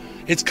you.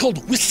 It's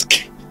called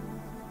whisk.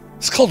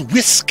 It's called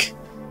whisk.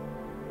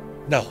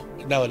 No,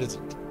 it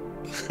isn't.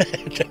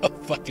 No,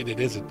 fucking it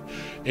isn't.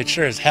 It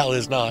sure as hell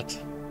is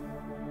not.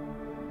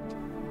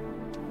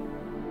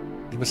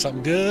 Give me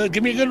something good.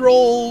 Give me a good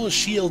roll.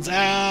 Shields.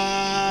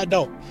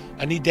 No.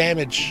 I need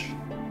damage.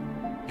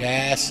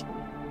 Yes.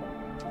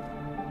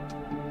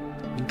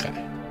 Okay.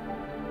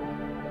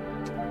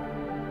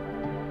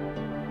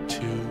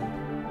 2.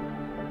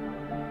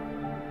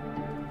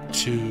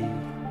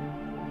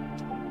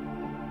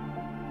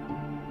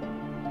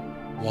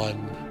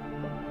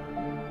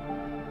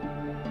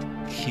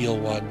 1. Heal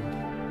 1.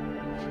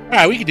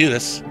 Alright, we can do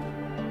this.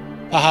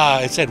 Haha,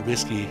 it said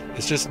whiskey.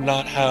 It's just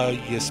not how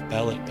you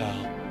spell it,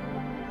 pal.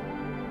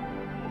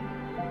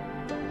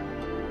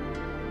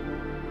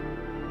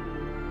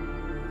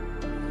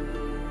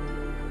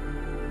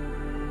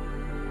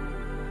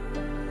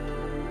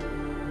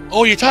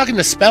 Oh, you're talking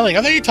to spelling.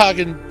 I thought you were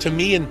talking to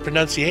me in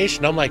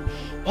pronunciation. I'm like,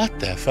 what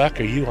the fuck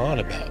are you on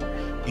about?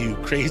 You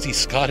crazy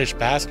Scottish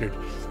bastard.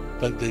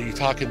 But you're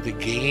talking the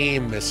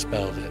game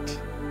misspelled it.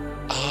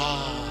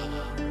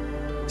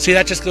 See,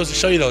 that just goes to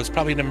show you, though, it's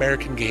probably an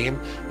American game.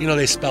 You know,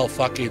 they spell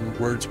fucking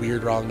words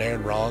weird wrong there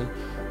and wrong.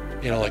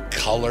 You know, like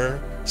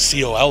color.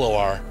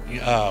 C-O-L-O-R.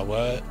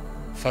 What?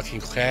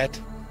 Fucking cat.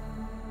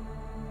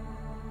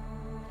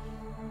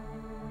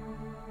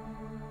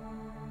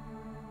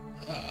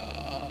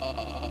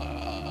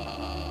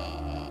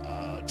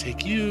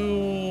 Take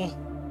you.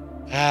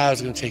 I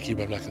was going to take you,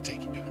 but I'm not going to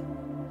take you.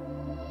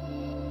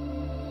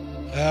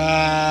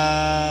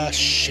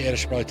 Shit, I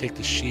should probably take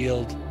the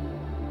shield.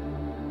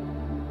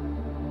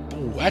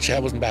 Ooh, actually,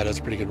 that wasn't bad. That was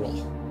a pretty good roll.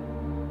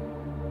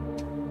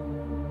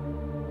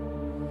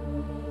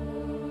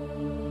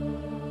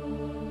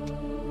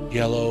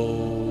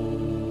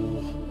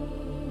 Yellow.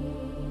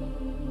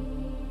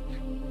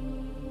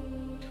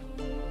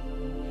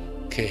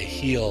 Okay,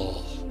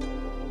 heal.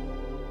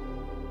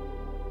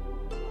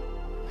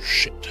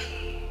 Shit.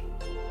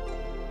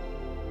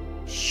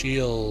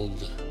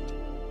 Shield.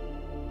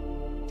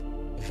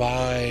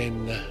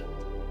 Vine.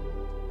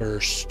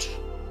 Burst.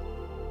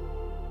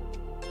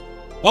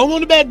 Well, I'm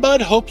going to bed,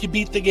 bud. Hope you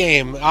beat the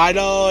game. I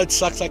know it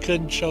sucks I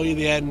couldn't show you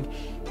the end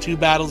 2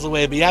 battles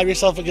away, but you have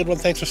yourself a good one.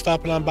 Thanks for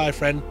stopping on by,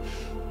 friend.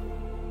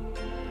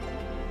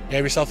 You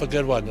have yourself a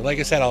good one. And like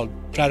I said, I'll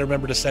try to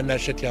remember to send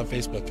that shit to you on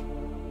Facebook.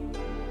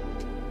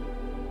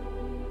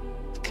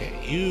 Okay,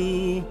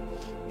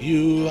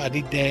 you, I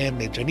need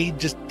damage. I need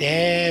just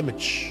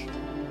damage.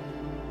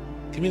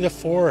 Give me the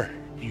 4,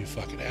 you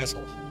fucking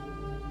asshole.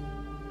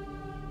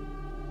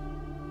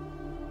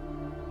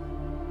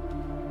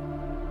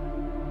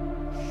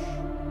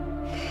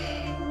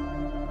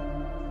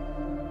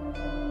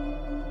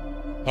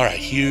 Alright,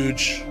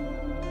 huge.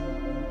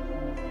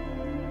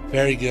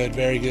 Very good,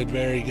 very good,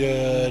 very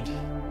good.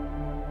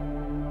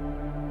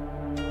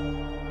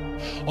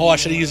 Oh, I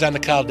should have used that on the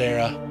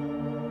Caldera.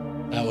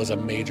 That was a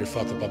major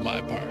fuck up on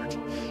my part.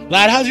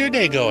 Lad, how's your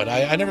day going?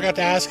 I never got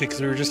to ask it because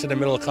we were just in the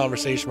middle of a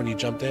conversation when you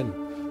jumped in.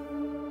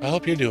 I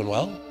hope you're doing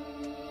well.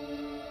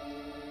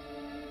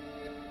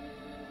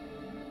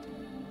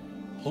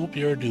 Hope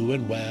you're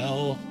doing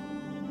well.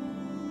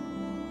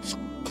 It's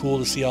cool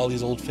to see all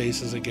these old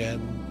faces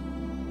again.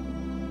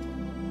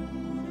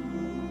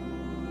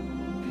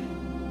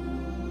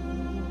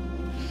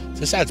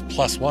 This adds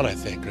 +1, I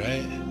think,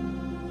 right?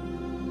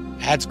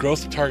 Adds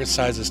growth to target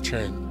size this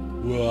turn.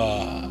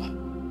 Whoa.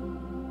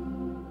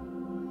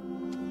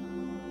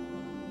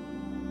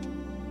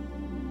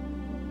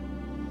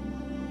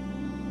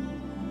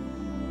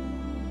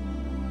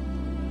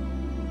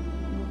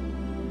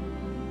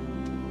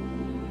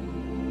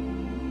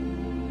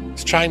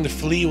 It's trying to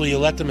flee. Will you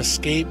let them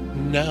escape?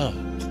 No.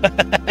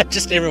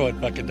 Just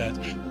everyone fucking does.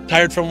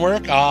 Tired from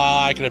work?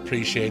 Ah, I can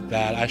appreciate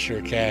that. I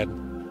sure can.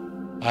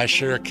 I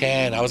sure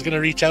can. I was going to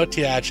reach out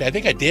to you, actually. I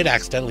think I did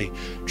accidentally.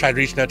 Tried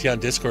reaching out to you on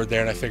Discord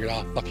there, and I figured,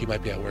 oh, fuck, you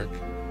might be at work.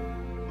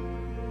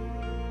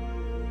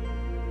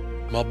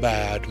 My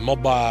bad. My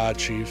bad,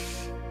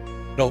 Chief.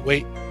 No,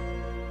 wait.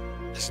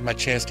 This is my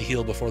chance to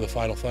heal before the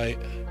final fight.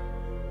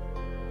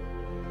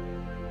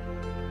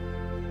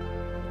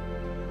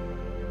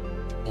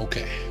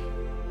 Okay.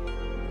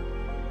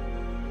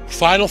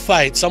 Final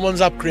fight.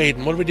 Someone's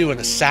upgrading. What are we doing?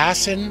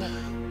 Assassin.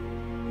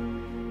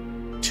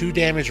 2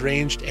 damage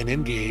ranged and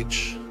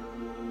engage.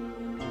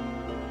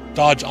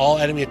 Dodge all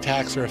enemy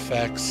attacks or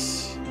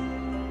effects.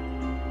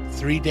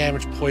 3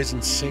 damage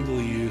poison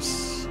single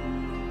use.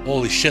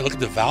 Holy shit, look at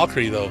the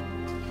Valkyrie though.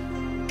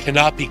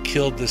 Cannot be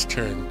killed this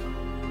turn.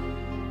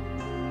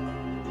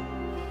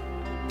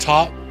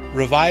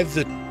 Revive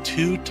the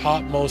 2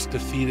 topmost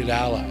defeated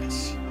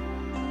allies.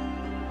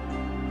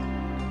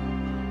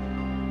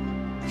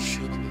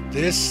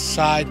 This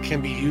side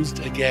can be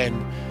used again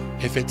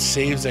if it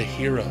saves a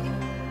hero.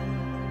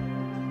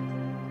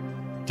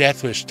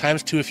 Death Wish,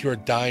 ×2 if you are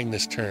dying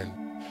this turn.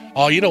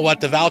 Oh, you know what?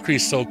 The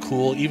Valkyrie's so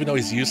cool. Even though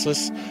he's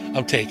useless,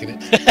 I'm taking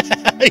it.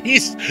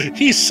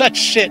 he's such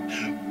shit,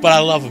 but I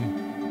love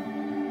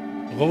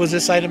him. What was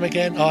this item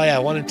again? Oh yeah,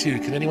 1 and 2.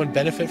 Can anyone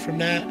benefit from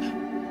that?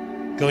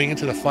 Going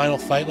into the final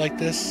fight like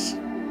this?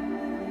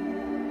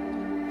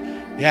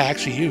 Yeah,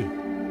 actually you.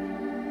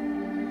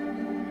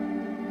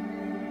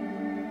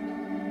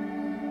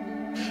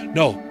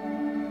 No,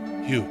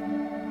 you.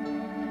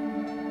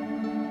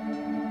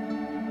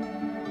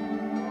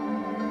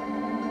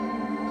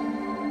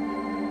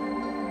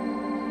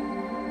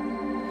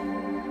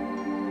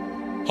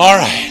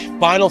 Alright,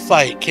 final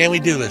fight. Can we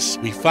do this?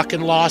 We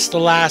fucking lost the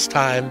last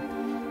time.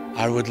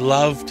 I would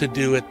love to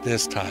do it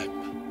this time.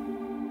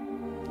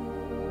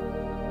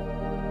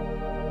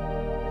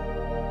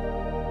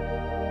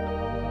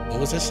 What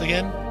was this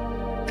again?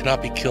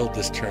 Cannot be killed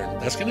this turn.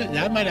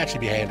 That might actually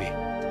be handy.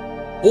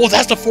 Oh,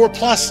 that's the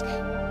 4+.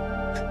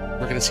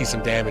 We're gonna see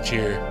some damage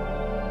here.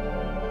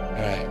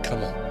 Alright,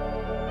 come on.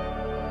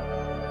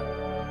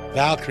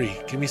 Valkyrie,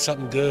 give me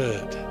something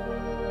good.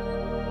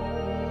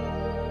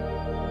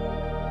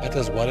 That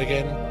does what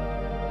again?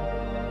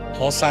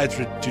 All sides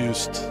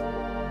reduced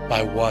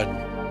by 1.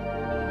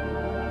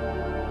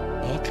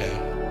 Okay.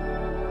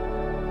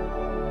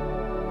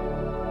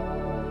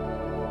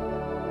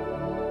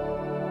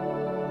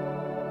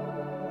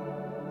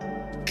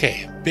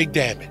 Okay, big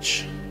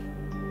damage.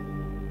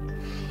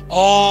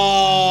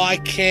 Oh, I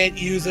can't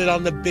use it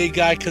on the big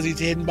guy because he's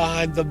hidden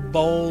behind the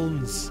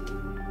bones.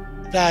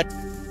 That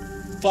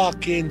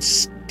fucking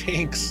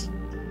stinks.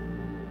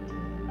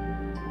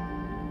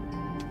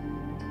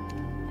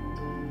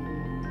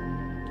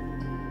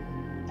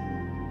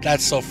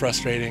 That's so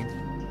frustrating.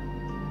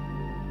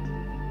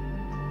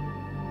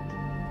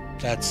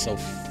 That's so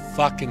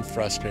fucking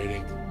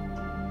frustrating.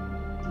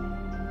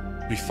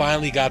 We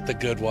finally got the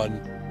good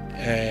one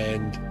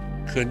and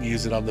couldn't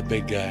use it on the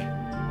big guy.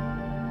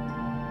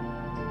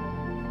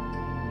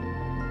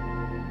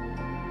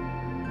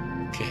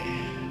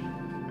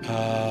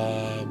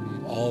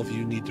 All of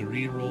you need to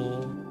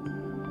reroll.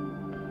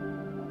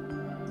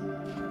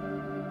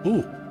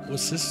 Ooh,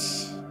 what's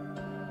this?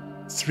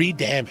 3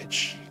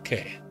 damage.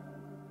 Okay,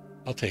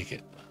 I'll take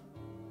it.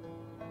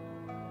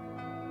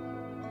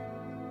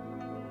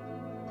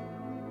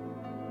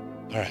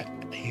 All right,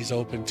 he's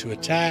open to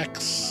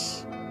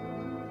attacks.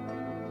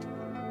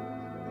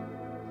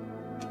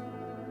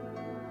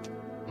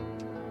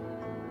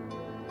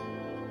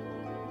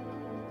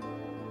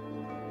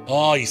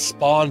 Oh, he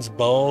spawns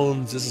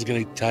bones. This is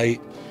going to be tight.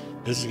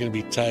 This is going to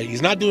be tight.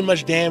 He's not doing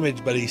much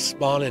damage, but he's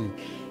spawning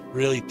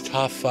really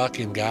tough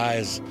fucking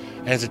guys.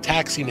 And his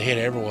attacks seem to hit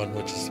everyone,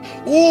 which is...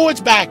 Oh,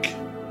 it's back!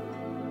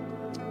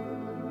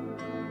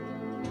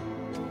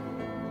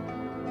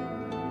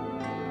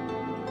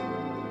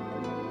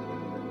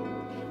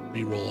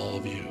 Reroll all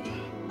of you.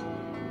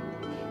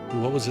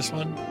 Ooh, what was this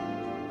one?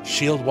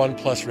 Shield 1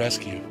 plus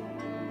rescue.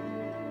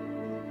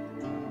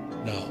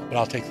 No, but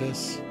I'll take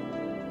this.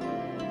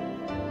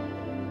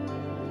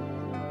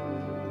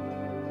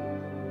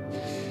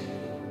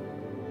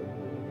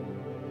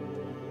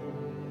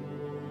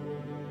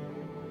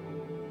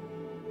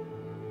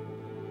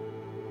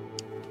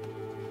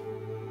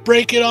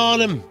 Break it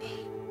on him.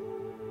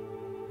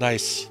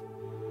 Nice.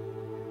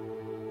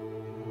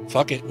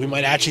 Fuck it. We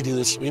might actually do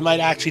this. We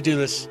might actually do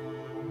this.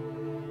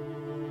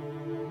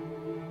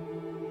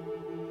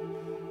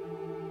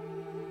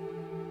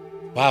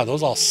 Wow,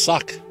 those all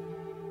suck.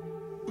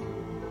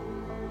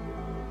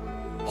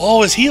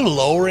 Oh, is he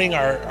lowering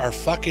our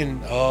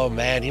fucking... Oh,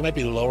 man. He might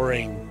be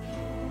lowering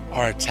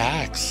our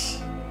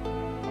attacks.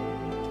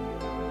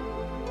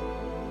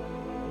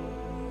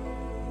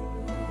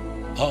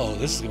 Uh-oh,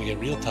 this is going to get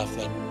real tough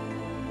then.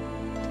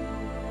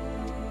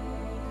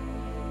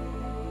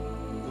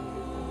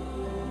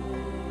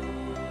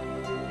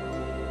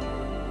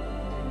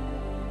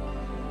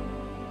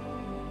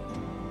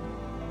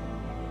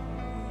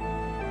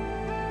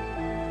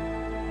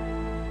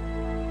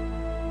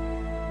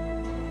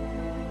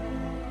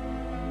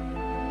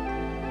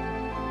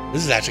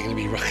 This is actually going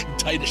to be fucking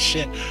tight as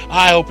shit.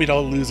 I hope we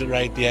don't lose it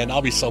right at the end.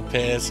 I'll be so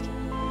pissed.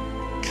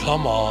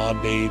 Come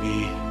on,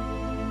 baby.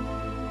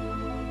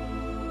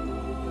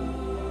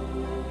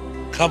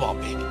 Come on,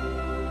 baby.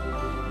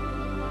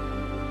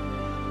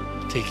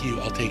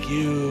 I'll take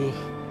you.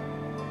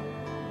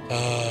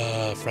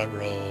 Front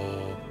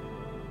row.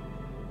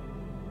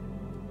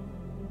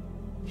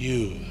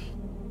 You.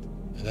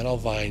 And then I'll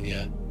vine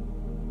you.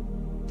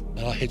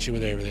 Then I'll hit you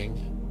with everything.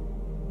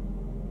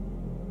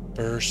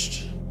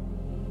 Burst.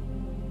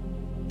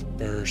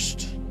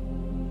 Burst.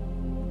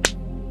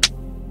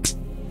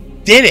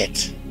 Did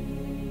it!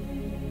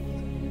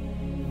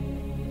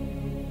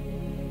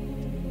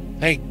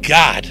 Thank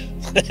God.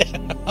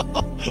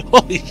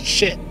 Holy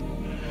shit.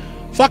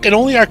 Fucking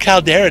only our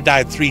Caldera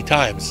died 3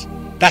 times.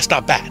 That's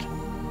not bad.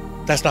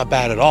 That's not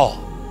bad at all.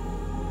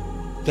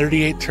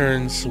 38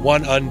 turns,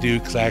 1 undo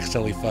because I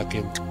accidentally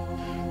fucking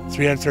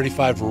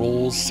 335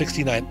 rolls,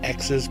 69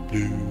 X's,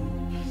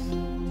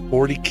 blue,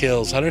 40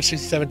 kills,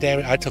 167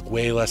 damage. I took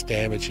way less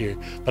damage here,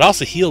 but I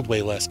also healed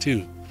way less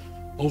too.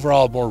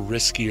 Overall, more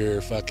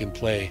riskier fucking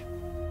play.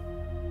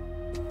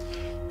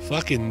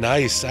 Fucking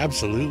nice,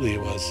 absolutely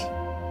it was.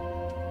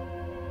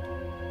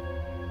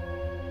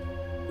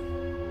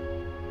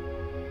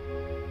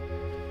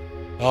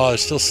 Oh,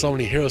 there's still so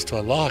many heroes to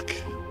unlock.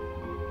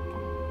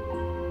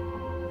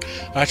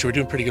 Actually, we're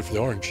doing pretty good for the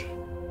orange.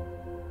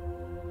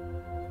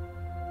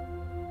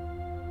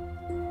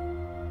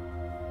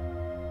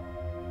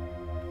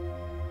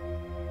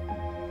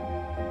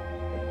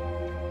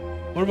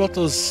 What about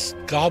those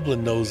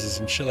goblin noses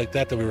and shit like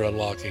that that we were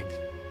unlocking?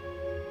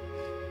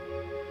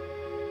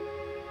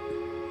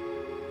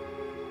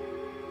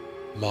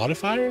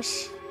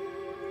 Modifiers?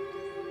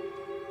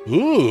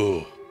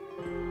 Ooh.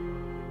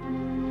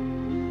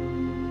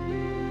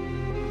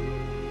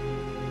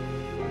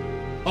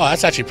 Oh,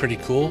 that's actually pretty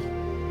cool.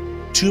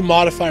 2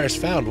 modifiers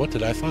found. What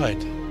did I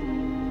find?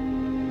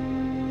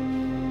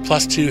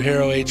 +2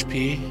 hero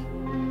HP.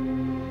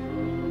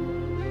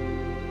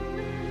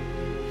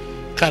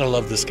 Kind of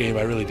love this game.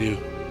 I really do.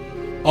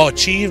 Oh,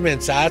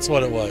 achievements. That's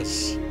what it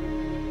was.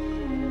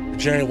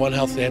 Regenerate 1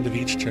 health at the end of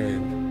each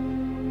turn.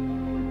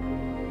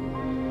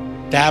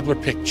 Dabbler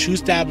pick.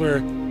 Choose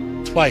Dabbler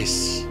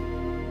twice.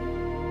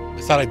 I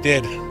thought I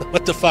did.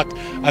 What the fuck?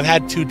 I've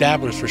had 2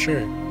 Dabblers for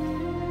sure.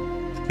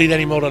 Complete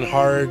any mode on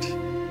hard.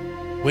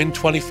 Win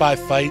 25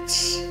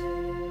 fights.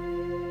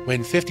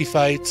 Win 50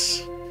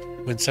 fights.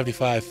 Win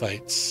 75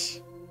 fights.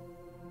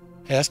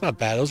 Hey, that's not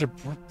bad. Those are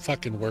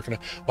fucking working.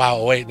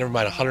 Wow, wait, never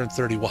mind.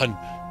 131.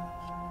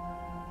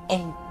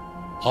 Oh,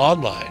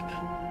 online.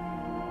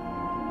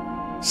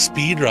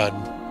 Speedrun.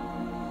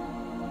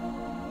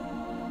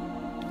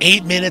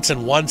 8 minutes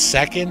and 1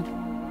 second?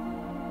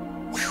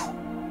 Whew.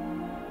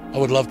 I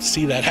would love to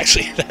see that,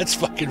 actually. That's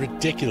fucking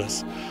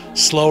ridiculous.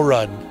 Slow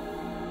run.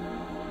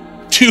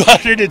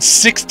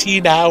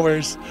 216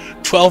 hours,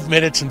 12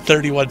 minutes and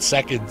 31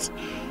 seconds.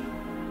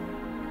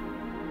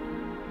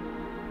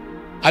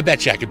 I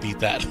bet you I could beat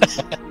that.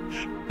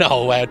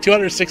 No, wow,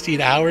 216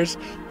 hours?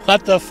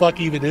 What the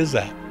fuck even is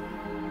that?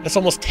 That's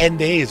almost 10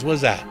 days. What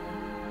is that?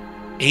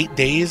 8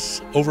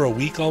 days? Over a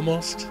week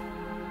almost?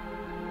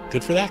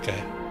 Good for that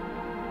guy.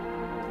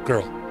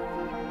 Girl.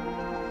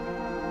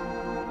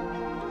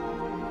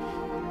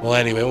 Well,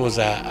 anyway, what was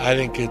that? I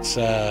think it's,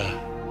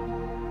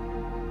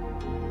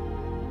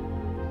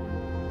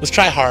 let's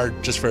try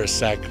hard just for a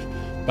sec.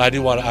 But I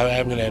do want to,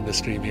 I'm going to end the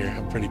stream here.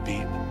 I'm pretty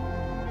beat.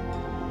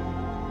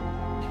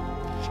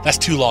 That's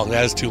too long.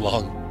 That is too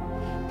long.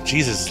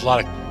 Jesus, it's a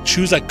lot of...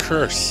 Choose a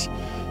curse.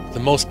 The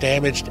most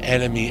damaged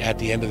enemy at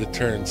the end of the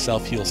turn.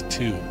 Self-heals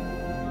 2.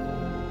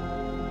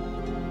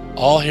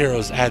 All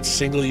heroes add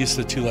single use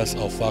to 2 less...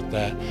 Oh, fuck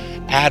that.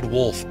 Add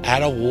wolf.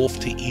 Add a wolf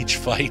to each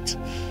fight.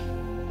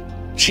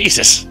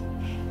 Jesus.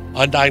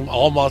 Undying.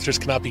 All monsters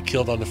cannot be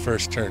killed on the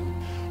first turn.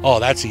 Oh,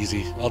 that's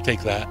easy. I'll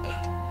take that.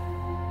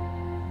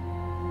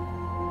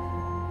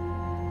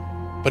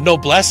 But no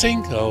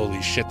blessing?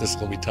 Holy shit, this is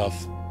going to be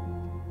tough.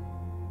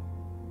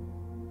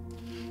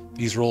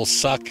 These rolls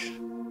suck.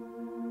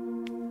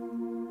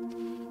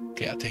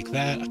 Okay, I'll take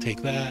that. I'll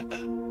take that.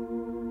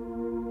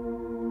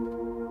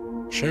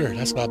 Sure,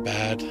 that's not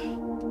bad.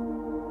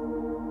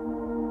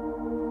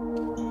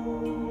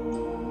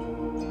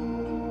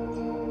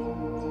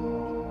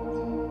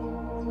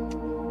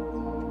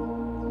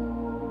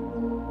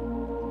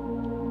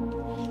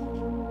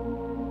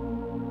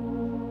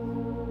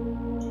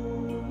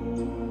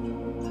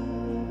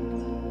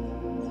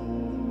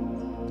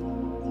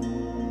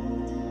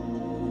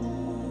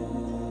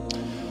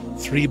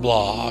 Three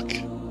block.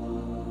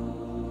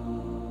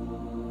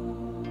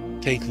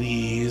 Take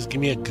these. Give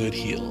me a good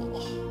heal.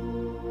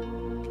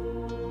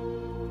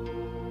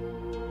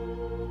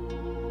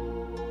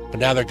 But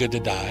now they're good to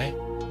die.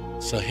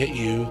 So hit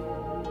you,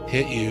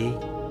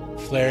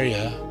 flare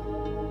ya.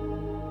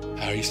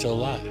 How are you still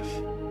alive?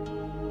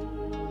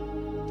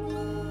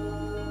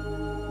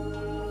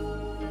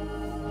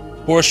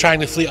 Boar's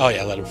trying to flee. Oh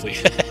yeah, let him flee.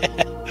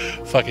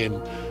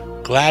 Fucking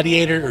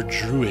gladiator or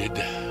druid.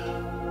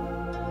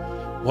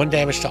 1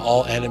 damage to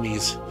all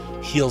enemies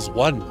heals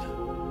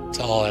 1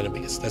 to all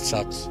enemies. That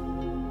sucks.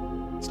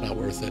 It's not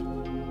worth it.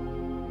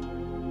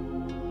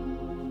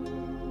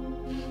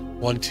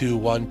 1 2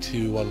 1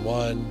 2 1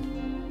 1.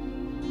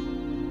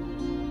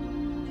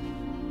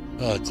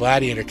 Oh,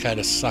 Gladiator kind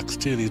of sucks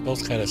too. These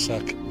both kind of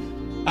suck.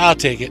 I'll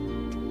take it.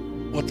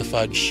 What the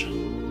fudge?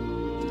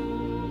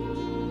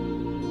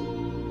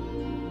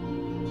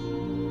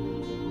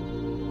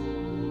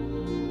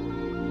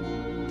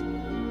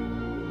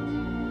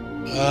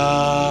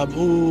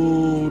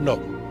 Ooh, no.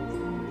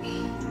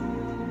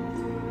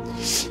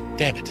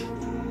 Damn it.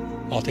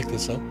 I'll take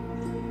this though.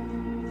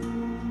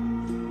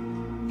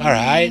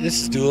 Alright,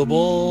 this is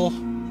doable.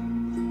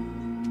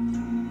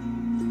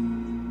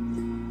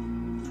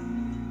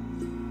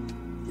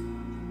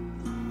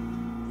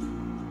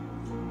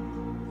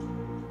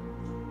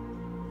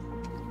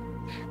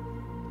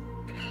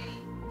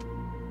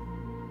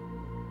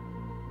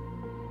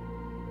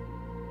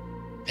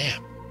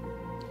 Damn.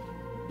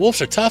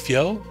 Wolves are tough,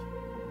 yo.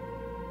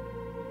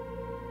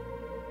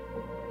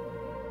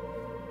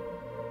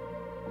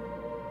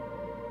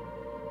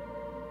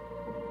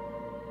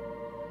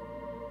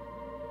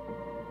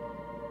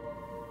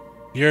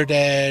 You're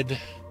dead.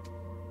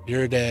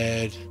 You're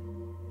dead.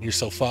 You're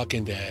so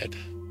fucking dead.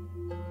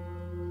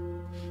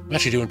 I'm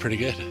actually doing pretty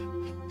good.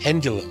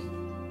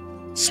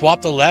 Pendulum.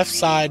 Swap the left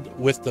side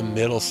with the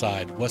middle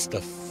side. What's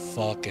the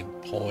fucking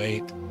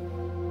point?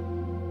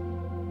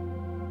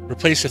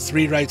 Replace the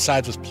 3 right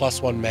sides with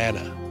 +1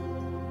 mana.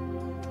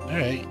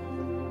 Alright.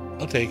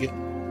 I'll take it.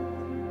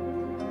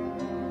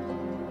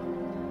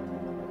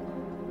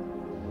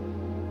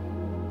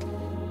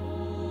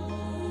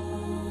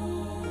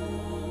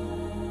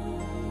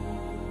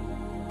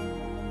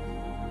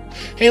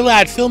 Hey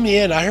lad, fill me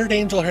in. I heard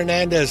Angel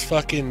Hernandez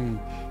fucking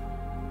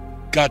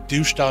got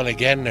douched on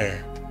again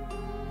there.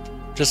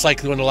 Just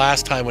like when the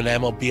last time when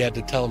MLB had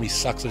to tell him he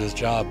sucks at his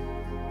job.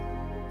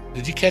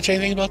 Did you catch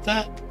anything about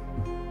that?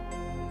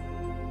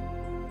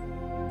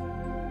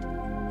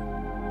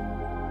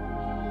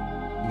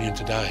 Immune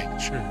to dying,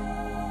 sure.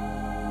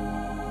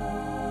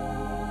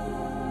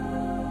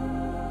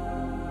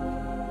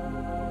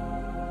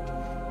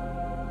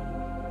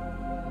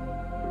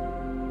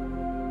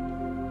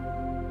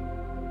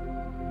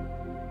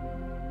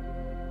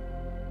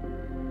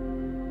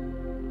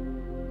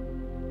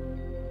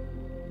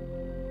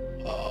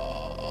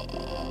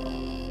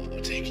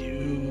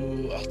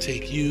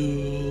 Take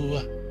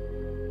you.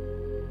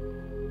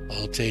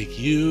 I'll take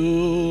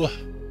you.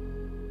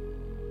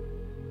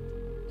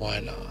 Why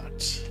not?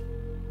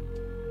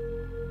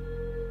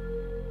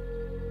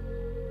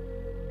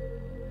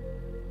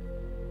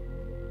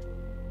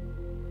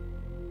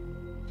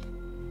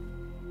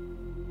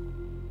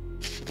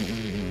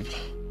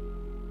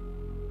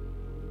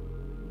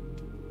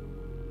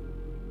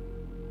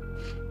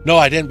 No,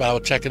 I didn't, but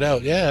I'll check it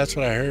out. Yeah, that's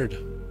what I heard.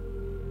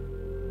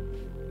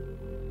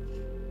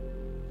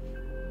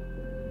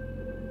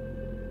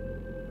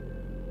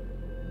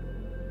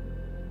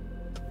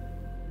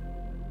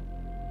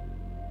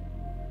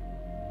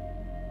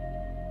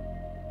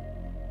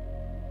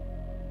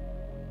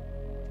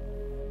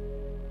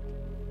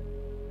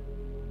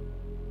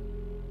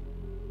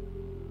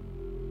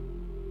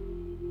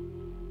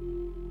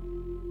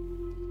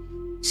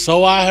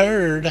 So I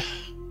heard.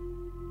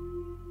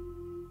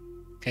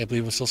 Can't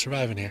believe I'm still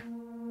surviving here.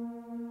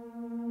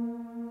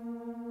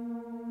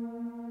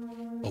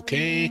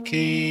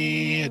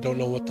 Okay, I don't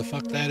know what the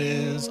fuck that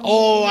is.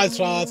 Oh, I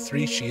saw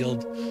 3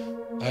 shield.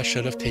 I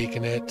should have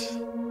taken it.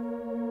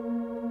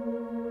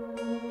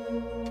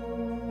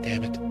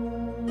 Damn it.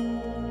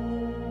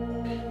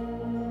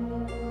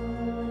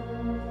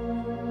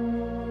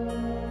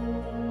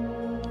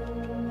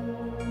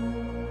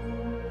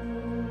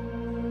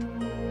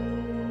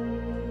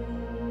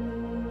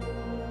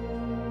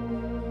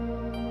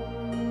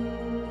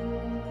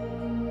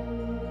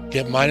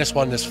 Get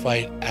 -1 this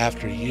fight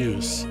after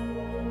use.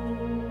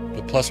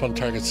 But +1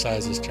 target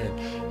size this turn.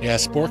 Yeah,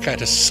 Spore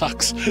kind of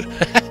sucks.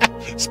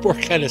 Spore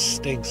kind of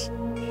stinks.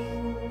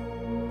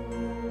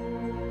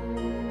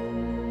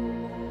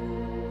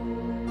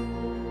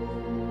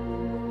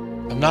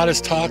 I'm not as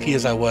talky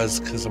as I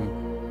was because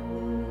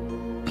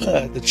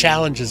the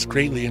challenge is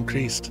greatly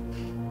increased.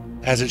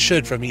 As it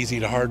should from easy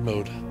to hard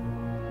mode.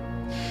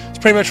 It's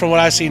pretty much from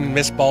what I've seen in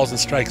missed balls and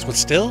strikes, but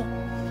still,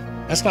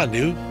 that's not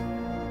new.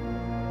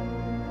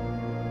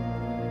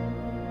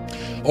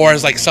 Or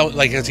as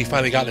has he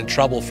finally gotten in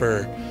trouble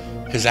for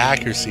his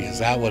accuracy? Is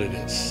that what it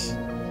is?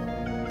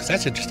 Because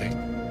that's interesting.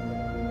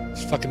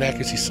 His fucking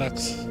accuracy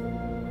sucks.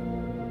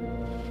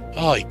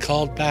 Oh, he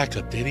called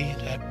backup, did he?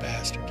 That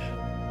bastard.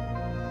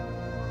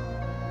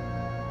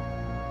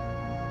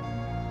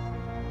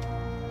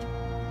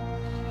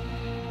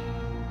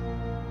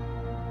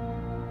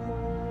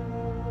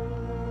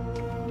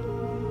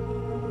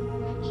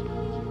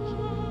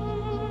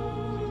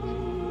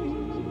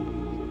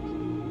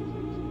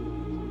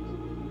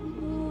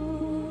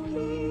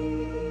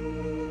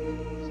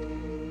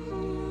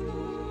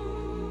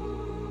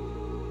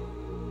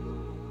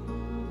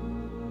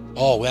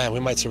 Oh man, we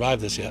might survive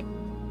this yet.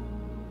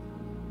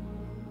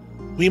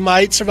 We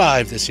might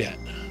survive this yet.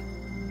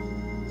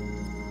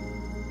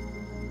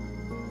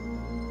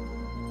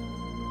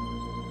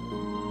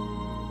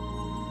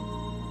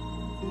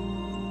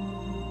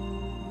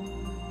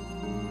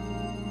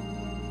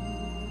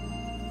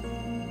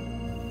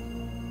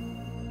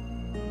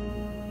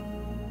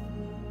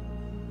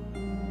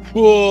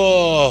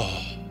 Whoa.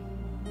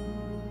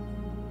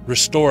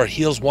 Restore.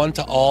 Heals 1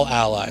 to all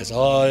allies.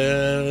 Oh,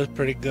 yeah, that's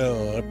pretty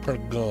good.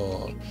 Pretty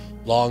good.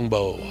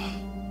 Longbow.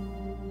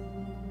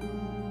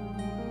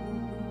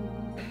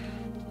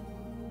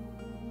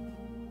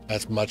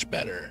 That's much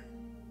better.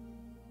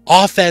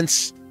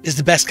 Offense is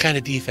the best kind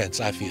of defense,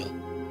 I feel.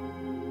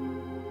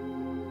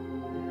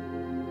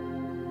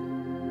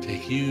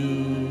 Take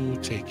you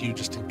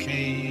just in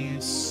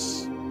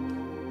case.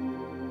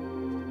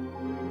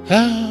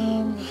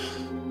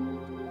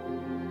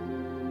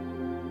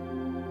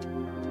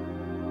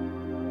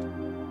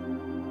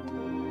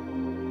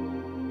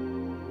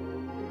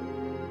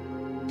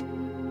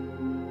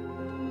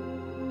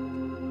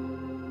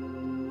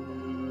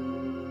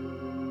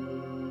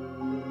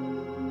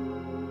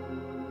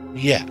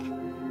 Yeah.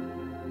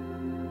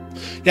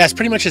 Yeah, it's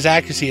pretty much his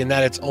accuracy in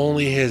that it's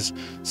only his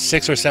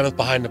 6th or 7th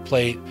behind the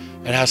plate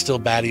and how still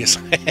bad he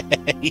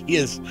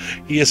is.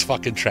 he is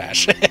fucking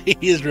trash. He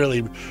is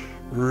really,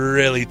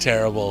 really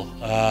terrible.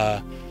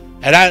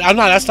 And I'm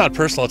not, that's not a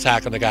personal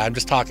attack on the guy. I'm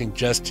just talking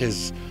just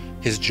his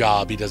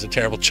job. He does a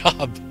terrible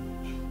job.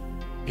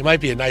 He might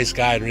be a nice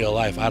guy in real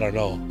life. I don't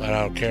know. I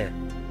don't care.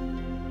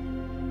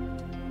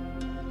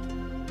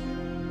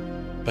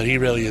 But he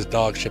really is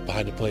dog shit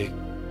behind the plate.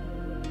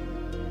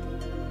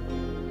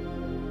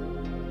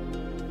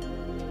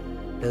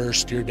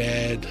 Burst, you're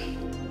dead.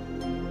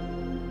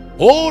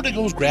 Oh, there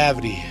goes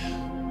gravity.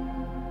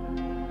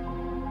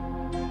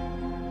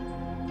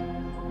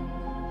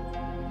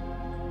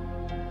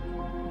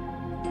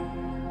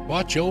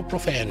 Watch your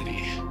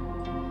profanity.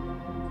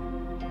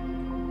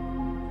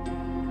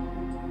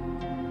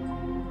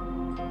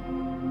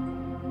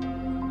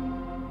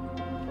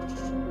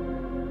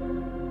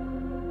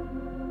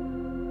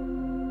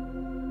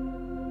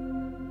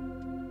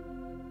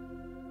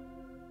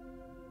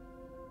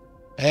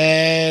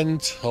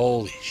 And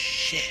holy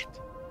shit.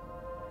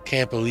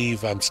 Can't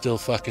believe I'm still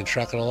fucking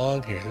trucking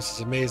along here. This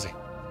is amazing.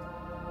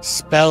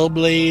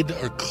 Spellblade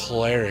or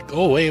Cleric.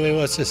 Oh, wait,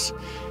 what's this?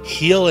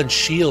 Heal and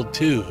shield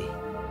 2.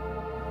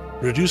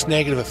 Reduce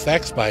negative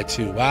effects by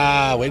 2.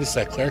 Wow, wait a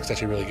sec. Cleric's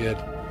actually really good.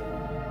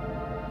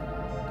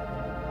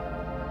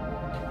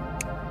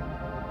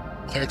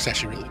 Cleric's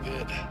actually really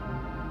good.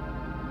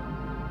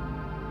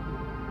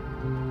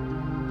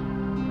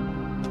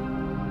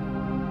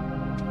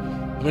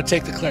 I'm gonna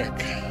take the Cleric.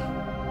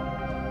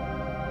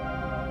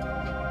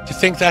 To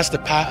think that's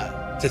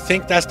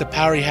the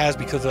power he has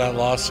because of that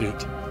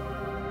lawsuit.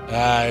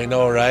 I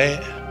know, right?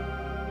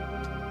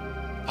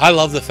 I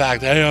love the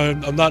fact that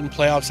I'm not in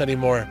playoffs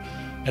anymore,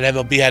 and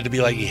MLB had to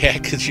be like, yeah,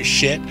 because you're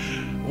shit.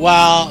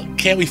 Well,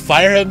 can't we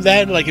fire him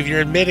then? Like, if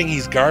you're admitting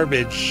he's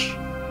garbage,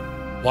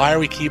 why are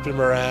we keeping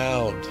him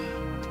around?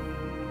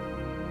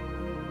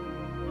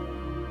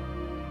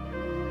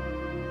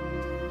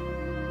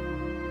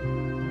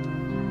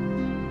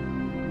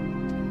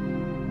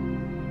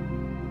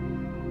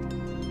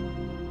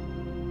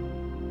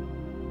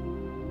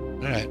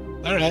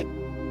 All right.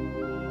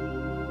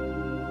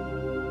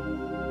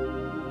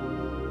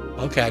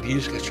 Okay, I'd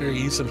use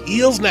some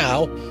heals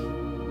now.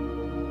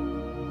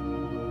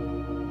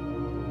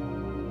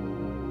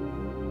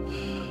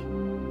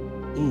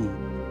 Ooh.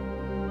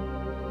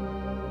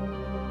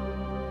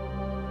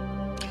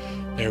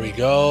 There we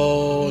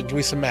go. Give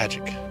me some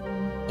magic.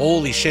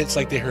 Holy shit, it's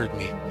like they heard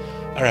me.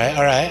 All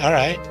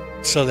right.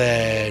 So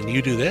then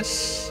you do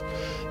this,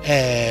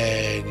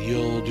 and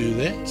you'll do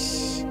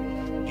this.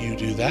 You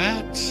do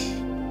that.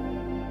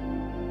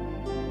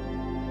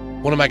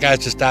 One of my guys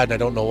just died and I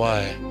don't know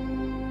why.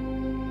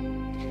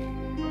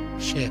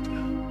 Shit.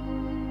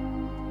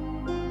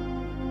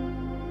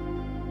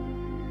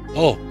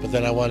 Oh, but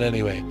then I won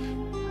anyway.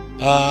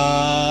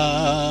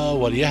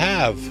 What do you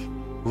have?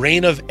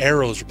 Rain of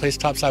Arrows. Replace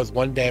top side with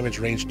 1 damage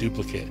range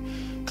duplicate.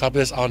 Copy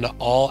this onto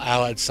all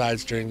allied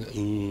sides during...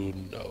 Ooh,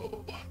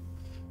 no.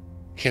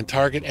 Can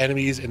target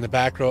enemies in the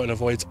back row and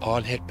avoids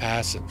on-hit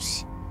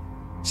passives.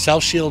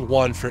 Self-shield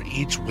 1 for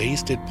each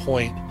wasted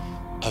point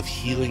of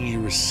healing you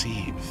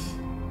receive.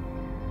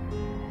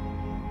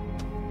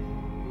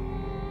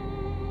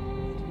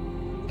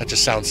 That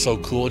just sounds so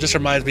cool. It just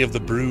reminds me of the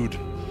Brood.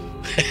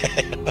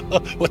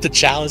 With the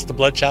chalice, the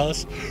blood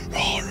chalice.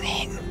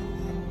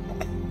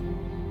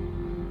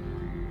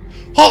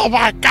 Oh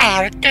my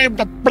god, it came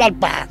to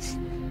bloodbath.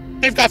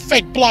 They've got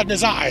fake blood in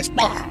his eyes.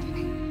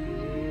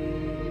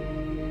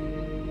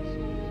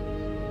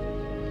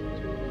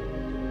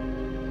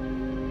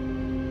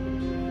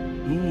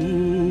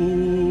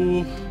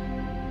 Ooh.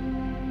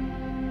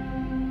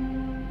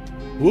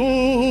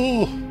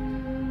 Ooh.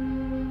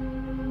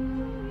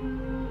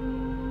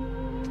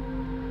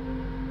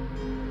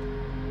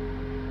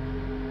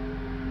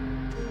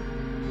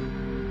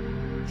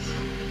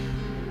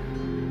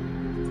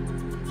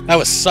 That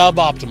was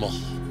suboptimal.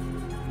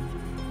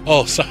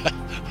 Oh, so I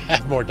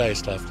have more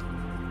dice left.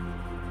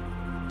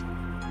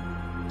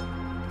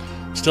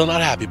 Still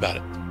not happy about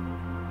it.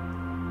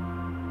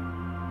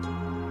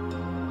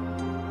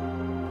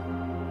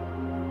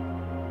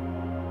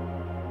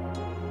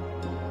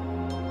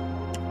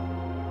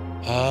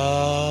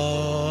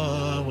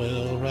 I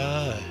will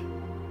ride.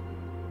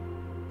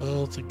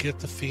 Oh, to get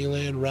the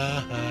feeling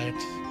right.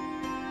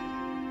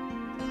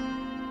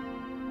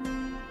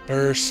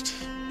 Burst.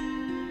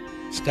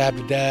 Stab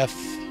to death.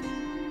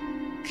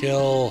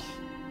 Kill.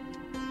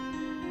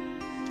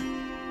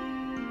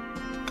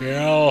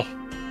 Girl.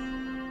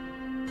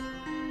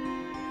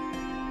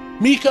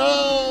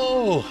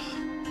 Miko!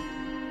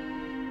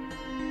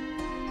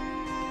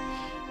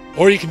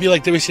 Or you can be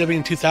like WCW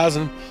in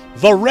 2000.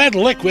 The red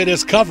liquid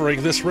is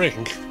covering this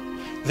ring.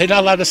 Are they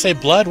not allowed to say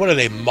blood? What are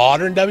they,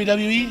 modern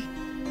WWE?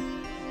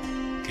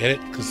 Get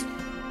it? Because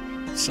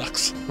it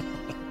sucks.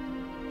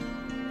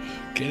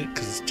 Get it?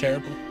 Because it's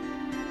terrible.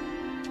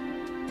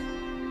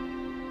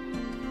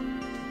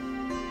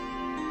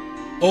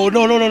 Oh,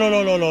 no, no, no, no,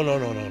 no, no, no, no,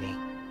 no, no, no.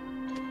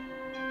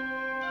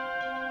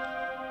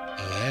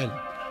 And then.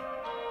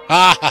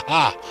 Ha ha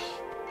ha!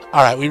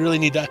 Alright, we really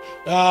need to.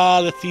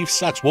 Ah, the thief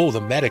sucks. Whoa,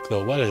 the medic,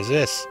 though. What is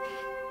this?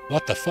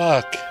 What the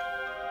fuck?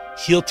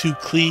 Heal to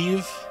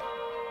cleave.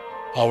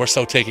 Oh, we're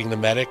so taking the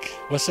medic.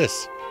 What's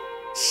this?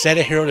 Set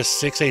a hero to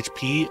 6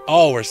 HP.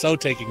 Oh, we're so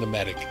taking the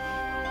medic.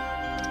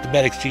 The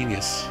medic's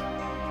genius.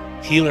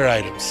 Healer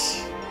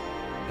items.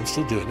 I'm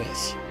still doing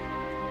this.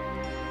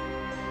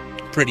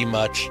 Pretty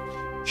much.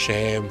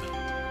 Shame.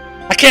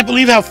 I can't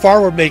believe how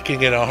far we're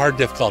making it a hard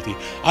difficulty.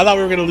 I thought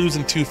we were going to lose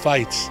in 2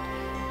 fights.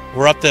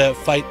 We're up to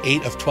fight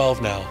 8 of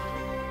 12 now.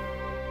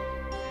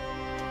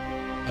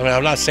 I mean,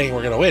 I'm not saying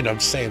we're going to win. I'm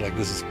just saying, like,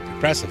 this is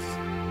impressive.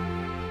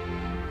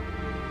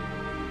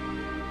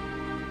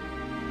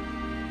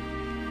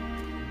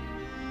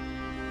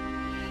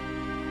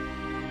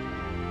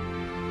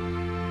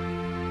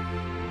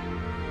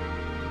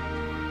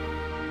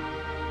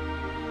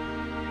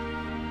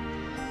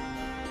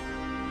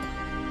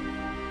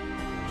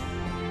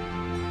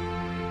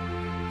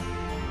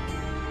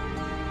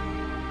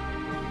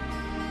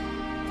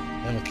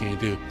 What can you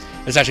do?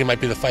 This actually might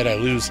be the fight I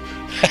lose.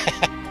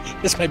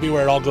 This might be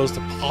where it all goes to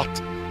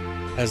pot,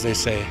 as they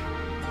say.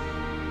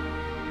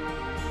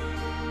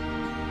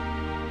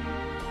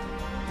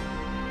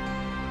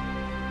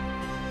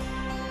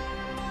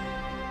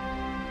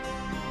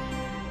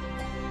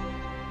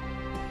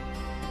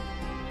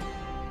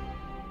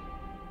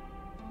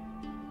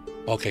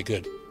 Okay,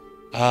 good.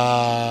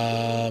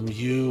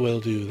 You will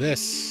do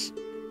this.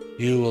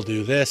 You will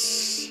do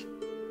this.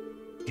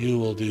 You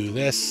will do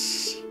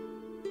this.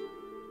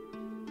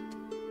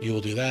 You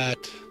will do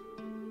that.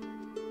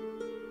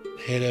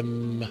 Hit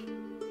him.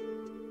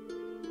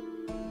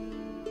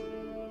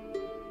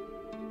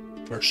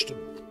 Burst him.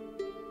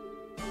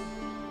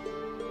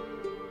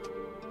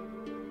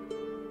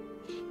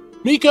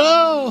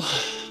 Miko!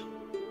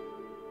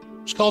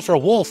 Just called for a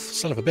wolf,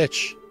 son of a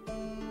bitch.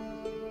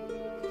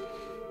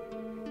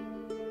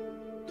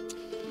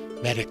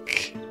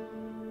 Medic.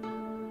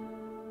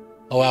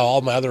 Oh wow,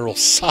 all my other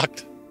rolls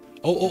sucked.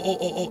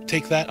 Oh,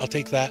 take that, I'll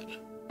take that.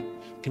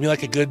 Give me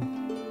like a good...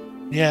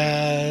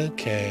 Yeah,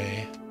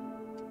 okay.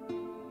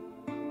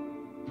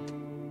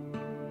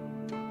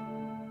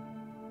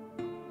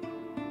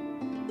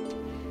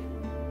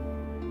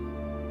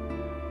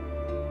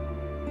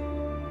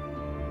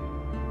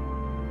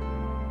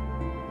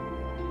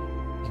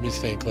 Let me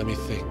think. I'm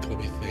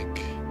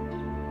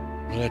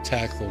gonna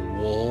attack the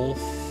wolf.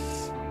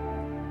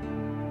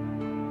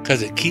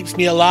 Because it keeps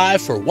me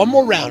alive for one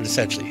more round,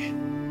 essentially.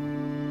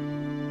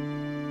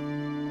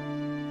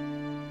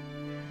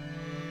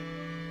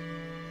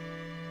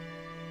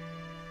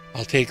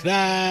 I'll take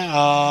that.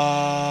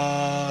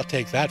 I'll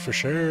take that for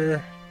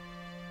sure.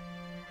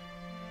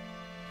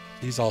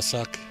 These all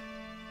suck.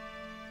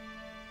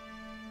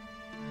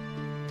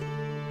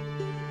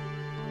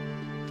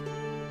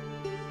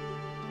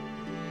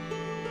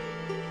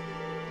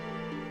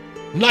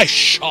 Nice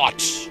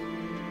shot.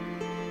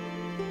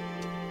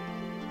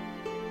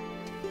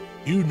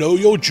 You know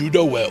your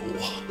judo well.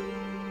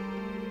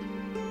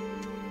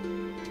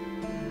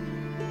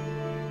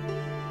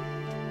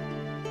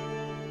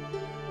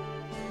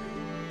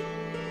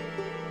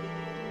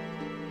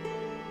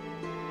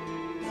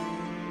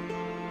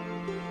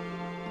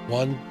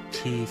 One,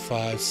 2,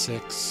 5,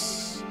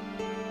 6.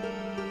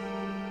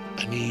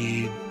 I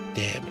need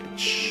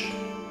damage.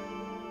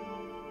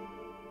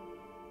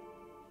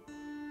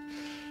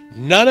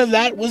 None of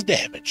that was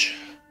damage.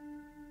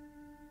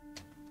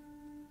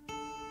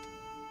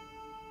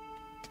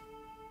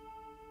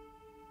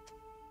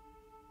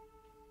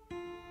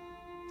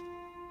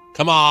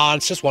 Come on,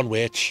 it's just one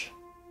witch.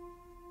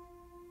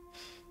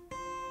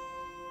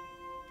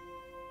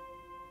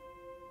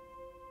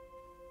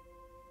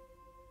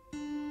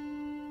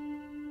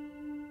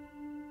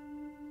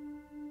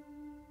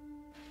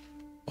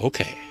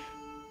 Okay.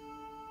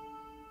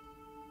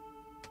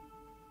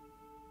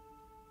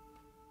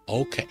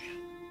 Okay.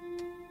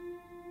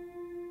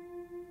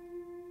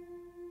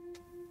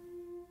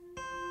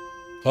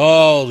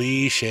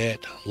 Holy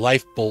shit.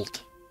 Life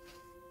Bolt.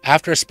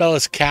 After a spell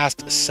is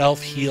cast,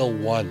 self-heal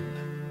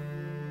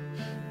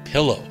 1.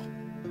 Pillow.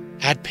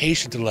 Add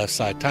patient to the left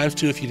side.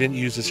 ×2 if you didn't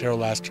use this hero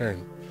last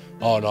turn.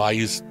 Oh no, I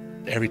use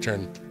every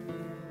turn.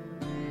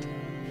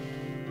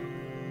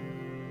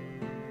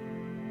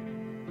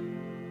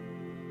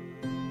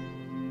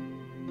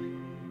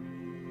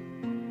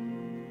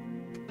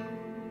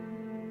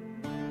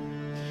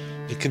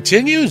 It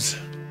continues.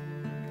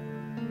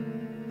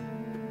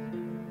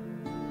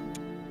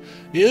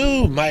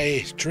 Ew,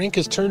 my drink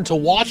has turned to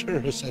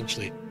water,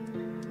 essentially.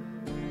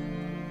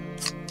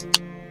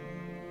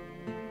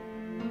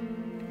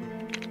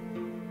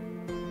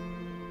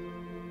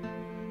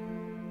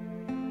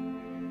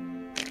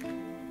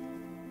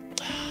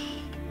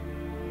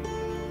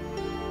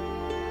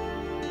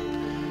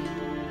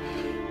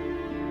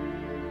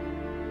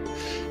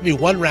 Maybe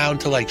 1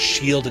 round to like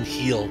shield and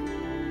heal,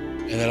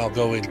 and then I'll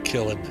go in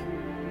killing.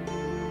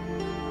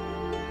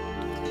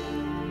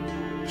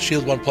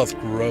 Shield 1 plus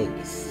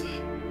growth.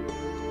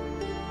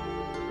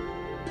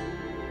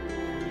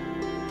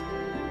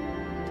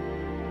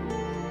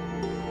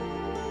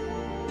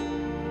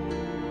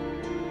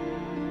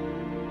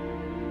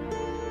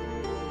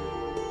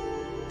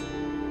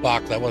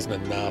 Fuck, that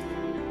wasn't enough.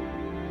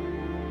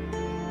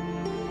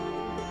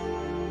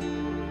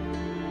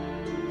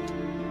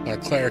 Our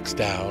cleric's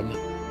down.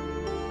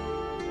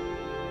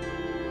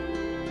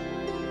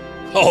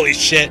 Holy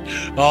shit.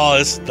 Oh,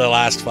 this is the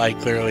last fight,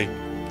 clearly.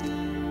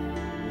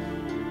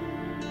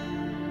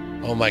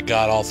 Oh my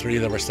god, all 3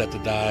 of them are set to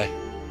die.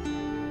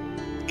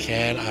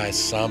 Can I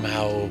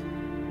somehow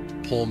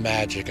pull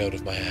magic out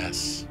of my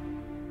ass?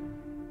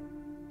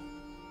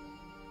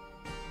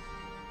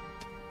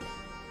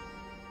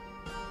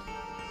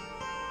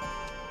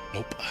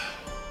 Nope.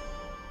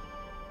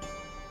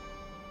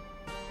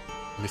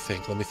 Let me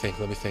think, let me think,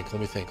 let me think,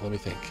 let me think, let me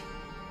think.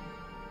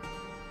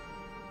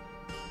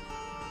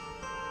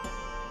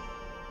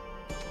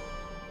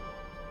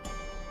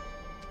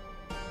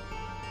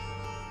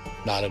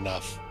 Not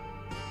enough.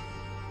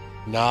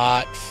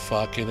 Not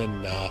fucking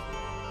enough.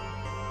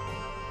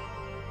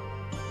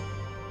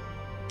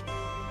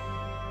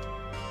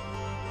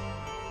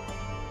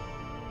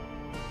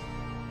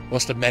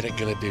 What's the medic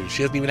gonna do?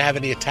 She doesn't even have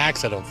any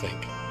attacks, I don't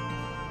think.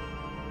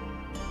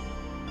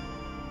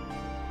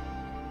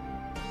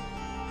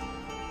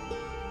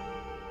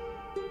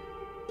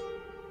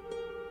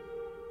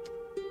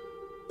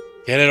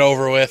 Get it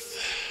over with.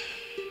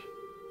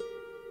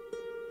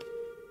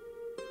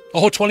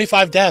 Oh,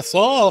 25 deaths.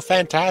 Oh,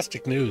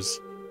 fantastic news.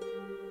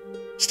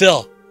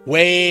 Still,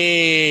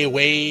 way,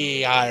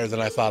 way higher than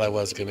I thought I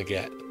was going to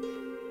get.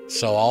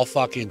 So I'll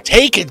fucking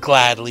take it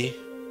gladly.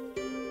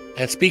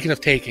 And speaking of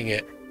taking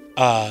it,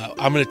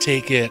 I'm going to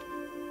take it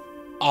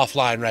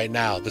offline right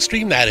now. The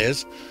stream, that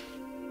is.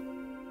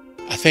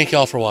 I thank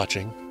y'all for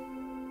watching.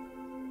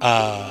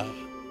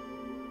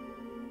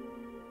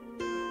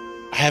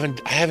 I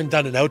haven't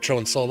done an outro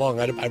in so long.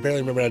 I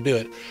barely remember how to do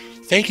it.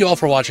 Thank you all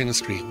for watching the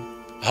stream.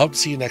 I hope to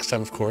see you next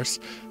time, of course.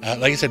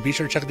 Like I said, be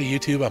sure to check out the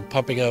YouTube. I'm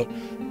pumping out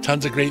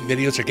tons of great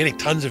videos. They're getting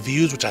tons of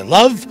views, which I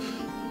love.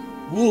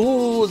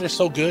 Ooh, they're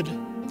so good.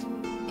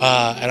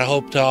 And I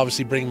hope to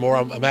obviously bring more.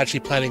 I'm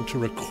actually planning to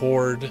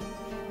record.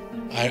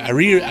 I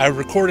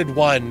recorded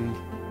one.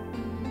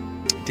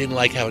 Didn't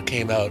like how it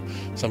came out,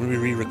 so I'm going to be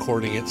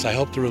re-recording it. So I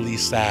hope to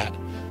release that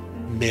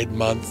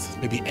mid-month,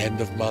 maybe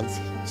end of month,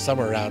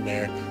 somewhere around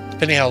there,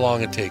 depending how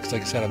long it takes.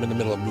 Like I said, I'm in the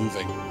middle of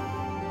moving.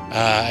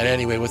 And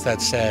anyway, with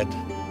that said,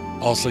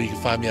 also you can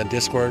find me on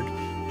Discord.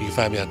 You can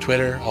find me on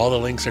Twitter. All the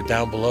links are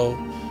down below.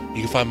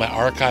 You can find my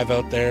archive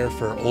out there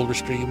for older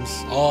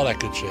streams, all that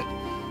good shit.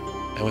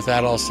 And with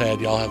that all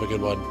said, y'all have a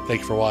good one.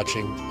 Thank you for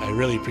watching. I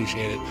really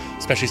appreciate it,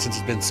 especially since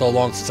it's been so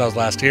long since I was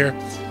last here.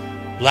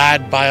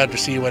 Lad, bye, out to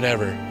see you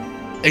whenever.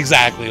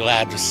 Exactly,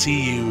 lad, to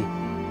see you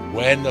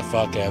when the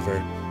fuck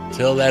ever.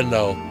 Till then,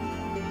 though,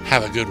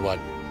 have a good one.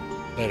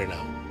 Later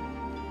now.